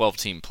a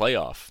 12-team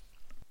playoff.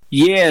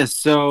 Yeah,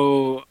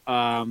 so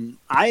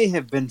I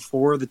have been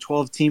for the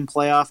 12-team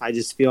playoff. I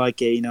just feel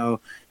like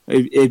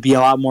it'd be a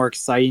lot more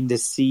exciting to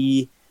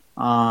see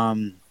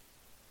more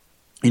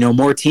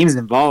teams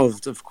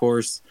involved. Of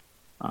course,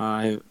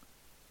 I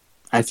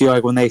feel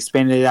like when they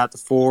expanded it out to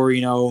 4,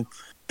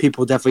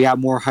 people definitely got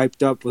more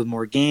hyped up with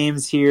more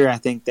games here. I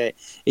think that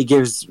it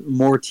gives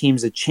more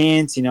teams a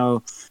chance.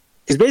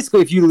 Because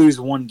basically, if you lose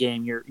one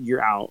game,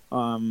 you're out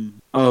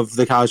of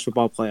the college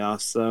football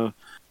playoffs. So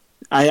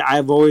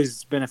I've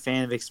always been a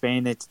fan of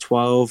expanding it to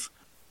 12.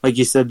 Like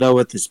you said, though,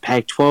 with this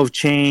Pac-12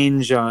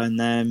 change, and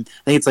then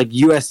I think it's like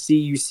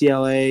USC,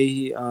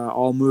 UCLA,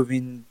 all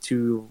moving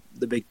to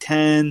the Big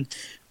Ten.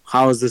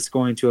 How is this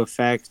going to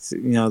affect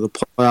the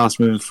playoffs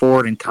moving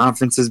forward and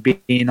conferences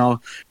being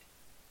all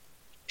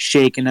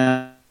shaken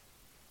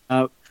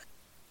up?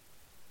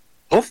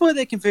 Hopefully,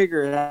 they can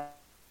figure it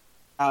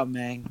out,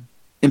 man.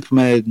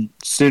 Implemented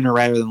sooner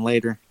rather than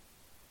later.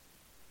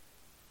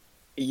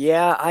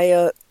 Yeah,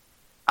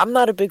 I'm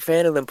not a big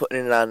fan of them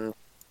putting it on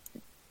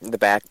the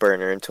back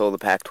burner until the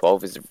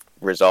Pac-12 is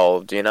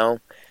resolved.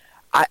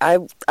 I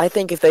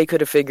think if they could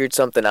have figured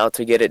something out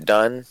to get it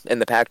done in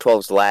the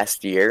Pac-12's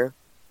last year,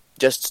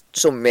 just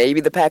so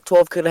maybe the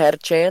Pac-12 could have had a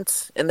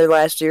chance in their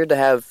last year to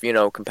have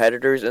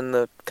competitors in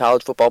the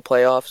college football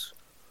playoffs.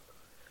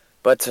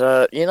 But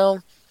I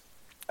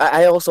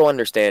also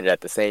understand it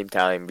at the same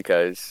time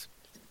because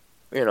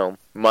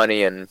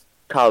money and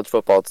college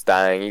football's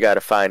dying. You got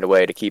to find a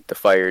way to keep the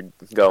fire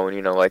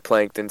going. Like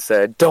Plankton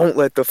said, don't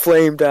let the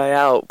flame die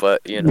out.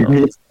 But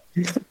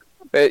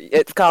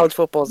college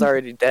football's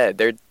already dead.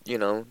 They're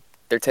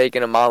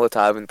taking a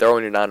Molotov and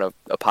throwing it on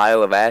a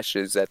pile of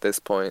ashes at this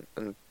point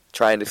and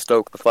trying to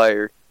stoke the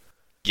fire.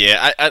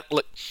 Yeah, I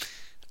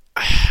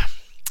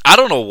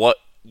don't know what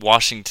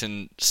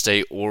Washington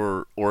State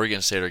or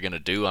Oregon State are going to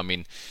do. I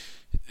mean,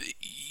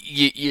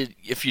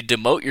 if you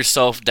demote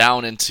yourself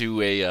down into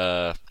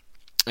a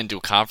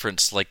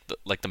conference like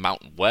the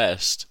Mountain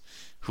West,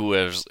 who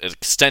has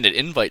extended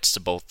invites to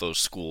both those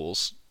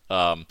schools,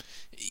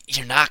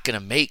 you're not going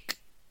to make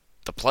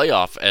the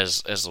playoff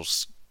as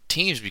those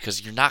teams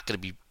because you're not going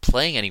to be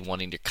playing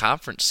anyone in your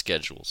conference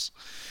schedules.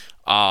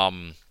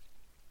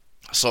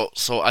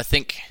 So I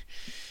think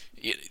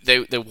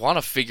they want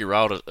to figure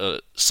out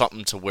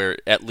something to where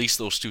at least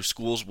those two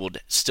schools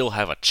would still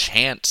have a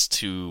chance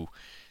to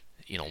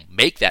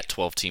make that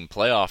 12-team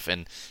playoff,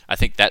 and I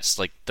think that's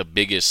like the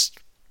biggest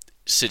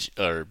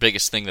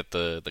thing that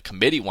the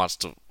committee wants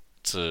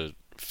to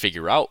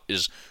figure out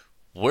is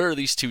where are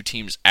these two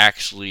teams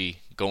actually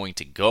going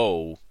to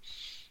go,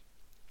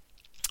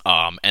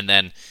 and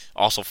then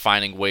also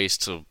finding ways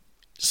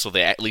so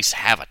they at least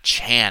have a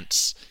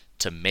chance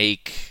to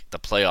make the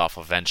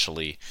playoff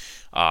eventually.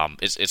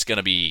 It's going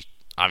to be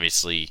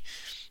obviously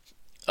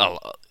a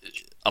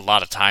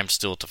lot of time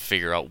still to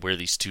figure out where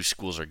these two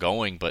schools are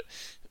going, but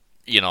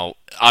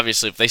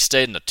obviously if they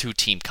stayed in a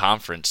 2-team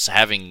conference,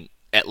 having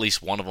at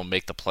least one of them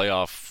make the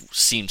playoff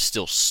seems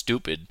still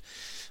stupid,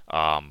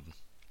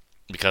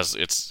 because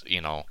it's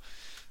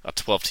a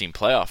 12-team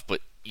playoff,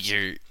 but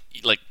you're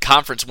like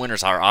conference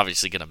winners are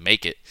obviously going to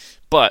make it.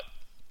 But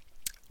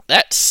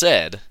that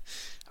said,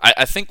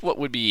 I think what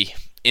would be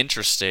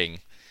interesting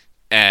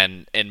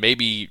and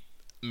maybe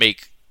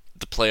make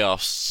the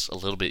playoffs a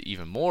little bit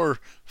even more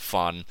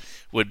fun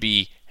would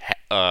be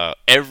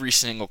every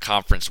single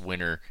conference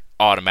winner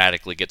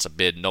automatically gets a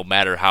bid, no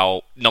matter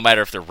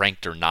if they're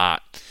ranked or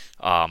not.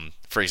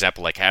 For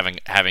example, like having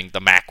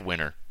the MAC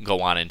winner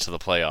go on into the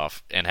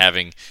playoff and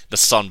having the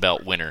Sun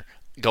Belt winner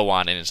go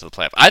on into the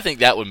playoff. I think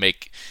that would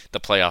make the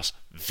playoffs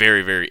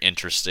very, very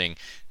interesting.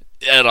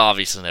 It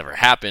obviously never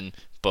happened,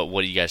 but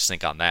what do you guys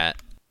think on that?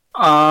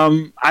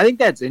 I think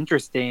that's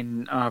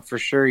interesting for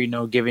sure.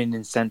 Giving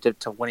incentive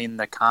to winning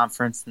the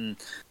conference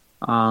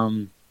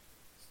and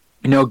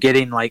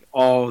getting like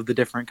all of the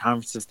different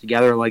conferences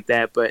together like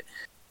that. But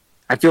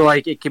I feel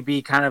like it could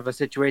be kind of a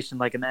situation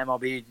like in the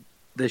MLB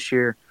this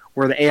year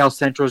where the AL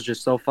Central is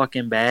just so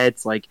fucking bad.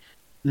 It's like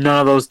none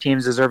of those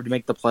teams deserve to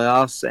make the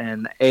playoffs,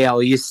 and the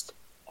AL East,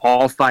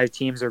 all 5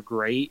 teams are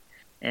great,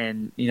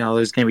 and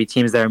there's going to be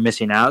teams that are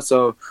missing out.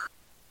 So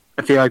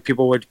I feel like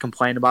people would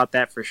complain about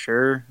that for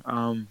sure.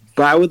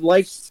 But I would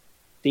like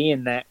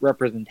seeing that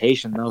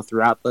representation though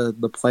throughout the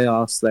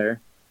playoffs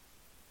there.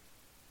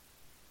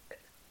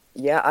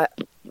 Yeah,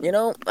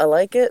 I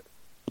like it,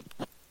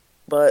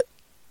 but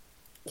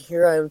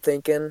here I am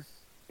thinking,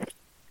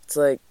 it's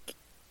like,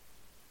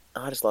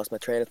 I just lost my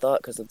train of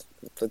thought because of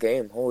the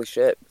game. Holy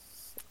shit.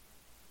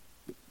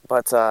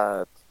 But,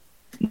 no,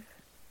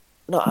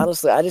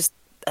 honestly, I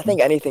think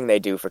anything they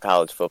do for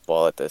college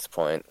football at this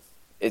point,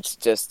 it's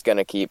just going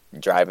to keep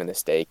driving the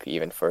stake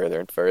even further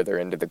and further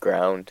into the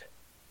ground,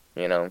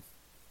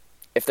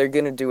 If they're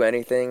going to do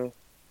anything,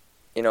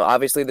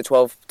 obviously the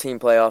 12-team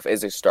playoff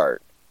is a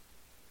start.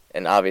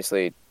 And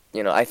obviously,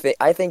 I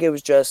think it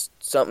was just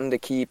something to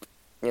keep,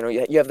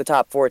 you have the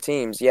top 4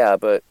 teams, yeah,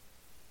 but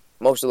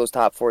most of those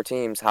top 4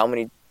 teams, how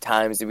many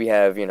times do we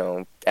have,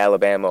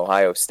 Alabama,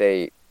 Ohio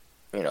State,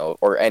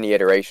 or any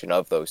iteration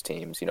of those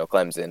teams,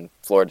 Clemson,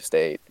 Florida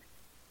State,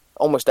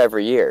 almost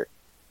every year.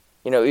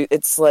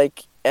 It's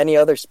like any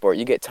other sport.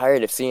 You get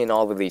tired of seeing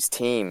all of these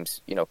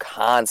teams,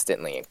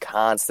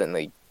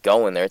 constantly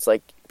going there. It's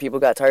like people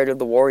got tired of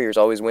the Warriors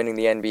always winning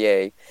the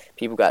NBA.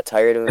 People got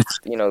tired of,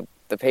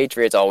 the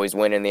Patriots always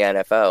winning the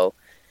NFL.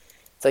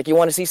 It's like you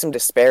want to see some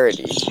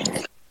disparity.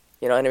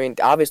 You know what I mean?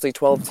 Obviously,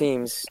 12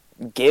 teams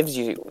gives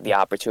you the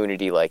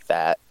opportunity like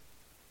that.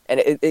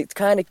 And it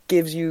kind of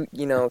gives you,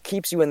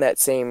 keeps you in that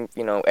same,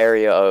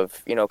 area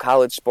of,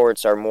 college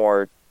sports are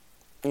more,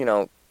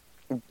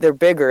 they're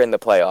bigger in the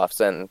playoffs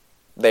than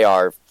they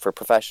are for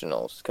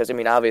professionals. Because,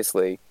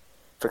 obviously,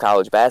 for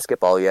college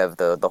basketball, you have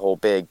the whole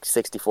big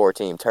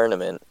 64-team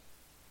tournament.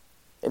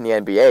 In the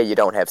NBA, you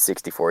don't have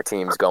 64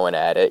 teams going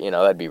at it.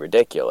 That'd be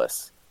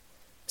ridiculous.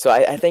 So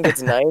I think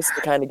it's nice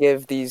to kind of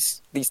give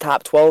these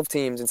top 12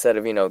 teams instead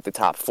of, the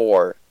top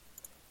 4.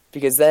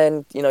 Because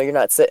then, you're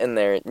not sitting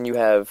there and you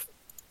have,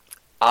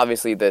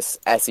 obviously, this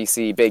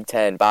SEC Big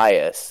Ten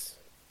bias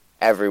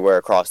everywhere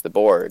across the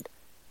board,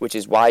 which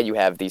is why you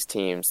have these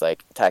teams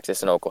like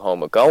Texas and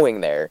Oklahoma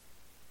going there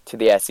to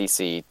the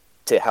SEC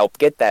to help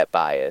get that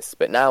bias.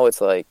 But now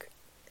it's like,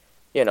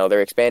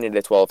 they're expanding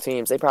to 12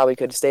 teams. They probably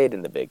could have stayed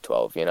in the Big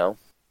 12,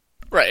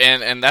 Right,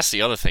 and that's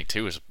the other thing,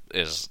 too,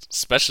 is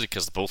especially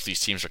because both these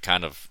teams are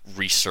kind of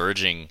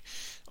resurging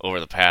over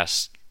the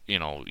past,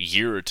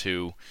 year or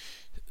two.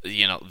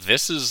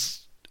 This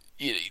is...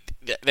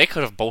 They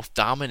could have both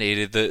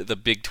dominated the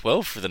Big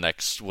 12 for the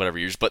next whatever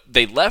years, but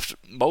they left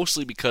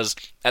mostly because,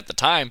 at the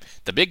time,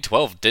 the Big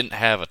 12 didn't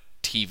have a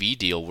TV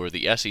deal where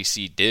the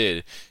SEC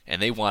did,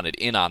 and they wanted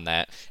in on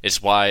that.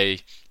 It's why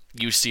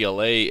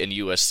UCLA and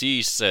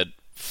USC said,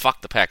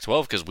 fuck the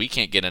Pac-12 because we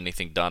can't get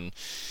anything done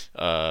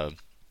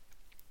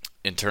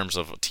in terms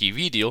of a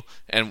TV deal,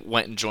 and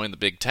went and joined the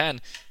Big Ten,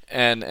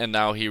 and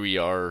now here we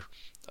are.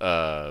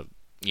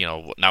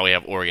 Now we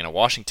have Oregon and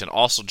Washington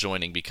also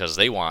joining because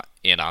they want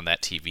in on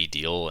that TV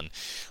deal. And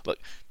look,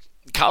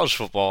 college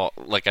football,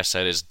 like I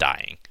said, is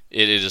dying.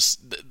 It is,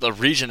 the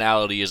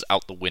regionality is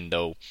out the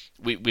window.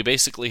 We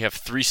basically have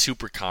 3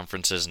 super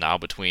conferences now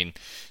between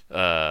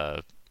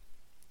the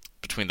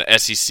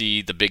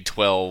SEC, the Big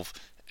 12,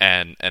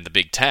 and the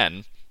Big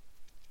 10.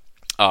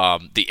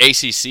 The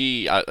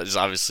ACC is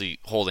obviously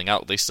holding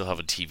out. They still have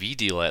a TV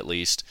deal at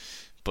least,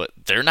 but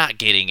they're not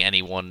getting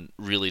anyone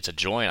really to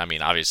join.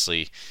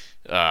 Obviously,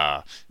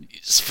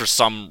 for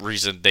some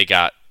reason they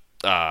got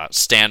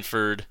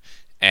Stanford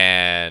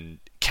and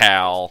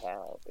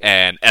Cal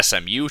and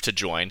SMU to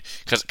join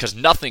because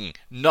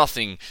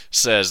nothing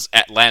says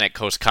Atlantic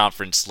Coast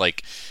Conference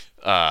like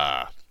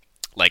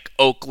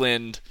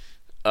Oakland,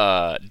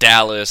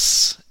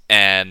 Dallas,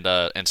 and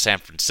San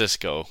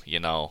Francisco.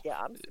 Yeah,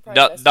 I'm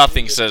surprised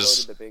nothing SMU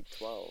says go to the Big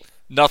 12.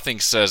 Nothing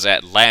says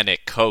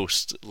Atlantic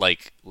Coast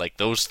like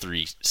those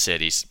 3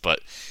 cities, but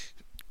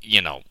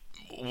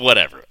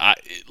whatever.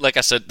 Like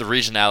I said, the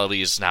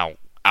regionality is now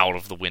out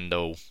of the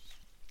window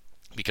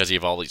because you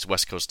have all these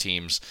West Coast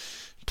teams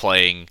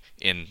playing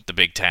in the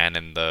Big Ten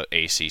and the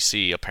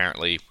ACC,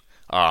 apparently.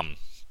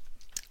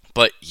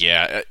 But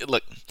yeah,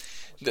 look,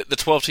 the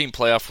 12-team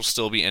playoff will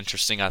still be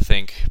interesting, I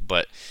think.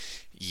 But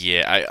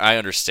yeah, I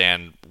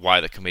understand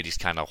why the committee's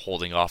kind of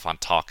holding off on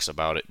talks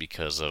about it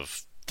because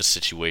of the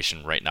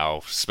situation right now,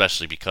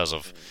 especially because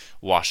of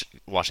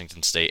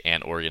Washington State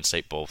and Oregon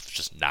State both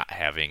just not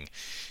having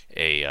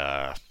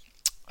a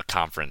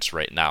conference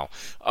right now.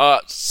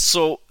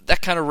 So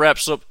that kind of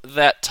wraps up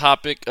that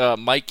topic.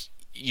 Mike,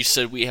 you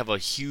said we have a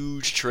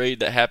huge trade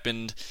that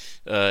happened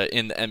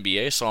in the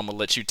NBA, so I'm going to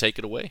let you take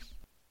it away.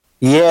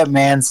 Yeah,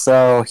 man.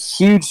 So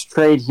huge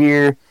trade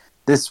here.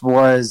 This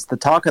was the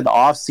talk of the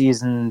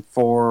offseason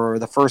for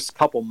the first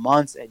couple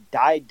months. It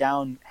died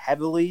down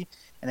heavily,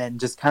 and then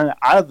just kind of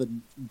out of the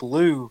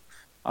blue,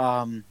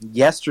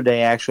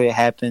 yesterday actually it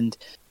happened.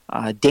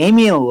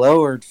 Damian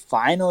Lillard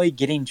finally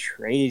getting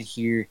traded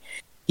here.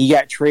 He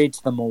got traded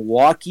to the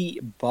Milwaukee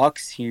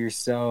Bucks here,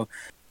 so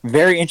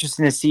very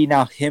interesting to see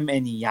now him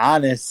and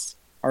Giannis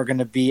are going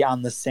to be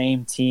on the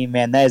same team.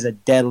 Man, that is a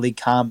deadly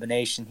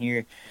combination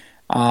here.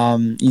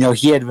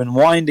 He had been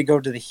wanting to go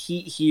to the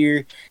Heat here,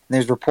 and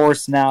there's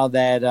reports now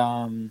that,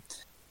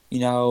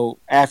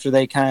 after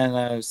they kind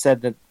of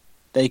said that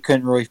they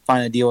couldn't really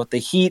find a deal with the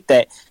Heat,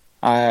 that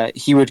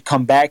he would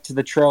come back to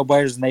the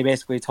Trailblazers, and they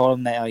basically told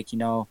him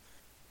that,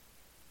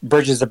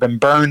 bridges have been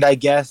burned, I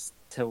guess,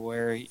 to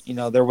where,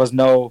 there was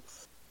no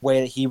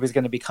way that he was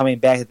going to be coming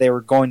back, that they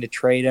were going to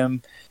trade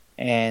him,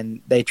 and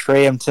they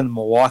trade him to the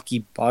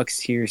Milwaukee Bucks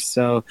here.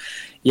 So,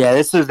 yeah,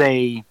 this is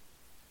a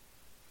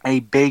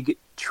big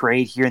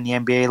trade here in the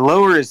NBA.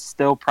 Lillard is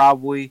still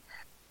probably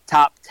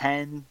top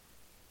 10,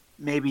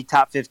 maybe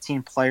top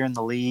 15 player in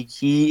the league.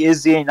 He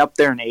is getting up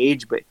there in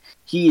age, but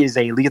he is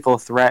a lethal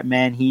threat,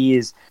 man. He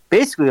is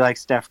basically like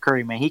Steph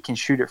Curry, man. He can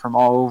shoot it from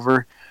all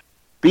over.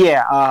 But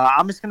yeah,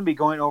 I'm just going to be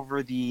going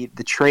over the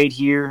trade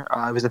here.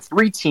 It was a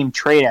 3-team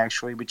trade,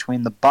 actually,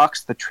 between the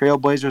Bucks, the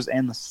Trailblazers,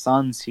 and the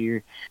Suns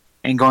here,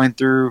 and going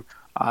through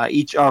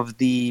each of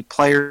the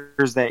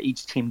players that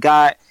each team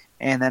got.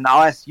 And then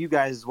I'll ask you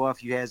guys as well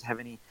if you guys have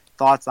any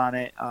thoughts on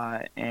it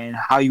and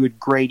how you would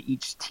grade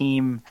each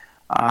team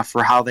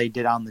for how they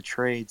did on the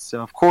trade.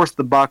 So, of course,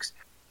 the Bucks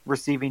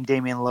receiving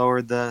Damian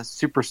Lillard, the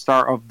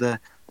superstar of the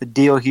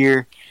deal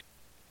here.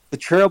 The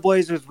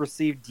Trailblazers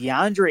received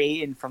DeAndre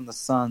Ayton from the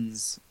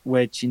Suns,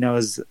 which,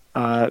 is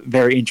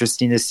very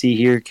interesting to see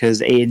here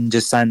because Ayton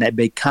just signed that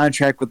big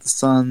contract with the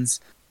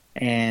Suns,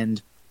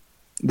 and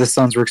the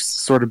Suns were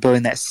sort of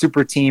building that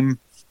super team.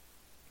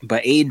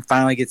 But Ayton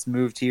finally gets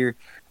moved here.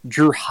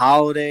 Drew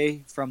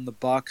Holiday from the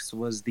Bucks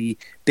was the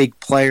big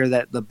player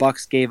that the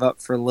Bucks gave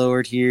up for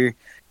Lillard here.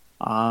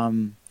 A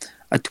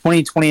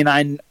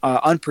 2029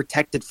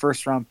 unprotected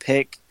first-round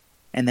pick,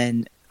 and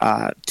then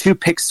 2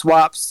 pick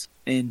swaps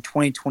in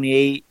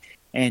 2028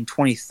 and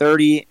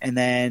 2030, and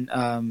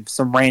then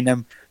some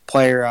random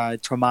player,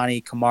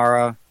 Tomani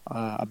Kamara,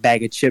 a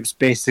bag of chips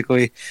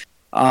basically,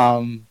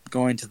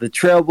 going to the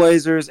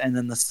Trailblazers. And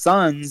then the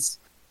Suns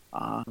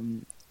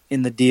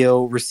in the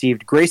deal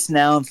received Grayson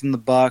Allen from the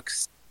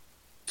Bucks,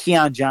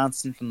 Keon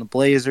Johnson from the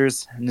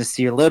Blazers,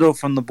 Nasir Little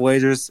from the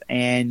Blazers,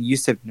 and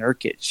Yusuf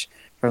Nurkic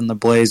from the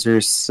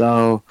Blazers.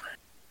 So,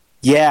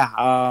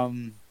 yeah,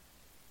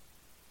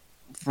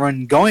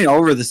 when going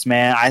over this,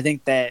 man, I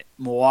think that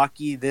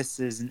Milwaukee, this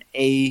is an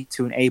A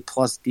to an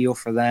A-plus deal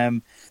for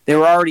them. They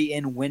were already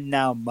in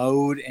win-now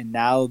mode, and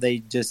now they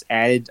just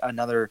added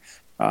another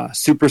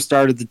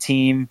superstar to the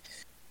team.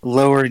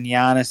 Lillard and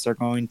Giannis are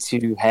going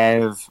to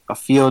have a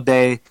field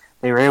day.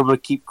 They were able to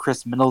keep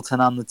Chris Middleton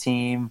on the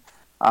team.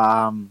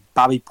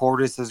 Bobby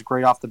Portis is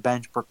great off the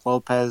bench. Brook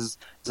Lopez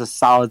is a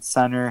solid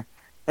center.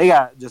 They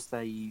got just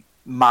a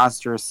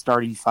monstrous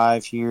starting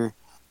 5 here.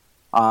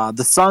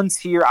 The Suns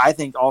here, I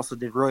think, also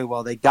did really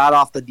well. They got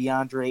off the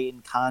DeAndre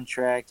Ayton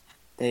contract.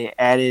 They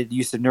added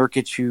Yusuf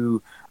Nurkic,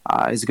 who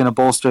is going to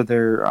bolster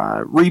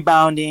their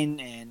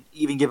rebounding and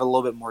even give a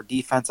little bit more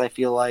defense, I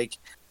feel like,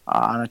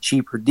 on a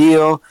cheaper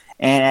deal.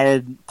 And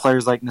added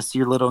players like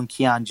Nasir Little and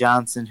Keon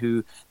Johnson,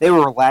 who they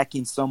were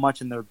lacking so much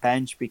in their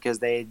bench because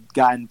they had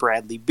gotten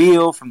Bradley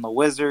Beal from the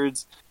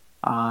Wizards.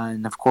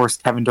 And, of course,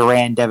 Kevin Durant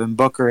and Devin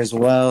Booker as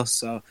well.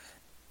 So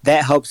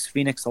that helps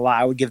Phoenix a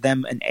lot. I would give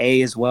them an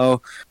A as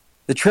well.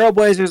 The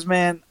Trailblazers,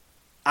 man,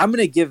 I'm going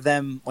to give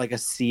them like a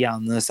C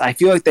on this. I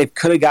feel like they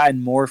could have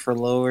gotten more for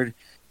Lillard.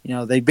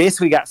 They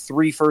basically got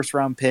 3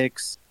 first-round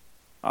picks.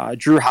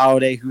 Drew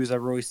Holiday, who's a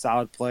really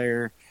solid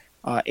player.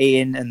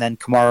 Ayton, and then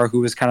Kamara,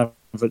 who was kind of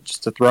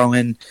just a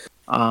throw-in.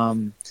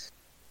 I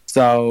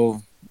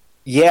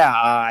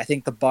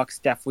think the Bucks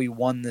definitely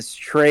won this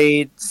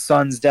trade.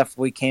 Suns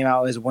definitely came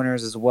out as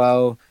winners as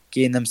well,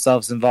 getting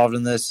themselves involved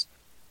in this.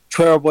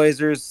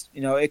 Trailblazers,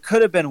 it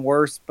could have been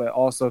worse, but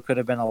also could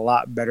have been a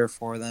lot better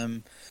for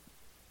them.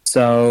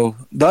 So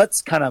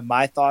that's kind of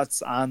my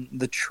thoughts on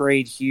the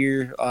trade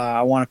here.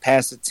 I want to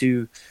pass it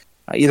to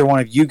either one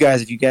of you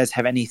guys if you guys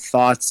have any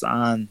thoughts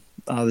on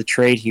the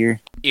trade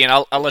here. Ian,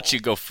 I'll let you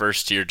go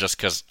first here just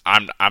because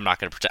I'm not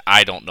going to pretend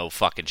I don't know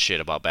fucking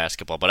shit about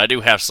basketball, but I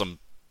do have some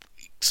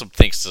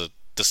things to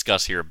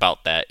discuss here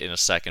about that in a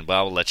second, but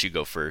I'll let you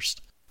go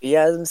first.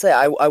 Yeah, I was going to say,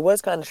 I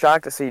was kind of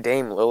shocked to see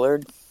Dame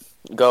Lillard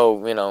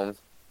go,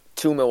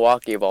 to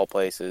Milwaukee of all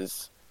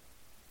places.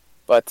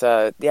 But,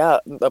 yeah,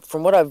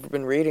 from what I've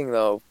been reading,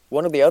 though,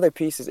 one of the other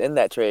pieces in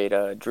that trade,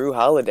 Drew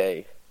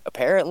Holiday,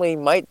 apparently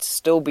might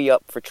still be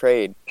up for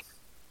trade.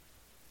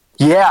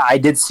 Yeah, I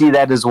did see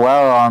that as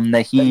well.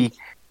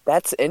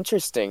 That's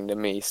interesting to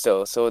me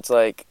still. So it's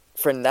like,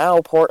 for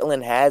now,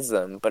 Portland has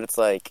them, but it's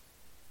like,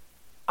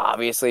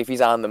 obviously, if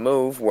he's on the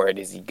move, where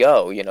does he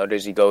go?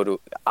 Does he go to,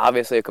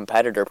 obviously, a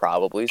competitor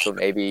probably, so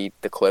maybe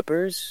the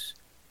Clippers,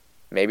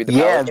 maybe the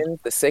Pelicans,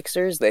 the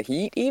Sixers, the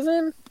Heat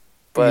even?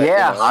 But,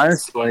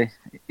 honestly,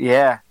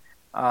 yeah.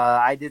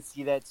 I did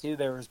see that too.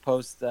 There was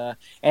posts, and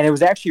it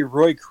was actually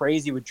really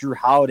crazy with Drew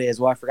Holiday as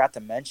well. I forgot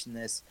to mention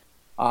this.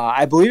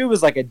 I believe it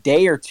was like a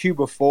day or two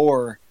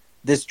before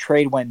this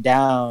trade went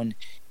down.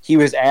 He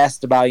was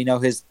asked about,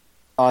 his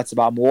thoughts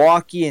about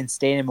Milwaukee and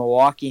staying in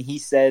Milwaukee, and he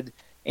said,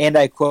 and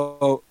I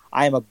quote,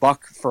 "I am a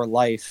Buck for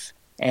life."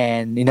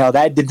 And,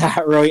 that did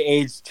not really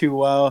age too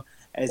well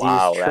as he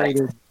was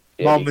traded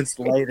moments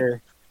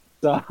later.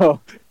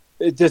 So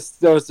it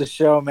just goes to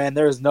show, man,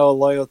 there is no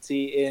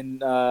loyalty in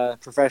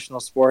professional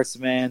sports,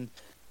 man.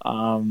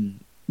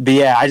 But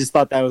yeah, I just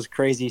thought that was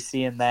crazy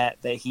seeing that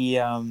he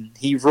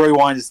really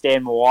wanted to stay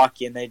in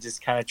Milwaukee and they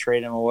just kind of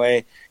trade him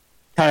away.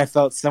 Kind of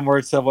felt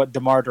similar to what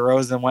DeMar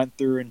DeRozan went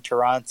through in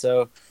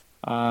Toronto,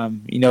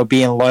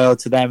 being loyal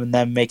to them and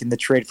then making the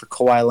trade for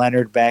Kawhi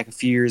Leonard back a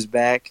few years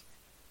back.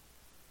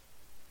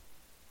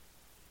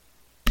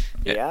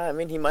 Yeah, I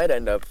mean, he might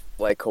end up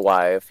like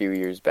Kawhi a few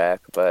years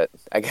back, but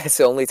I guess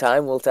only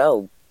time will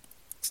tell.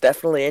 It's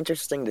definitely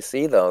interesting to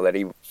see, though, that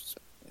he's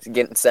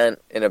getting sent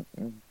in a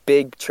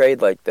big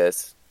trade like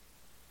this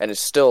and is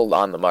still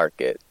on the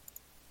market.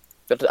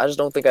 I just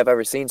don't think I've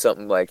ever seen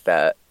something like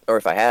that. Or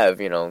if I have,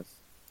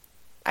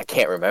 I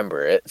can't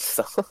remember it.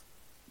 So.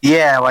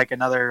 Yeah, like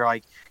another,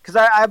 because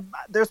I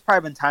there's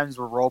probably been times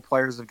where role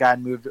players have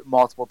gotten moved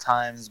multiple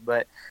times,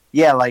 but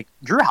yeah, like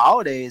Drew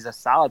Holiday is a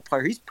solid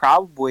player. He's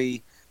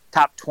probably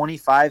top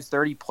 25,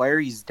 30 player.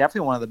 He's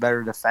definitely one of the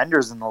better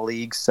defenders in the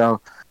league. So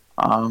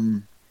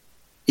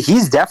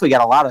he's definitely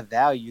got a lot of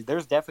value.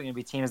 There's definitely going to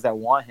be teams that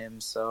want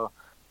him. So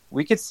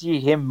we could see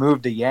him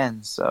moved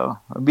again. So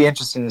it'd be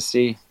interesting to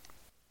see.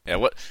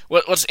 Yeah,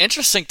 what's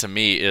interesting to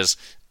me is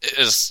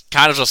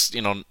kind of just,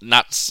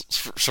 not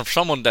from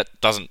someone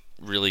that doesn't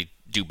really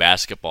do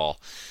basketball.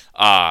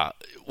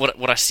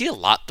 What I see a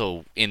lot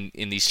though in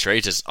these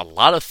trades is a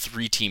lot of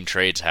 3-team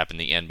trades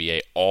happen in the NBA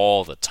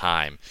all the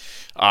time.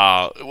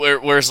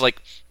 Whereas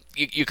like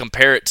you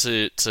compare it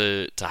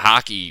to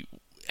hockey,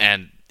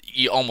 and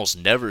you almost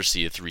never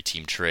see a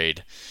 3-team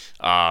trade.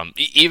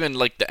 Even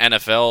like the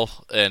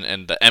NFL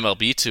and the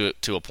MLB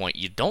to a point,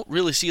 you don't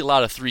really see a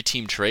lot of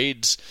 3-team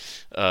trades,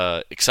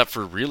 except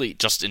for really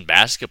just in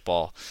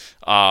basketball.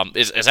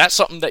 Is that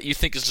something that you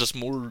think is just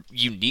more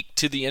unique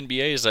to the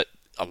NBA? Is that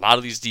a lot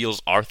of these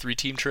deals are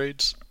 3-team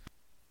trades?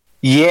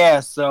 Yeah,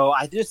 so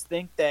I just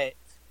think that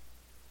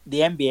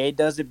the NBA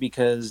does it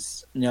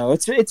because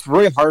it's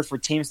really hard for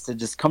teams to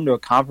just come to a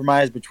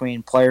compromise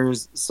between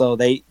players, so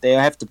they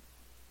have to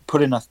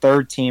put in a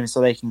third team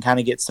so they can kind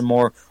of get some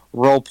more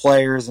role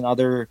players and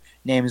other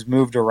names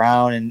moved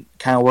around and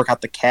kind of work out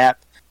the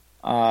cap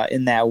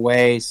in that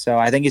way. So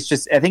I think it's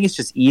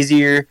just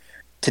easier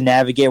to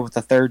navigate with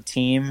a third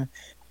team.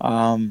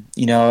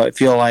 I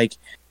feel like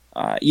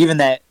even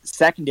that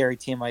secondary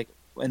team, like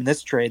in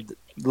this trade,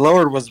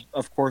 Lillard was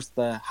of course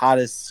the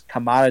hottest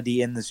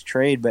commodity in this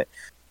trade, but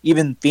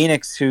even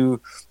Phoenix,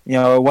 who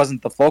it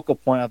wasn't the focal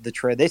point of the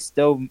trade, they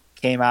still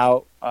came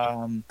out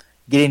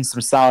getting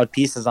some solid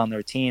pieces on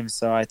their team.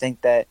 So I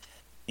think that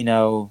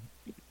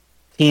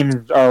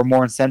teams are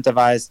more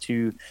incentivized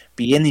to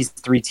be in these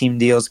 3-team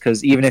deals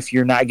because even if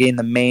you're not getting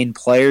the main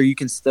player, you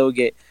can still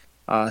get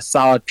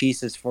solid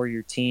pieces for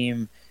your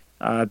team,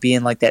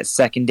 being like that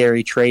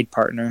secondary trade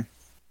partner.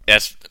 Yeah,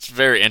 it's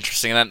very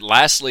interesting. And then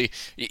lastly,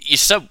 you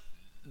said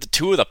the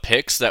 2 of the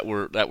picks that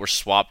were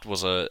swapped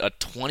was a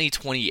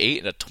 2028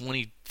 and a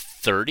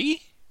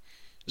 2030.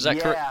 Is that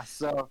correct?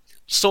 Yeah.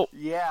 So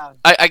yeah.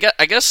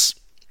 I guess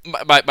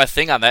my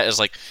thing on that is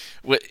like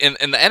in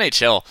the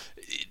NHL,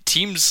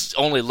 teams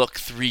only look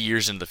 3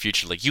 years in the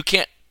future. Like you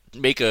can't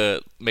make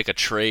a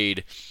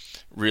trade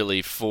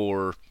really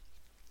for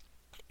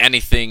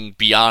anything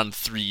beyond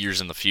 3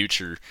 years in the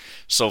future.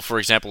 So for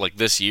example, like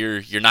this year,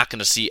 you're not going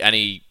to see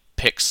any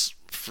picks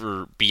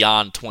for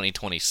beyond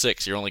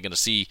 2026. You're only going to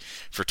see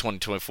for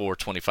 2024,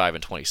 25,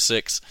 and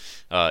 26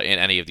 in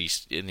any of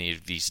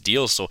these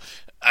deals. So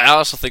I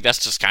also think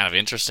that's just kind of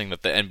interesting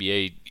that the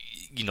NBA,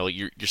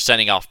 you're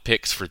sending off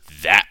picks for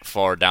that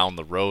far down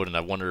the road, and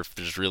I wonder if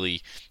there's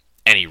really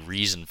any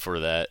reason for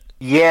that.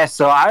 Yeah,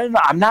 so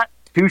I'm not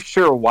too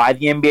sure why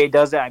the NBA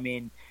does it. I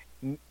mean,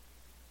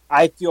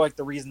 I feel like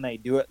the reason they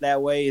do it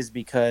that way is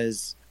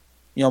because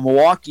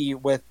Milwaukee,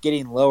 with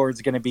getting Lillard,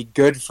 is going to be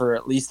good for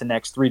at least the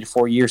next 3 to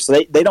 4 years.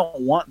 So they don't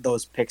want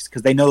those picks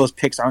because they know those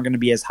picks aren't going to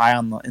be as high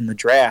in the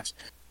draft.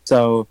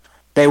 So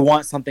they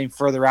want something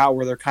further out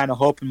where they're kind of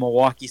hoping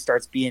Milwaukee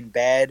starts being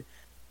bad.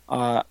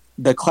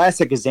 the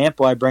classic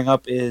example I bring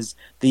up is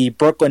the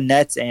Brooklyn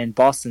Nets and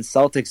Boston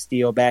Celtics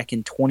deal back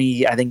in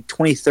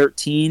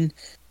 2013,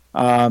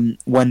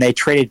 when they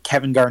traded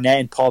Kevin Garnett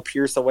and Paul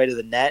Pierce away to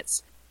the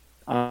Nets.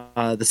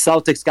 The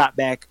Celtics got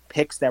back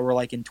picks that were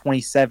like in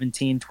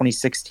 2017,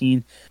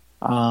 2016.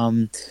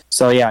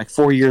 So yeah, like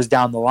 4 years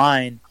down the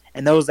line,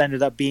 and those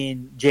ended up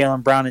being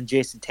Jaylen Brown and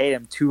Jason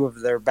Tatum, two of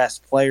their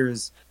best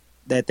players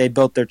that they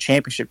built their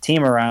championship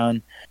team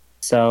around.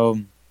 So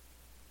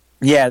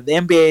yeah, the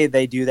NBA,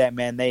 they do that,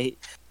 man.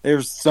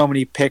 There's so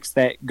many picks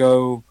that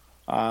go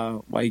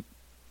like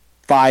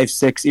 5,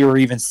 6, or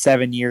even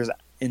 7 years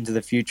into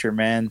the future,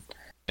 man.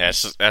 Yeah,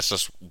 that's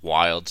just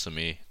wild to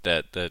me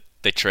that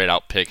they trade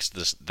out picks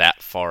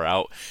that far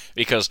out,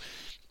 because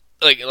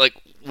like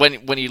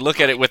when you look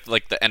at it with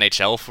like the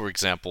NHL, for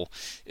example,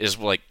 is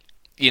like,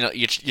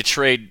 you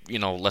trade,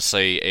 let's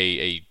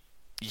say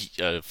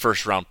a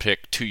first round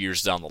pick 2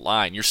 years down the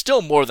line, you're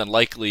still more than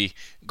likely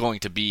going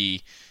to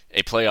be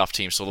a playoff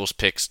team, so those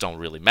picks don't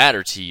really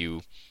matter to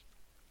you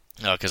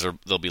because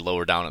they'll be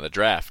lower down in the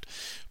draft.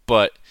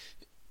 But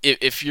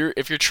if you're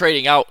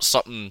trading out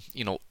something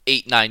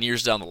 8-9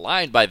 years down the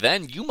line, by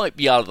then you might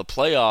be out of the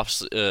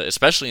playoffs,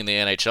 especially in the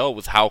NHL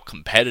with how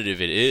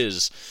competitive it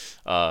is,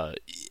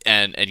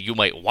 and you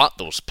might want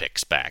those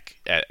picks back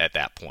at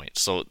that point.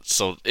 So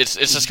it's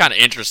just kind of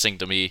interesting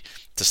to me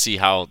to see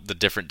how the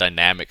different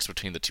dynamics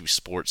between the two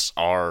sports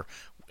are,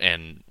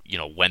 and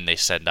when they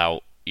send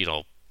out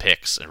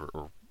picks,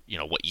 or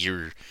what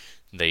year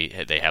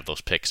they have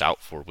those picks out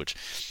for, which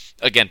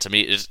again to me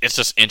it's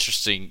just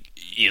interesting,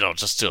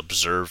 just to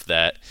observe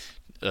that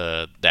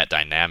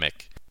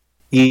dynamic.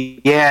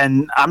 Yeah,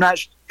 and I'm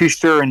not too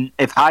sure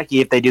if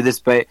hockey, if they do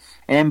this, but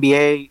in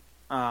NBA,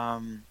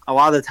 a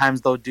lot of the times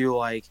they'll do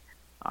like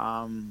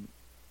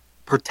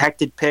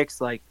protected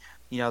picks, like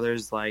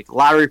there's like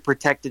lottery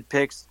protected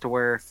picks, to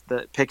where if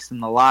the pick's in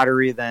the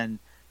lottery, then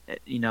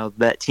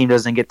that team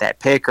doesn't get that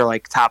pick, or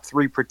like top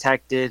 3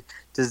 protected.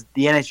 Does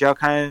the NHL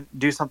kind of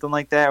do something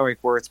like that, like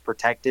where it's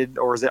protected,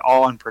 or is it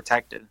all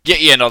unprotected?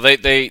 Yeah, no,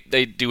 they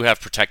do have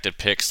protected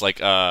picks, like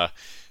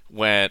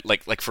when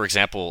like for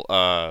example,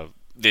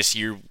 this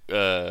year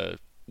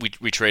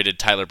we traded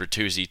Tyler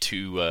Bertuzzi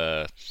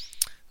to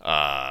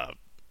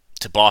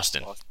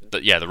Boston.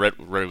 But yeah, the Red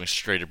Wings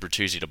traded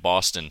Bertuzzi to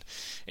Boston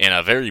in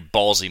a very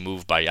ballsy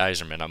move by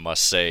Yzerman, I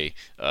must say,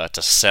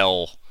 to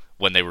sell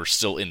when they were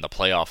still in the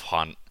playoff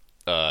hunt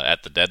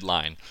at the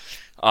deadline.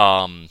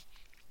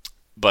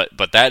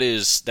 But that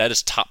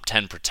is top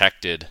 10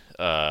 protected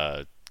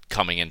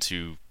coming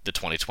into the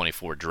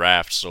 2024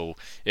 draft. So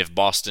if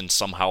Boston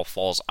somehow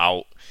falls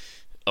out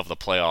of the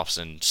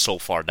playoffs and so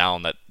far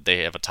down that they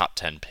have a top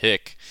 10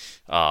 pick,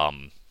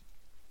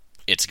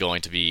 it's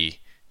going to be,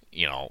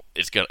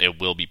 it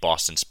will be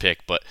Boston's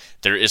pick, but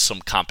there is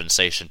some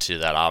compensation to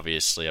that.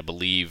 Obviously, I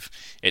believe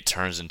it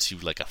turns into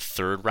like a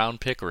 3rd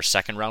round pick or a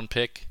 2nd round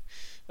pick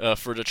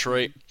for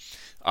Detroit.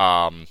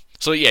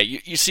 So yeah,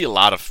 you see a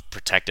lot of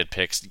protected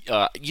picks.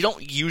 You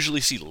don't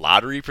usually see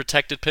lottery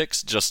protected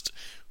picks, just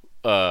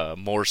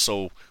more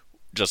so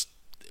just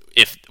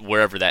if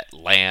wherever that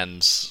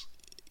lands,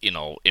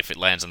 if it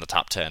lands in the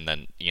top 10,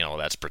 then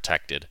that's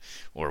protected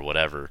or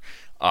whatever.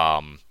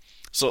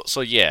 So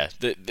yeah,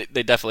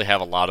 they definitely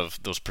have a lot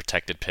of those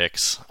protected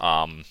picks.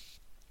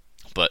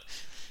 But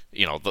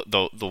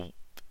the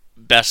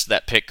best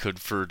that pick could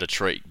for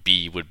Detroit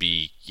would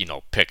be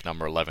pick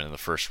number 11 in the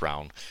first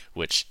round,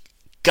 which,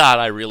 God,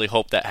 I really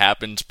hope that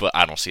happens, but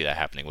I don't see that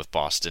happening with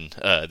Boston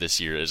this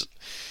year.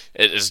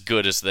 As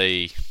good as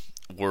they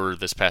were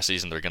this past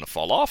season, they're going to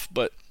fall off,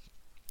 but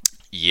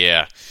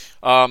yeah.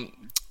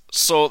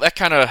 So that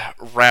kind of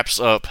wraps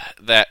up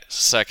that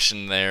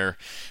section there.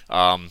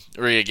 We're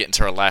going to get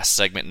into our last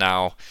segment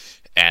now,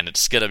 and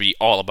it's going to be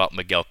all about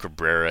Miguel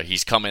Cabrera.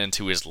 He's coming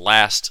into his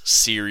last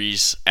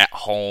series at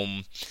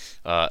home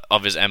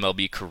of his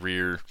MLB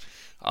career.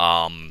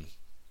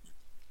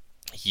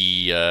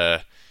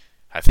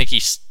 I think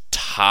he's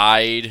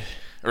tied,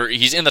 or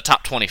he's in the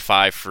top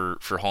 25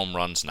 for home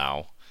runs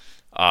now.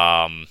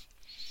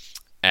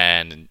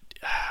 And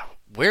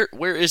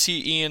where is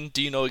he, Ian?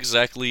 Do you know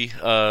exactly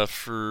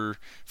for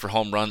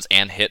home runs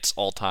and hits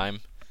all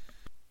time?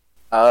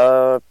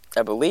 I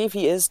believe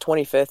he is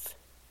 25th,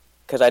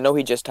 because I know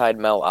he just tied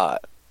Mel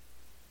Ott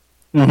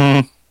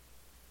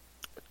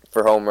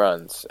for home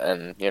runs,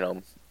 and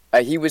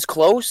he was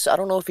close. I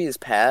don't know if he has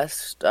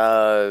passed.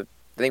 I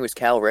think it was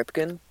Cal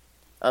Ripken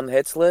on the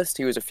hits list.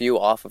 He was a few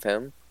off of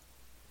him.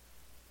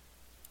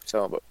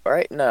 So, but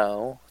right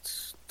now,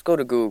 let's go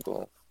to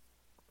Google.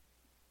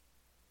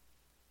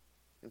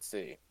 Let's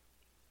see.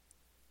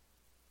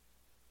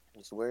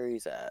 Just where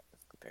he's at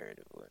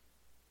comparatively.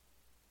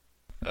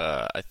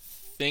 I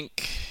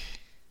think.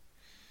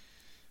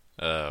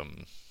 I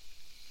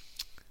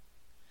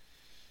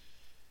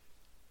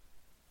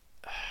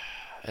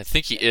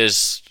think he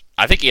is.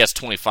 I think he has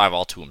 25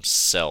 all to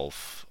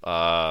himself.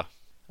 Let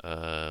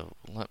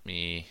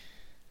me.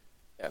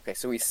 Okay,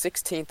 so he's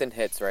 16th in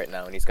hits right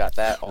now, and he's got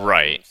that all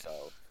right. to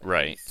himself.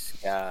 Right. He's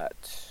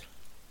got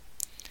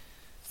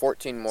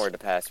 14 more to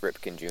pass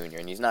Ripken Jr.,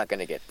 and he's not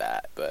going to get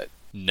that. But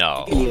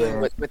No.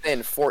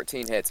 within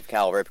 14 hits of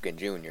Cal Ripken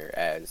Jr.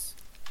 as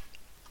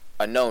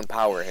a known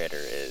power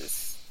hitter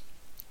is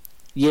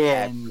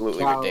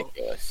absolutely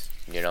ridiculous.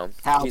 You know,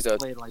 Cal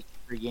played like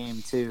 3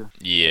 games too.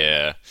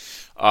 Yeah.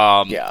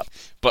 Yeah.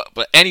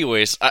 But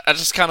anyways, I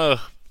just kind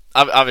of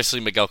obviously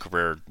Miguel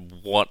Cabrera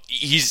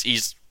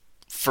he's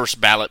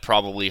first ballot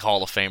probably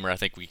Hall of Famer. I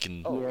think we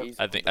can.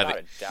 I think.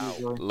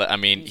 I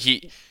mean,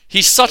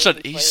 he's such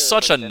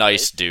a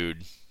nice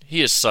dude.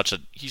 He's such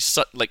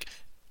like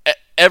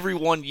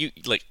everyone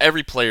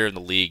every player in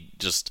the league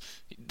just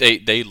they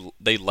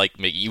like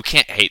Miggy. You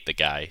can't hate the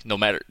guy, no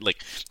matter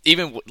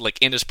even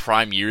in his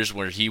prime years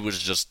where he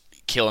was just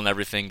killing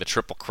everything, the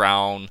Triple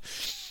Crown,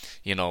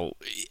 you know.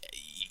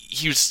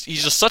 He's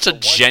just such a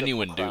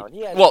genuine dude.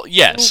 Well,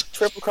 yes. 2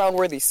 Triple Crown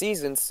worthy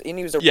seasons, and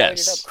he was right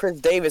up Chris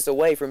Davis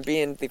away from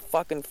being the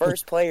fucking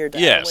first player to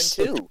ever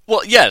win 2.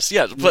 Well, yes,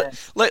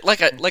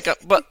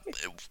 but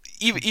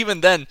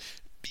even then,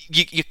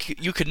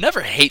 you could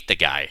never hate the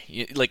guy.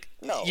 You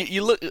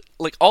look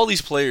all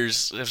these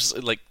players,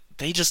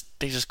 they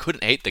just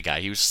couldn't hate the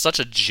guy. He was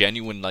such a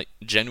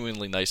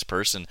genuinely nice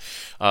person.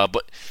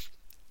 But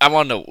I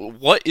want to know,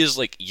 what is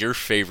your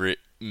favorite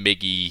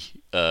Miggy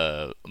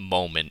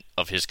moment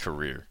of his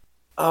career?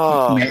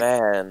 Oh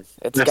man,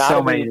 There's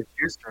so many to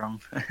choose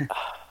from.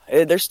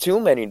 There's too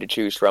many to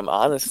choose from,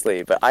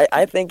 honestly. But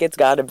I think it's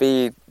got to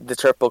be the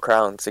Triple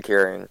Crown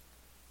securing,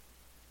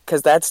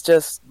 because that's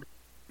just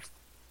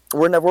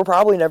we're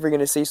probably never going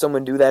to see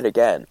someone do that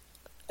again.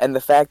 And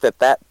the fact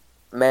that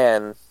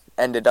man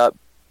ended up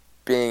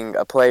being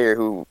a player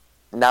who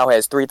now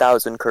has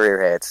 3,000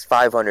 career hits,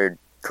 500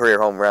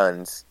 career home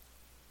runs,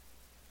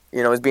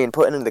 you know, is being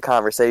put into the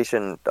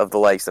conversation of the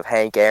likes of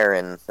Hank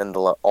Aaron and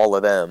all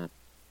of them.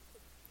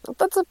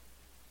 That's a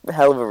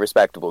hell of a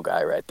respectable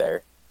guy right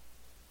there.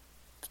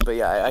 But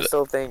yeah, I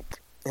still think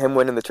him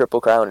winning the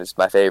Triple Crown is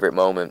my favorite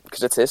moment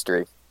because it's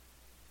history.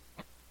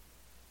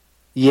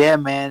 Yeah,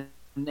 man.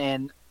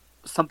 And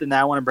something that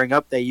I want to bring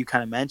up that you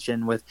kind of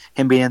mentioned with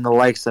him being in the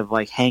likes of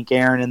Hank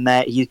Aaron and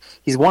that he's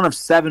one of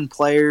 7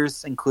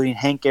 players, including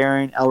Hank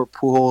Aaron, Albert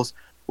Pujols,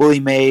 Willie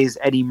Mays,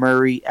 Eddie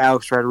Murray,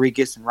 Alex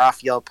Rodriguez, and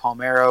Rafael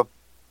Palmeiro,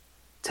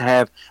 to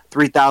have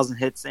 3,000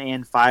 hits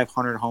and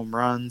 500 home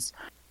runs.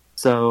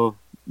 So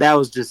that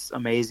was just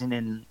amazing.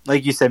 And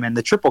like you said, man,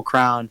 the Triple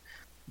Crown,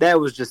 that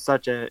was just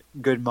such a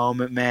good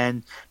moment,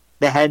 man.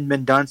 That hadn't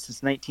been done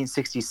since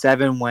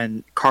 1967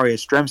 when Kari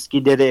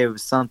Yastrzemski did it. It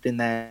was something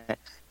that,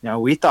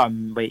 we thought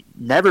might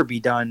never be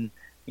done,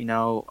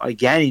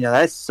 again.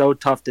 That's so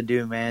tough to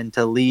do, man,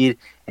 to lead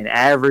an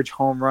average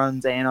home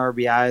runs and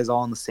RBIs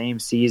all in the same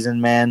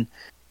season, man.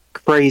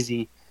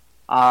 Crazy.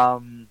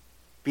 But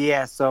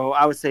yeah, so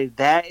I would say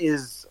that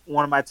is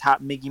one of my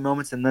top Miggy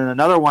moments. And then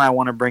another one I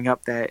want to bring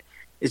up that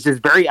is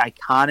just very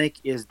iconic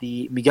is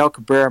the Miguel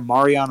Cabrera,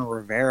 Mariano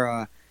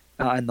Rivera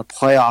in the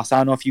playoffs. I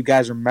don't know if you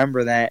guys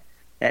remember that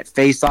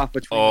face-off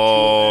between the two.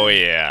 Oh,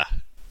 yeah.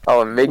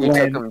 Oh, and Miggy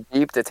took him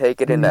deep to take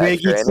it in that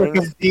Miggy took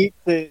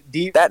him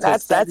deep.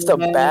 That's a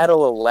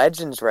battle of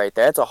legends right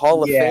there. That's a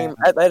Hall of Fame.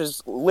 That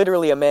is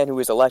literally a man who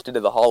was elected to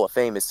the Hall of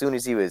Fame as soon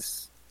as he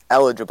was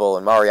eligible.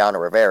 And Mariano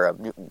Rivera,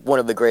 one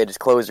of the greatest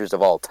closers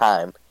of all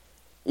time.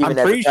 Even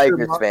as a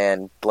Tigers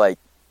fan,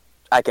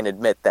 I can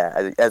admit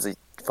that as a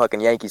fucking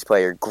Yankees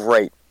player,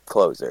 great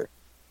closer.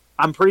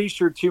 I'm pretty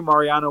sure, too,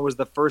 Mariano was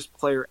the first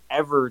player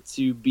ever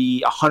to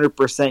be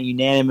 100%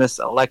 unanimous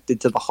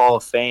elected to the Hall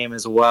of Fame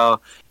as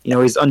well.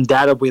 He's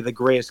undoubtedly the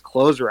greatest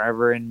closer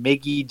ever, and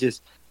Miggy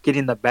just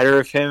getting the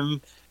better of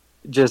him,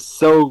 just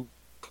so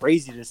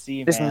crazy to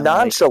see, just man.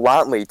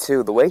 Nonchalantly,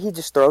 too. The way he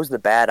just throws the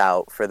bat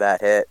out for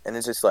that hit, and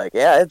it's just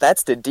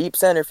that's the deep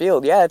center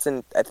field. Yeah,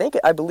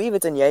 I believe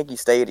it's in Yankee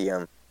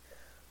Stadium.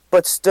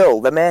 But still,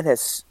 the man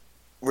has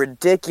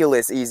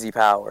ridiculous easy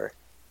power.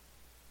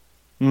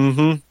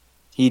 Mm-hmm.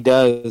 He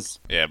does.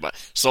 Yeah, but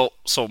so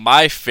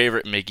my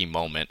favorite Miggy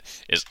moment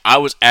is I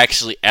was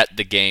actually at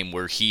the game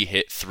where he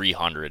hit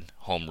 300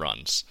 home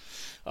runs.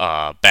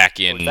 Back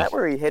in. Was that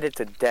where he hit it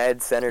to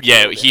dead center field?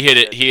 Yeah, he hit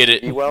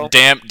it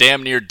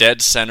damn near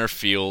dead center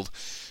field.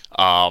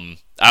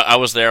 I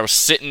was there. I was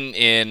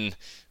sitting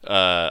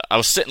I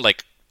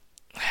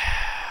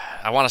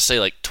want to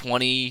say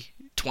 20,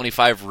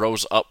 25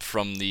 rows up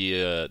from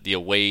the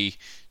away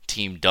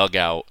team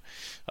dugout.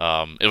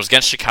 It was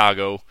against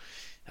Chicago.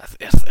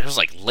 It was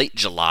late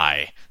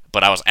July,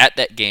 but I was at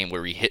that game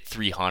where he hit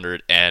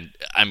 300, and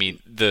I mean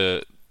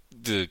the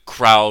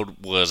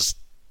crowd was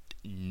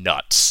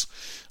nuts.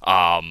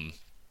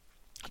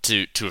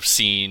 To have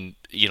seen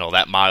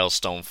that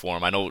milestone for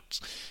him. I know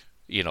it's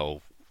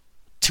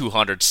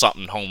 200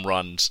 something home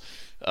runs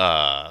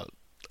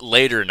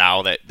later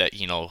now that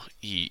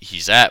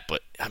he's at,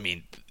 but I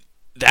mean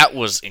that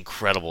was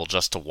incredible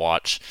just to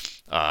watch.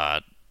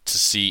 To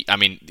see, I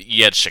mean,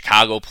 you had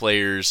Chicago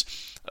players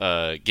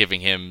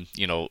giving him,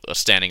 a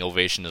standing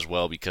ovation as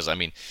well, because, I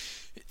mean,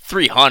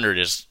 300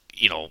 is,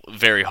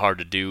 very hard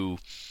to do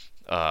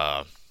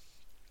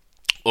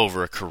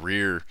over a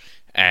career,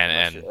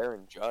 and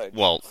Aaron Judge.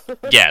 well,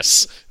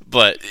 yes,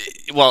 but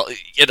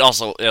it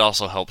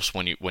also helps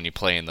when you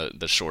play in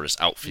the shortest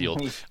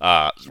outfield.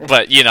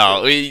 But you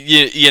know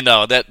we're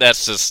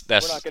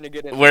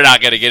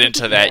not gonna get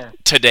into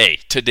that today.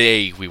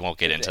 Today we won't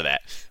get into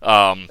that.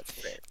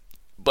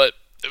 But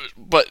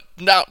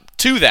now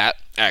to that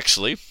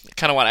actually, I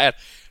kind of want to add,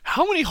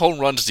 how many home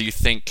runs do you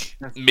think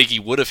Miggy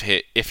would have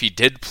hit if he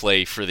did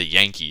play for the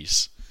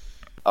Yankees?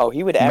 Oh,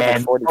 he would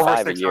average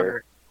 45 a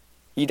year.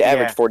 He'd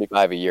average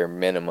 45 a year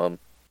minimum.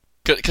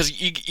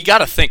 Because you got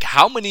to think,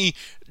 how many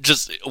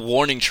just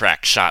warning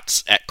track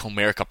shots at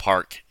Comerica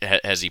Park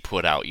has he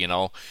put out, you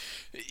know?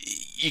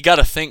 You got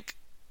to think,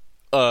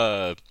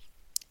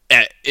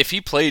 if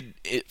he played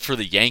for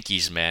the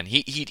Yankees, man,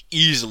 he'd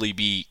easily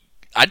be,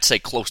 I'd say,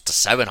 close to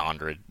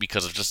 700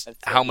 because of just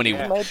how many...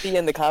 He might be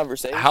in the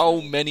conversation.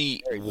 How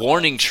many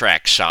warning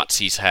track shots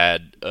he's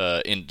had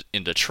in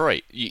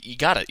Detroit. You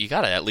gotta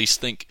at least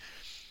think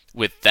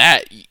with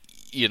that...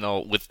 You know,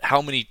 with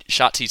how many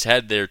shots he's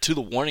had there to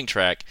the warning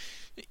track,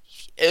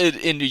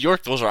 in New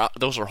York, those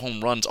are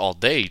home runs all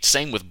day.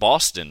 Same with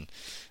Boston.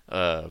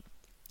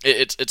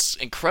 It's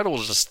incredible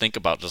to just think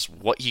about just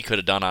what he could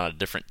have done on a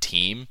different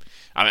team.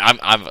 I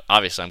mean,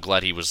 I'm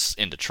glad he was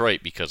in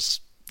Detroit because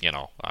you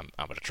know I'm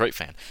a Detroit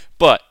fan.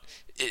 But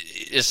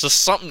it's just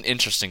something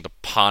interesting to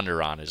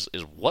ponder on. Is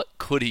what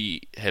could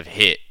he have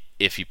hit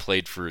if he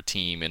played for a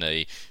team in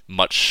a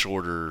much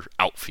shorter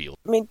outfield?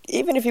 I mean,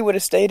 even if he would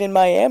have stayed in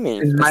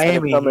Miami,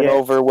 coming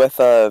over with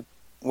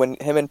when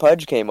him and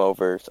Pudge came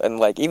over, and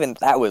like even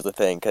that was the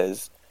thing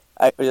because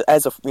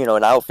as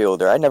an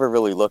outfielder, I never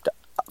really looked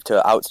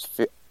to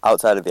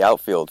outside of the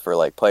outfield for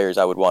like players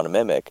I would want to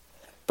mimic,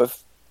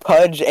 but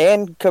Pudge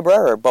and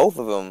Cabrera, both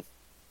of them,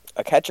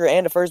 a catcher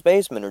and a first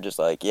baseman, are just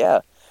like,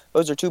 yeah,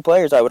 those are two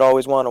players I would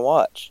always want to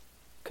watch.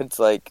 Cause it's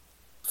like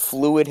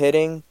fluid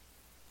hitting.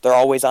 They're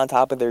always on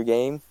top of their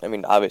game. I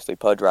mean, obviously,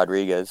 Pudge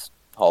Rodriguez,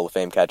 Hall of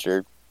Fame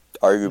catcher,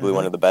 arguably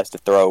one of the best to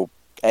throw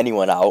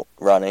anyone out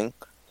running.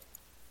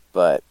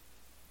 But,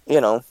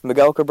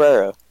 Miguel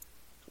Cabrera,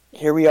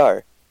 here we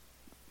are.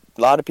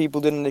 A lot of people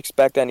didn't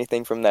expect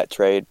anything from that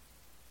trade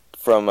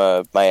from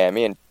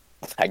Miami, and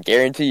I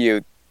guarantee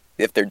you,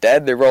 if they're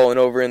dead, they're rolling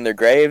over in their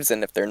graves,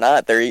 and if they're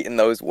not, they're eating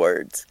those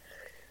words.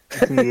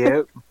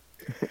 Yep.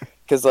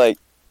 Because, like,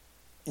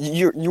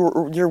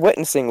 you're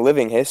witnessing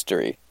living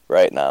history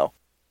right now.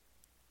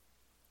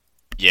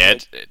 Yeah,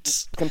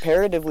 it's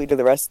comparatively to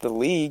the rest of the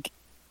league,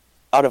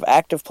 out of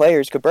active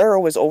players, Cabrera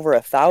was over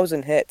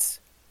 1,000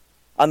 hits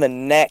on the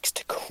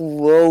next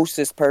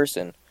closest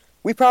person.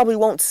 We probably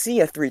won't see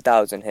a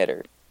 3,000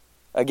 hitter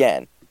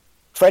again.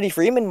 Freddie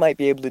Freeman might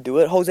be able to do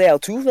it. Jose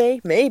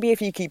Altuve, maybe if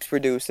he keeps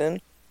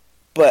producing.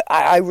 But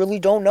I really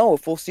don't know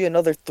if we'll see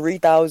another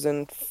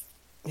 3,000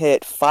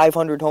 hit,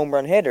 500 home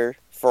run hitter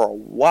for a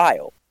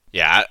while.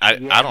 Yeah, I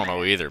don't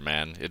know either,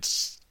 man.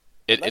 It's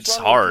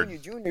hard.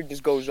 Ronald Jr.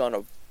 just goes on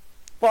a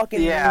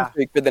fucking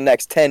music for the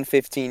next 10,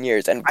 15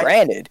 years. And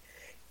granted,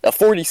 a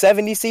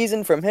 40-70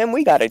 season from him,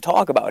 we got to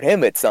talk about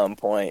him at some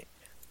point.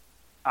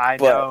 I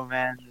know,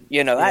 man.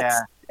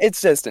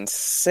 It's just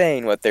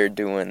insane what they're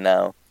doing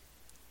now.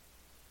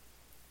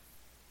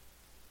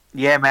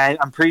 Yeah, man.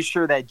 I'm pretty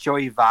sure that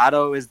Joey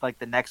Votto is like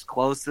the next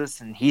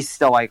closest, and he's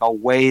still like a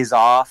ways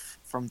off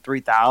from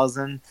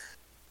 3,000.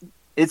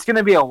 It's going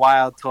to be a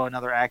while till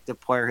another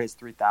active player hits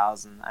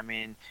 3,000. I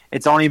mean,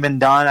 it's only been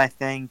done, I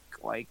think,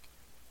 like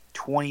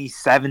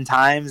 27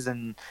 times,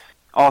 and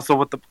also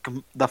with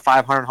the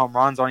 500 home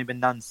runs, only been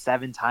done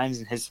 7 times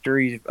in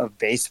history of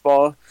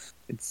baseball.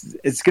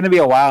 It's going to be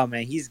a while,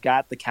 man. He's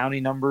got the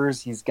counting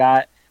numbers. He's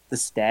got the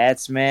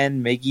stats,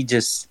 man.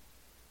 Miggy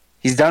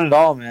he's done it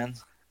all, man.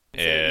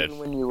 Yeah. So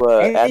when he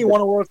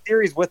won a World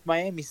Series with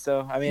Miami,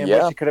 so I mean, I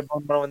wish he could have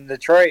won one in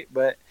Detroit,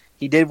 but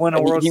he did win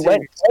a World Series. He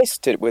went twice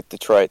with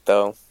Detroit,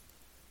 though.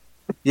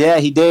 Yeah,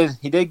 he did.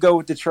 He did go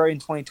with Detroit in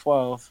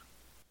 2012.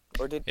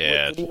 Or did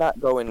he not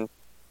go in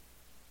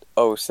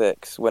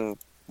 2006 when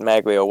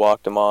Maglio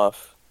walked him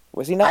off?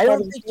 Was he not? I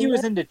don't think he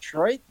was in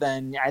Detroit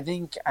then. I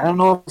don't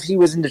know if he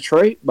was in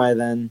Detroit by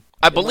then.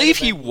 I believe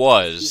he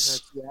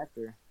was.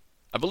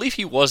 I believe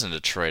he was in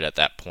Detroit at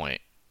that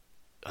point.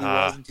 He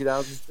was in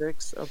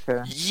 2006?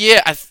 Okay.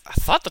 Yeah, I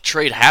thought the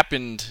trade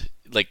happened,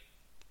 like,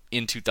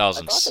 in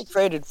 2000. I thought they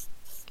traded...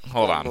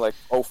 Hold on. Like,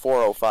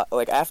 04, 05.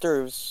 Like, after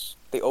it was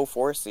the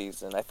 04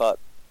 season, I thought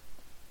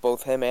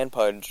both him and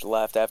Pudge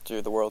left after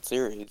the World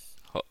Series.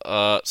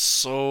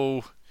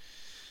 So...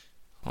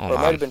 Or it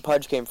might have been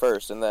Pudge came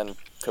first, and then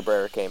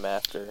Cabrera came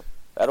after.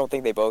 I don't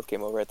think they both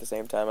came over at the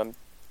same time. I'm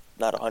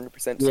not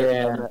 100%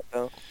 certain on that,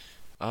 though.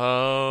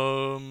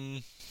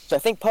 So I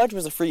think Pudge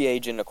was a free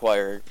agent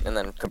acquired, and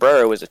then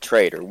Cabrera was a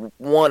trader.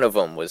 One of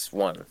them was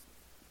one.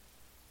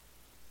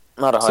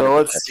 Not 100%. So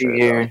let's see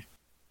here.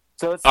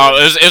 It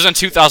was in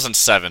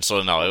 2007.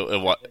 So no,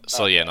 it was.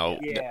 So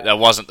that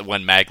wasn't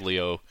when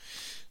Maglio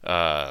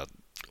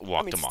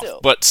walked him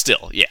off. But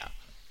still, yeah.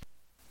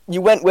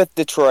 You went with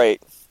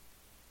Detroit,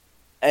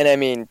 and I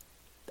mean,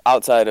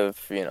 outside of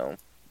an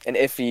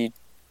iffy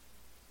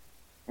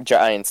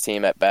Giants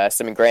team at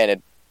best. I mean,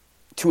 granted,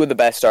 two of the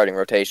best starting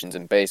rotations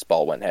in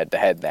baseball went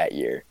head-to-head that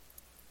year.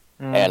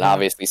 Mm-hmm. And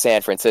obviously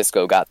San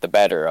Francisco got the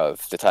better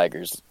of the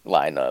Tigers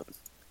lineup.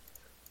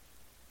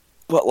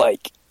 But,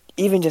 like,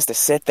 even just to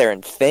sit there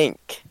and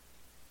think,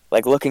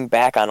 like, looking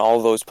back on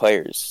all those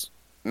players,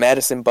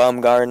 Madison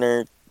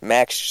Bumgarner,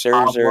 Max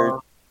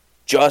Scherzer,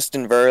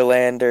 Justin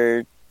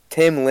Verlander,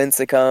 Tim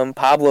Lincecum,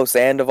 Pablo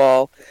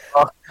Sandoval,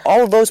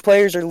 all of those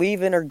players are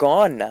leaving or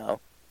gone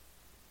now.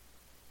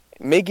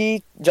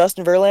 Miggy,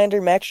 Justin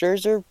Verlander, Max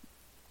Scherzer,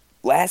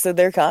 last of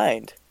their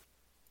kind.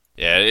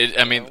 Yeah,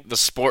 I mean, the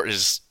sport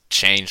has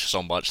changed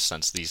so much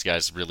since these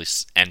guys really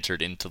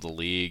entered into the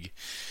league.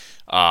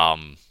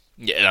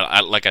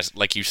 Yeah,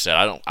 like you said,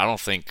 I don't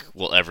think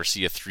we'll ever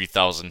see a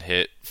 3,000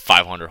 hit,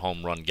 500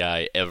 home run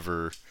guy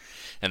ever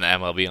in the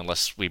MLB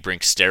unless we bring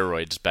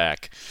steroids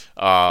back.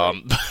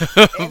 Right.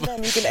 And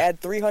then you can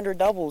add 300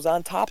 doubles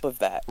on top of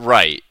that.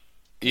 Right.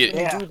 When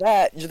you do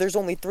that, there's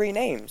only 3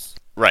 names.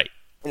 Right.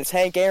 And it's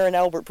Hank Aaron,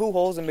 Albert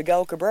Pujols, and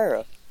Miguel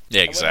Cabrera.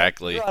 Yeah,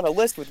 exactly. You're on a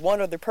list with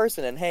one other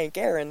person and Hank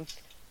Aaron.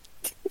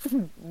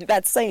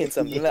 That's saying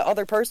something. That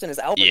other person is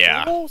Albert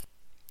Pujols?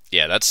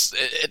 Yeah,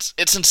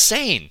 it's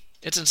insane.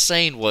 It's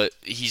insane what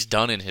he's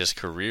done in his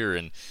career,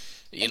 and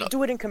you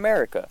do it in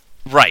Comerica.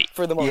 Right.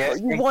 For the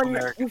most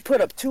part. You put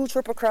up 2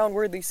 Triple Crown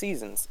worthy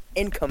seasons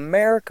in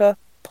Comerica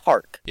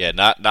Park. Yeah,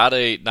 not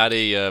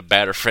a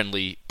batter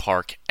friendly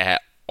park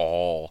at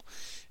all.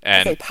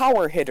 And as a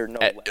power hitter, no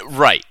less.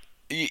 Right.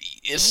 You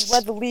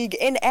led the league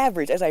in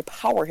average as a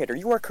power hitter.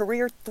 You are a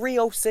career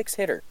 .306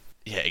 hitter.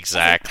 Yeah,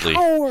 exactly.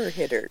 Power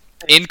hitter.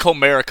 In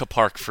Comerica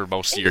Park for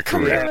most of your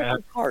career.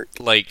 Park.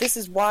 Like, this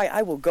is why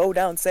I will go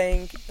down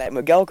saying that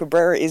Miguel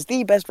Cabrera is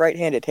the best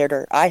right-handed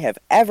hitter I have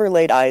ever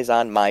laid eyes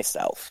on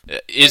myself.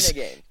 Is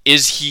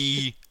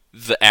he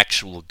the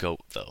actual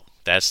GOAT, though?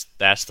 That's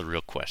the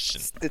real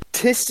question.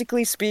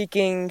 Statistically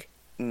speaking,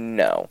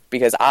 no.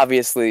 Because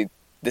obviously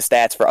the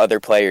stats for other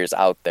players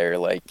out there,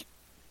 like,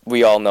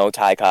 we all know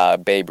Ty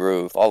Cobb, Babe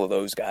Ruth, all of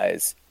those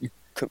guys.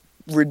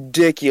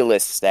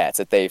 Ridiculous stats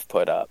that they've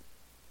put up.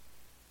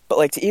 But,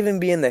 like, to even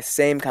be in the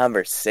same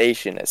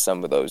conversation as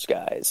some of those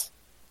guys,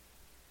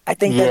 I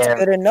think that's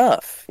good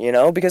enough,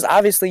 Because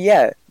obviously,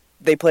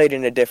 they played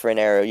in a different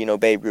era,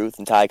 Babe Ruth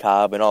and Ty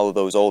Cobb and all of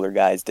those older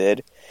guys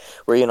did.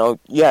 Where,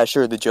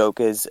 sure, the joke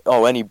is,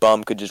 any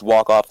bum could just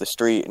walk off the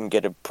street and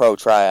get a pro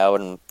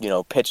tryout and,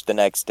 pitch the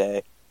next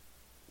day.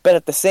 But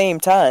at the same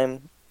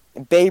time,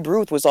 Babe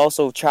Ruth was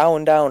also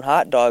chowing down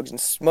hot dogs and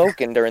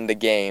smoking during the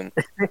game.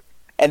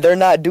 And they're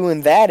not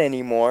doing that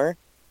anymore.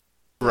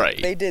 Right.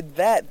 If they did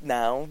that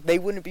now, they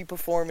wouldn't be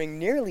performing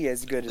nearly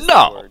as good as they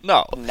were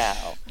now.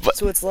 But,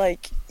 so it's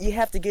like, you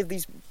have to give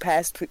these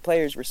past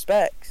players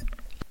respect.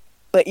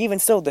 But even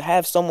still, to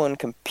have someone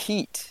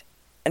compete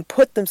and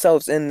put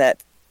themselves in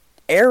that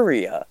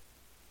area,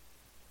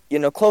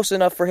 close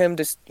enough for him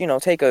to,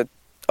 take a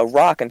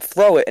rock and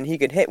throw it and he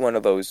could hit one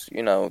of those,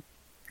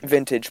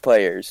 vintage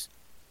players.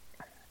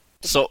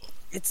 So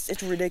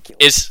it's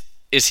ridiculous.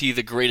 Is he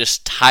the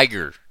greatest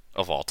Tiger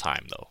of all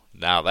time, though?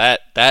 Now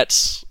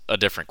that's a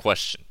different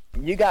question.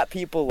 You got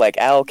people like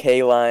Al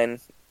Kaline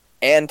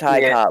and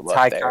Ty Cobb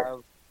up there.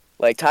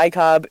 Like, Ty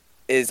Cobb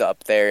is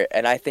up there,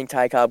 and I think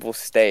Ty Cobb will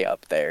stay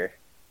up there.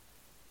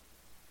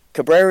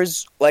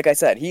 Cabrera's, like I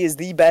said, he is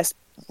the best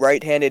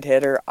right-handed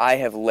hitter I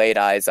have laid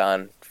eyes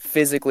on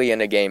physically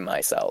in a game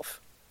myself.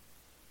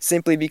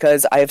 Simply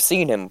because I have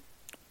seen him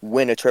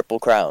win a Triple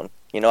Crown.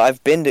 I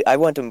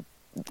went to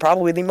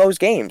probably the most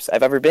games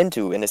I've ever been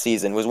to in a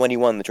season was when he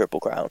won the Triple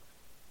Crown.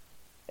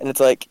 And it's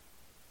like,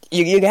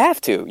 you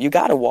have to. You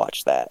got to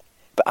watch that.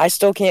 But I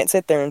still can't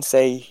sit there and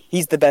say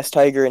he's the best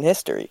Tiger in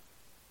history.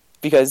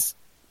 Because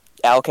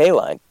Al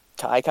Kaline,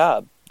 Ty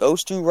Cobb,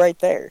 those two right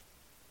there.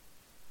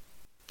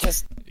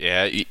 Just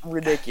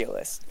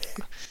ridiculous.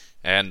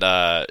 And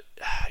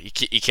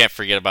you can't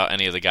forget about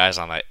any of the guys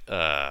on that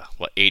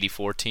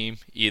 84 team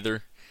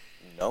either.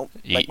 Nope.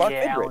 Like Mark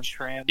Alan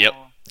Trammell. Yep.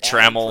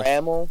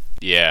 Trammell.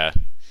 Yeah.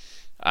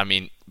 I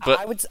mean,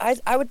 but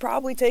I would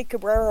probably take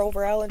Cabrera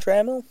over Alan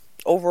Trammell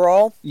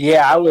overall.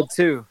 Yeah, I would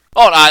too.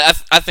 Oh,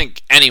 I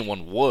think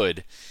anyone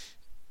would,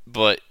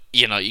 but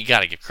you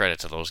got to give credit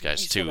to those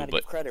guys too.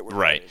 But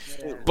right,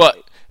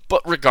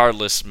 but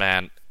regardless,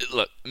 man,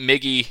 look,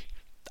 Miggy,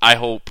 I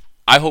hope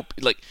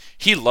like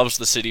he loves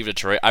the city of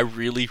Detroit. I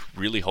really,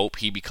 really hope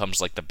he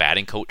becomes like the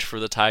batting coach for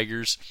the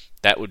Tigers.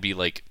 That would be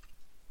like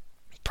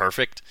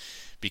perfect.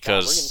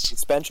 Because we're gonna see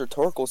Spencer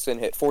Torkelson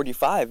hit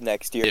 45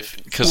 next year.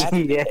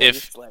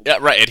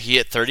 Right, and he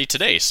hit 30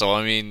 today. So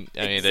I mean,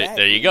 exactly,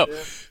 there you go.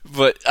 Yeah.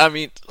 But I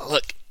mean,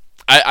 look,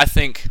 I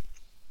think,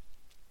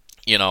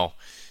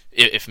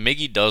 if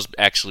Miggy does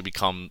actually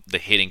become the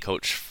hitting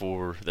coach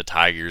for the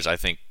Tigers, I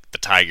think the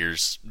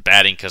Tigers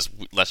batting, because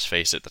let's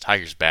face it, the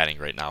Tigers batting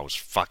right now is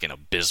fucking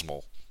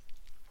abysmal.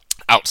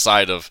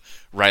 Outside of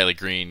Riley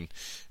Green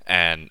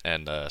and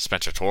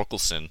Spencer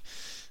Torkelson.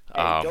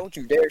 Hey, don't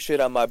you dare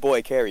shit on my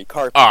boy Kerry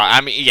Carpenter. Oh, I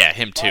mean, yeah,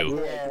 him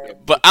too.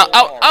 But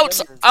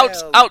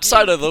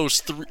outside of those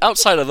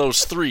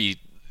three,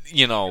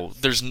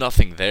 there's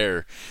nothing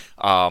there.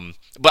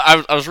 but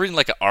I was reading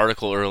like an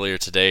article earlier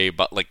today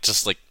about like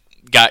just like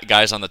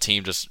guys on the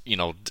team, just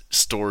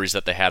stories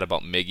that they had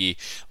about Miggy.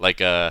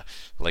 Like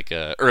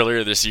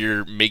earlier this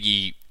year,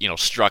 Miggy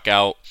struck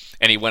out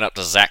and he went up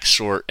to Zach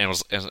Short and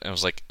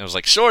was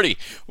like Shorty,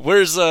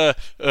 where's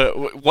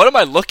what am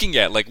I looking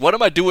at? Like what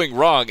am I doing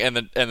wrong?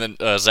 And then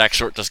Zach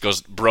Short just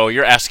goes, bro,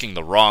 you're asking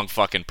the wrong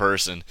fucking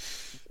person.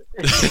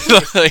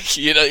 Like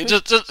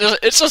just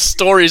it's just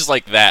stories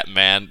like that,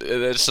 man.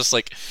 It's just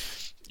like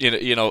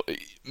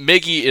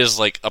Miggy is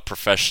like a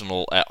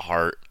professional at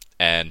heart,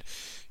 and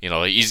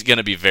he's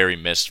gonna be very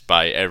missed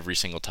by every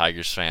single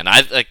Tigers fan.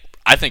 I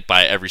think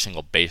by every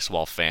single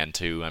baseball fan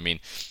too. I mean,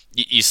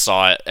 you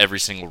saw it every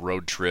single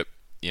road trip.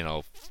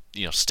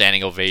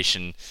 Standing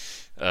ovation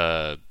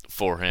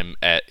for him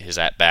at his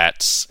at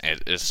bats.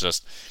 It's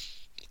just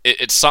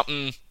it's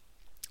something.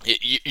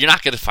 You're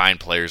not going to find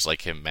players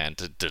like him, man,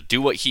 to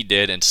do what he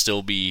did and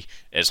still be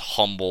as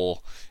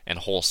humble and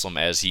wholesome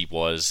as he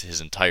was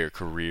his entire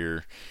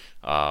career.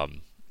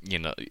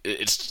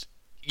 It's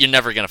you're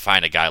never going to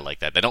find a guy like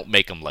that. They don't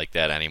make them like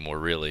that anymore,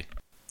 really.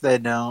 They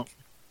don't.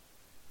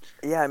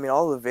 Yeah, I mean,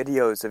 all the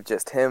videos of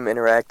just him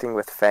interacting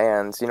with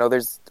fans.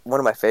 There's one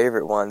of my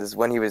favorite ones is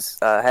when he was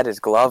had his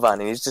glove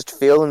on and he's just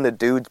feeling the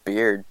dude's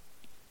beard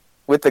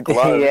with the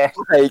glove. Yeah.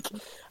 Like,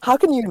 how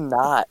can you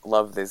not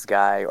love this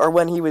guy? Or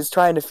when he was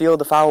trying to field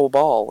the foul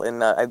ball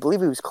in, I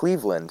believe it was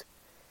Cleveland.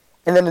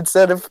 And then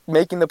instead of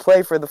making the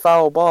play for the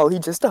foul ball, he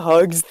just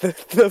hugs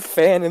the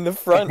fan in the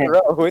front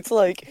row. It's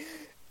like,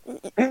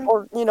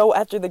 or,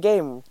 after the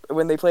game,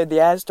 when they played the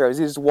Astros,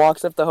 he just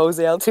walks up to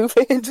Jose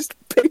Altuve and just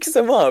picks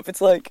him up.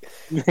 It's like,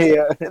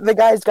 yeah. The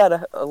guy's got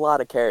a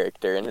lot of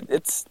character, and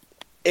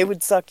it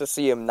would suck to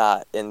see him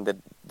not in the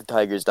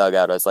Tigers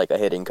dugout as like a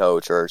hitting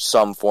coach or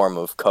some form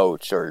of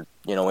coach or,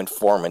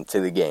 informant to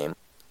the game.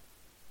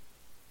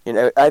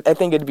 I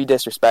think it'd be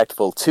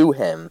disrespectful to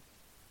him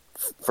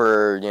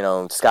for,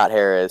 Scott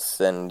Harris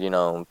and,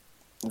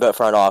 the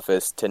front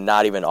office to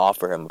not even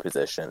offer him a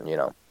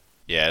position,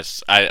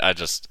 Yes,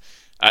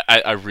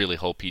 I really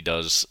hope he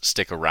does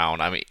stick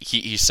around. I mean,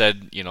 he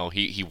said,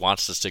 he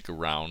wants to stick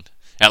around.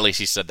 At least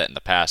he said that in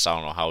the past. I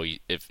don't know how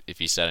if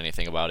he said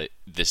anything about it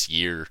this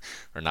year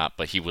or not,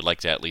 but he would like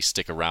to at least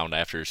stick around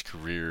after his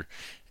career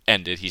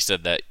ended. He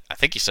said that, I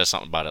think he said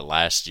something about it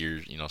last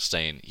year,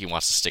 saying he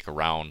wants to stick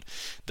around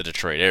the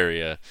Detroit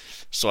area.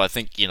 So I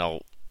think,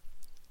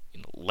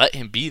 let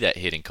him be that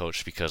hitting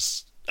coach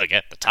because,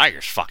 again, the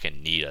Tigers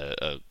fucking need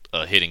a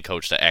hitting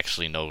coach that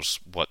actually knows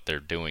what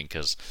they're doing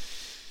because,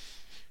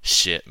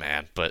 shit,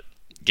 man. But,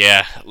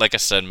 yeah, like I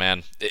said,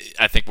 man,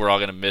 I think we're all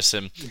going to miss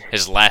him.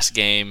 His last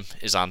game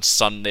is on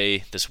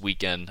Sunday this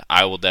weekend.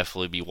 I will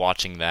definitely be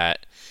watching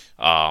that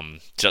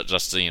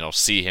just to,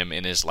 see him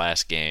in his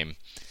last game.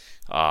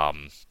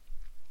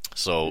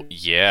 So,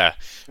 yeah.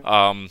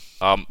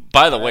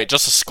 By the way,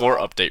 just a score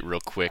update real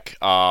quick.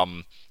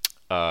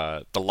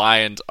 The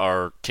Lions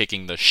are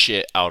kicking the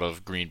shit out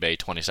of Green Bay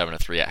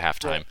 27-3 at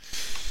halftime.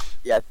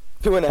 Yeah,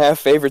 2.5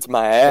 favorites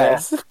my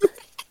ass.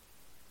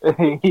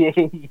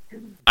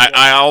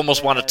 I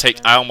almost want to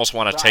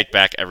take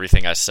back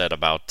everything I said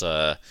about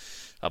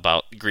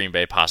Green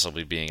Bay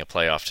possibly being a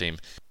playoff team.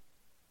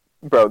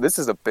 Bro, this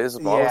is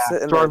abysmal.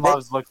 Yeah, Jordan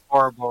Love looks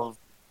horrible.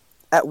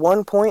 At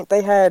one point,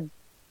 they had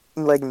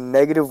like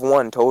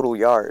 -1 total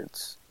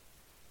yards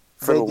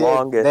for the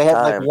longest time. They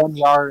had like 1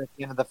 yard at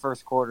the end of the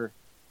first quarter.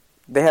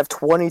 They have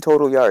 20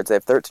 total yards. They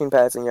have 13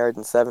 passing yards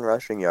and 7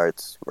 rushing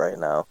yards right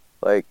now.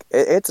 Like,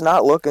 it's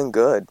not looking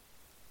good.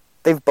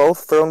 They've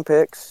both thrown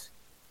picks,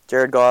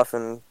 Jared Goff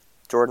and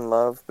Jordan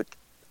Love, but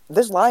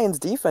this Lions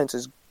defense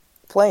is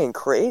playing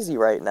crazy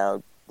right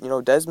now.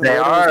 Desmond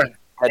Ritter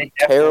had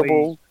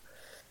terrible.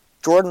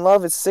 Jordan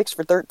Love is 6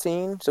 for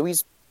 13, so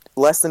he's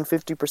less than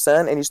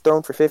 50%, and he's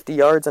thrown for 50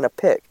 yards and a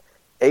pick.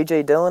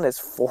 A.J. Dillon has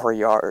 4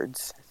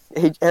 yards.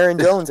 Aaron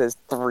Jones has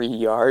 3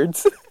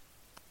 yards.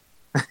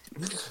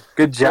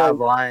 Good job,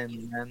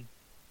 Lions, man.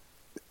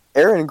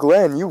 Aaron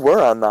Glenn, you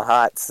were on the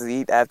hot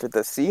seat after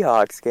the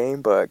Seahawks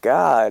game, but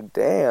god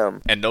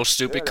damn. And no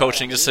stupid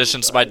coaching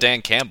decisions by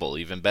Dan Campbell,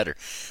 even better.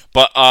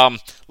 But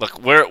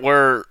look,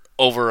 we're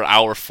over an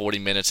hour 40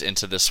 minutes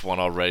into this one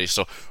already,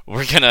 so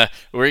we're gonna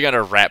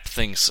wrap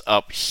things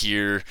up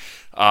here.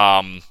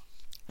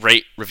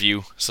 Rate,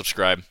 review,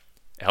 subscribe,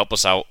 help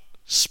us out,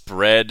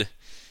 spread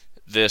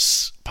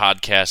this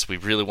podcast. We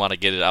really want to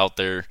get it out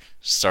there,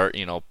 start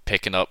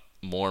picking up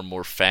more and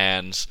more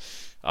fans.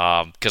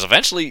 Because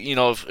eventually,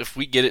 if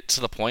we get it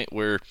to the point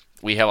where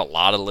we have a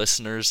lot of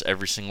listeners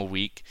every single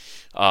week,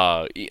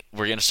 we're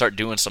going to start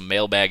doing some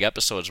mailbag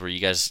episodes where you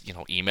guys,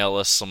 email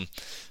us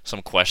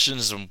some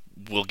questions and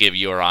we'll give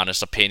you our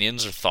honest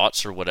opinions or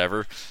thoughts or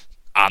whatever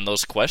on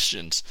those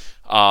questions.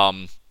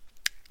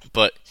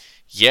 But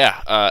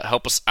yeah,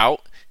 help us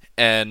out.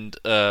 And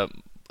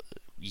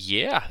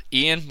yeah,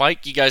 Ian,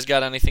 Mike, you guys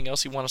got anything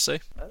else you want to say?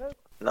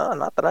 No,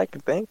 not that I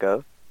can think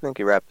of. I think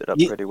you wrapped it up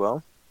pretty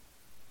well.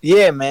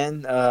 Yeah,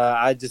 man.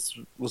 I just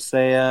will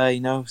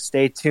say,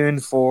 stay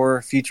tuned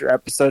for future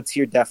episodes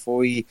here.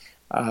 Definitely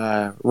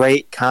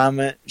rate,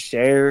 comment,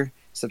 share,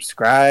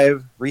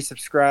 subscribe,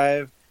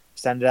 resubscribe,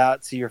 send it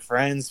out to your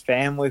friends,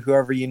 family,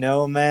 whoever you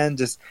know, man.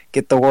 Just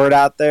get the word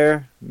out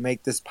there.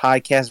 Make this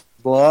podcast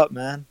blow up,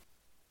 man.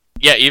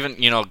 Yeah, even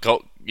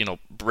go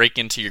break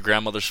into your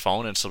grandmother's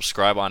phone and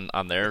subscribe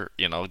on there.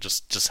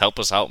 Just help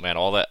us out, man.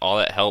 All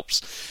that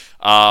helps.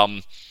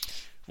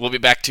 We'll be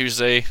back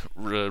Tuesday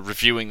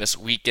reviewing this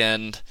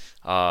weekend.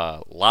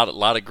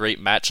 Lot of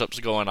great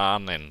matchups going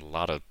on and a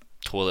lot of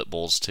toilet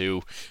bowls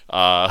too.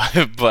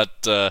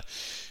 But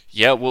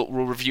yeah, we'll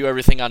review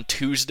everything on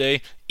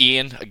Tuesday.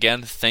 Ian,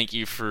 again, thank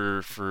you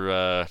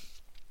for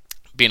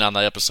being on the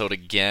episode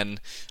again.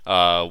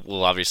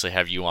 We'll obviously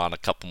have you on a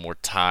couple more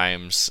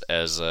times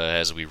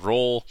as we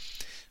roll.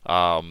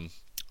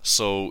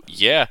 So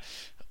yeah,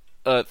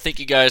 thank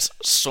you guys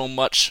so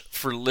much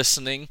for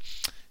listening,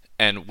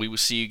 and we will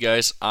see you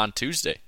guys on Tuesday.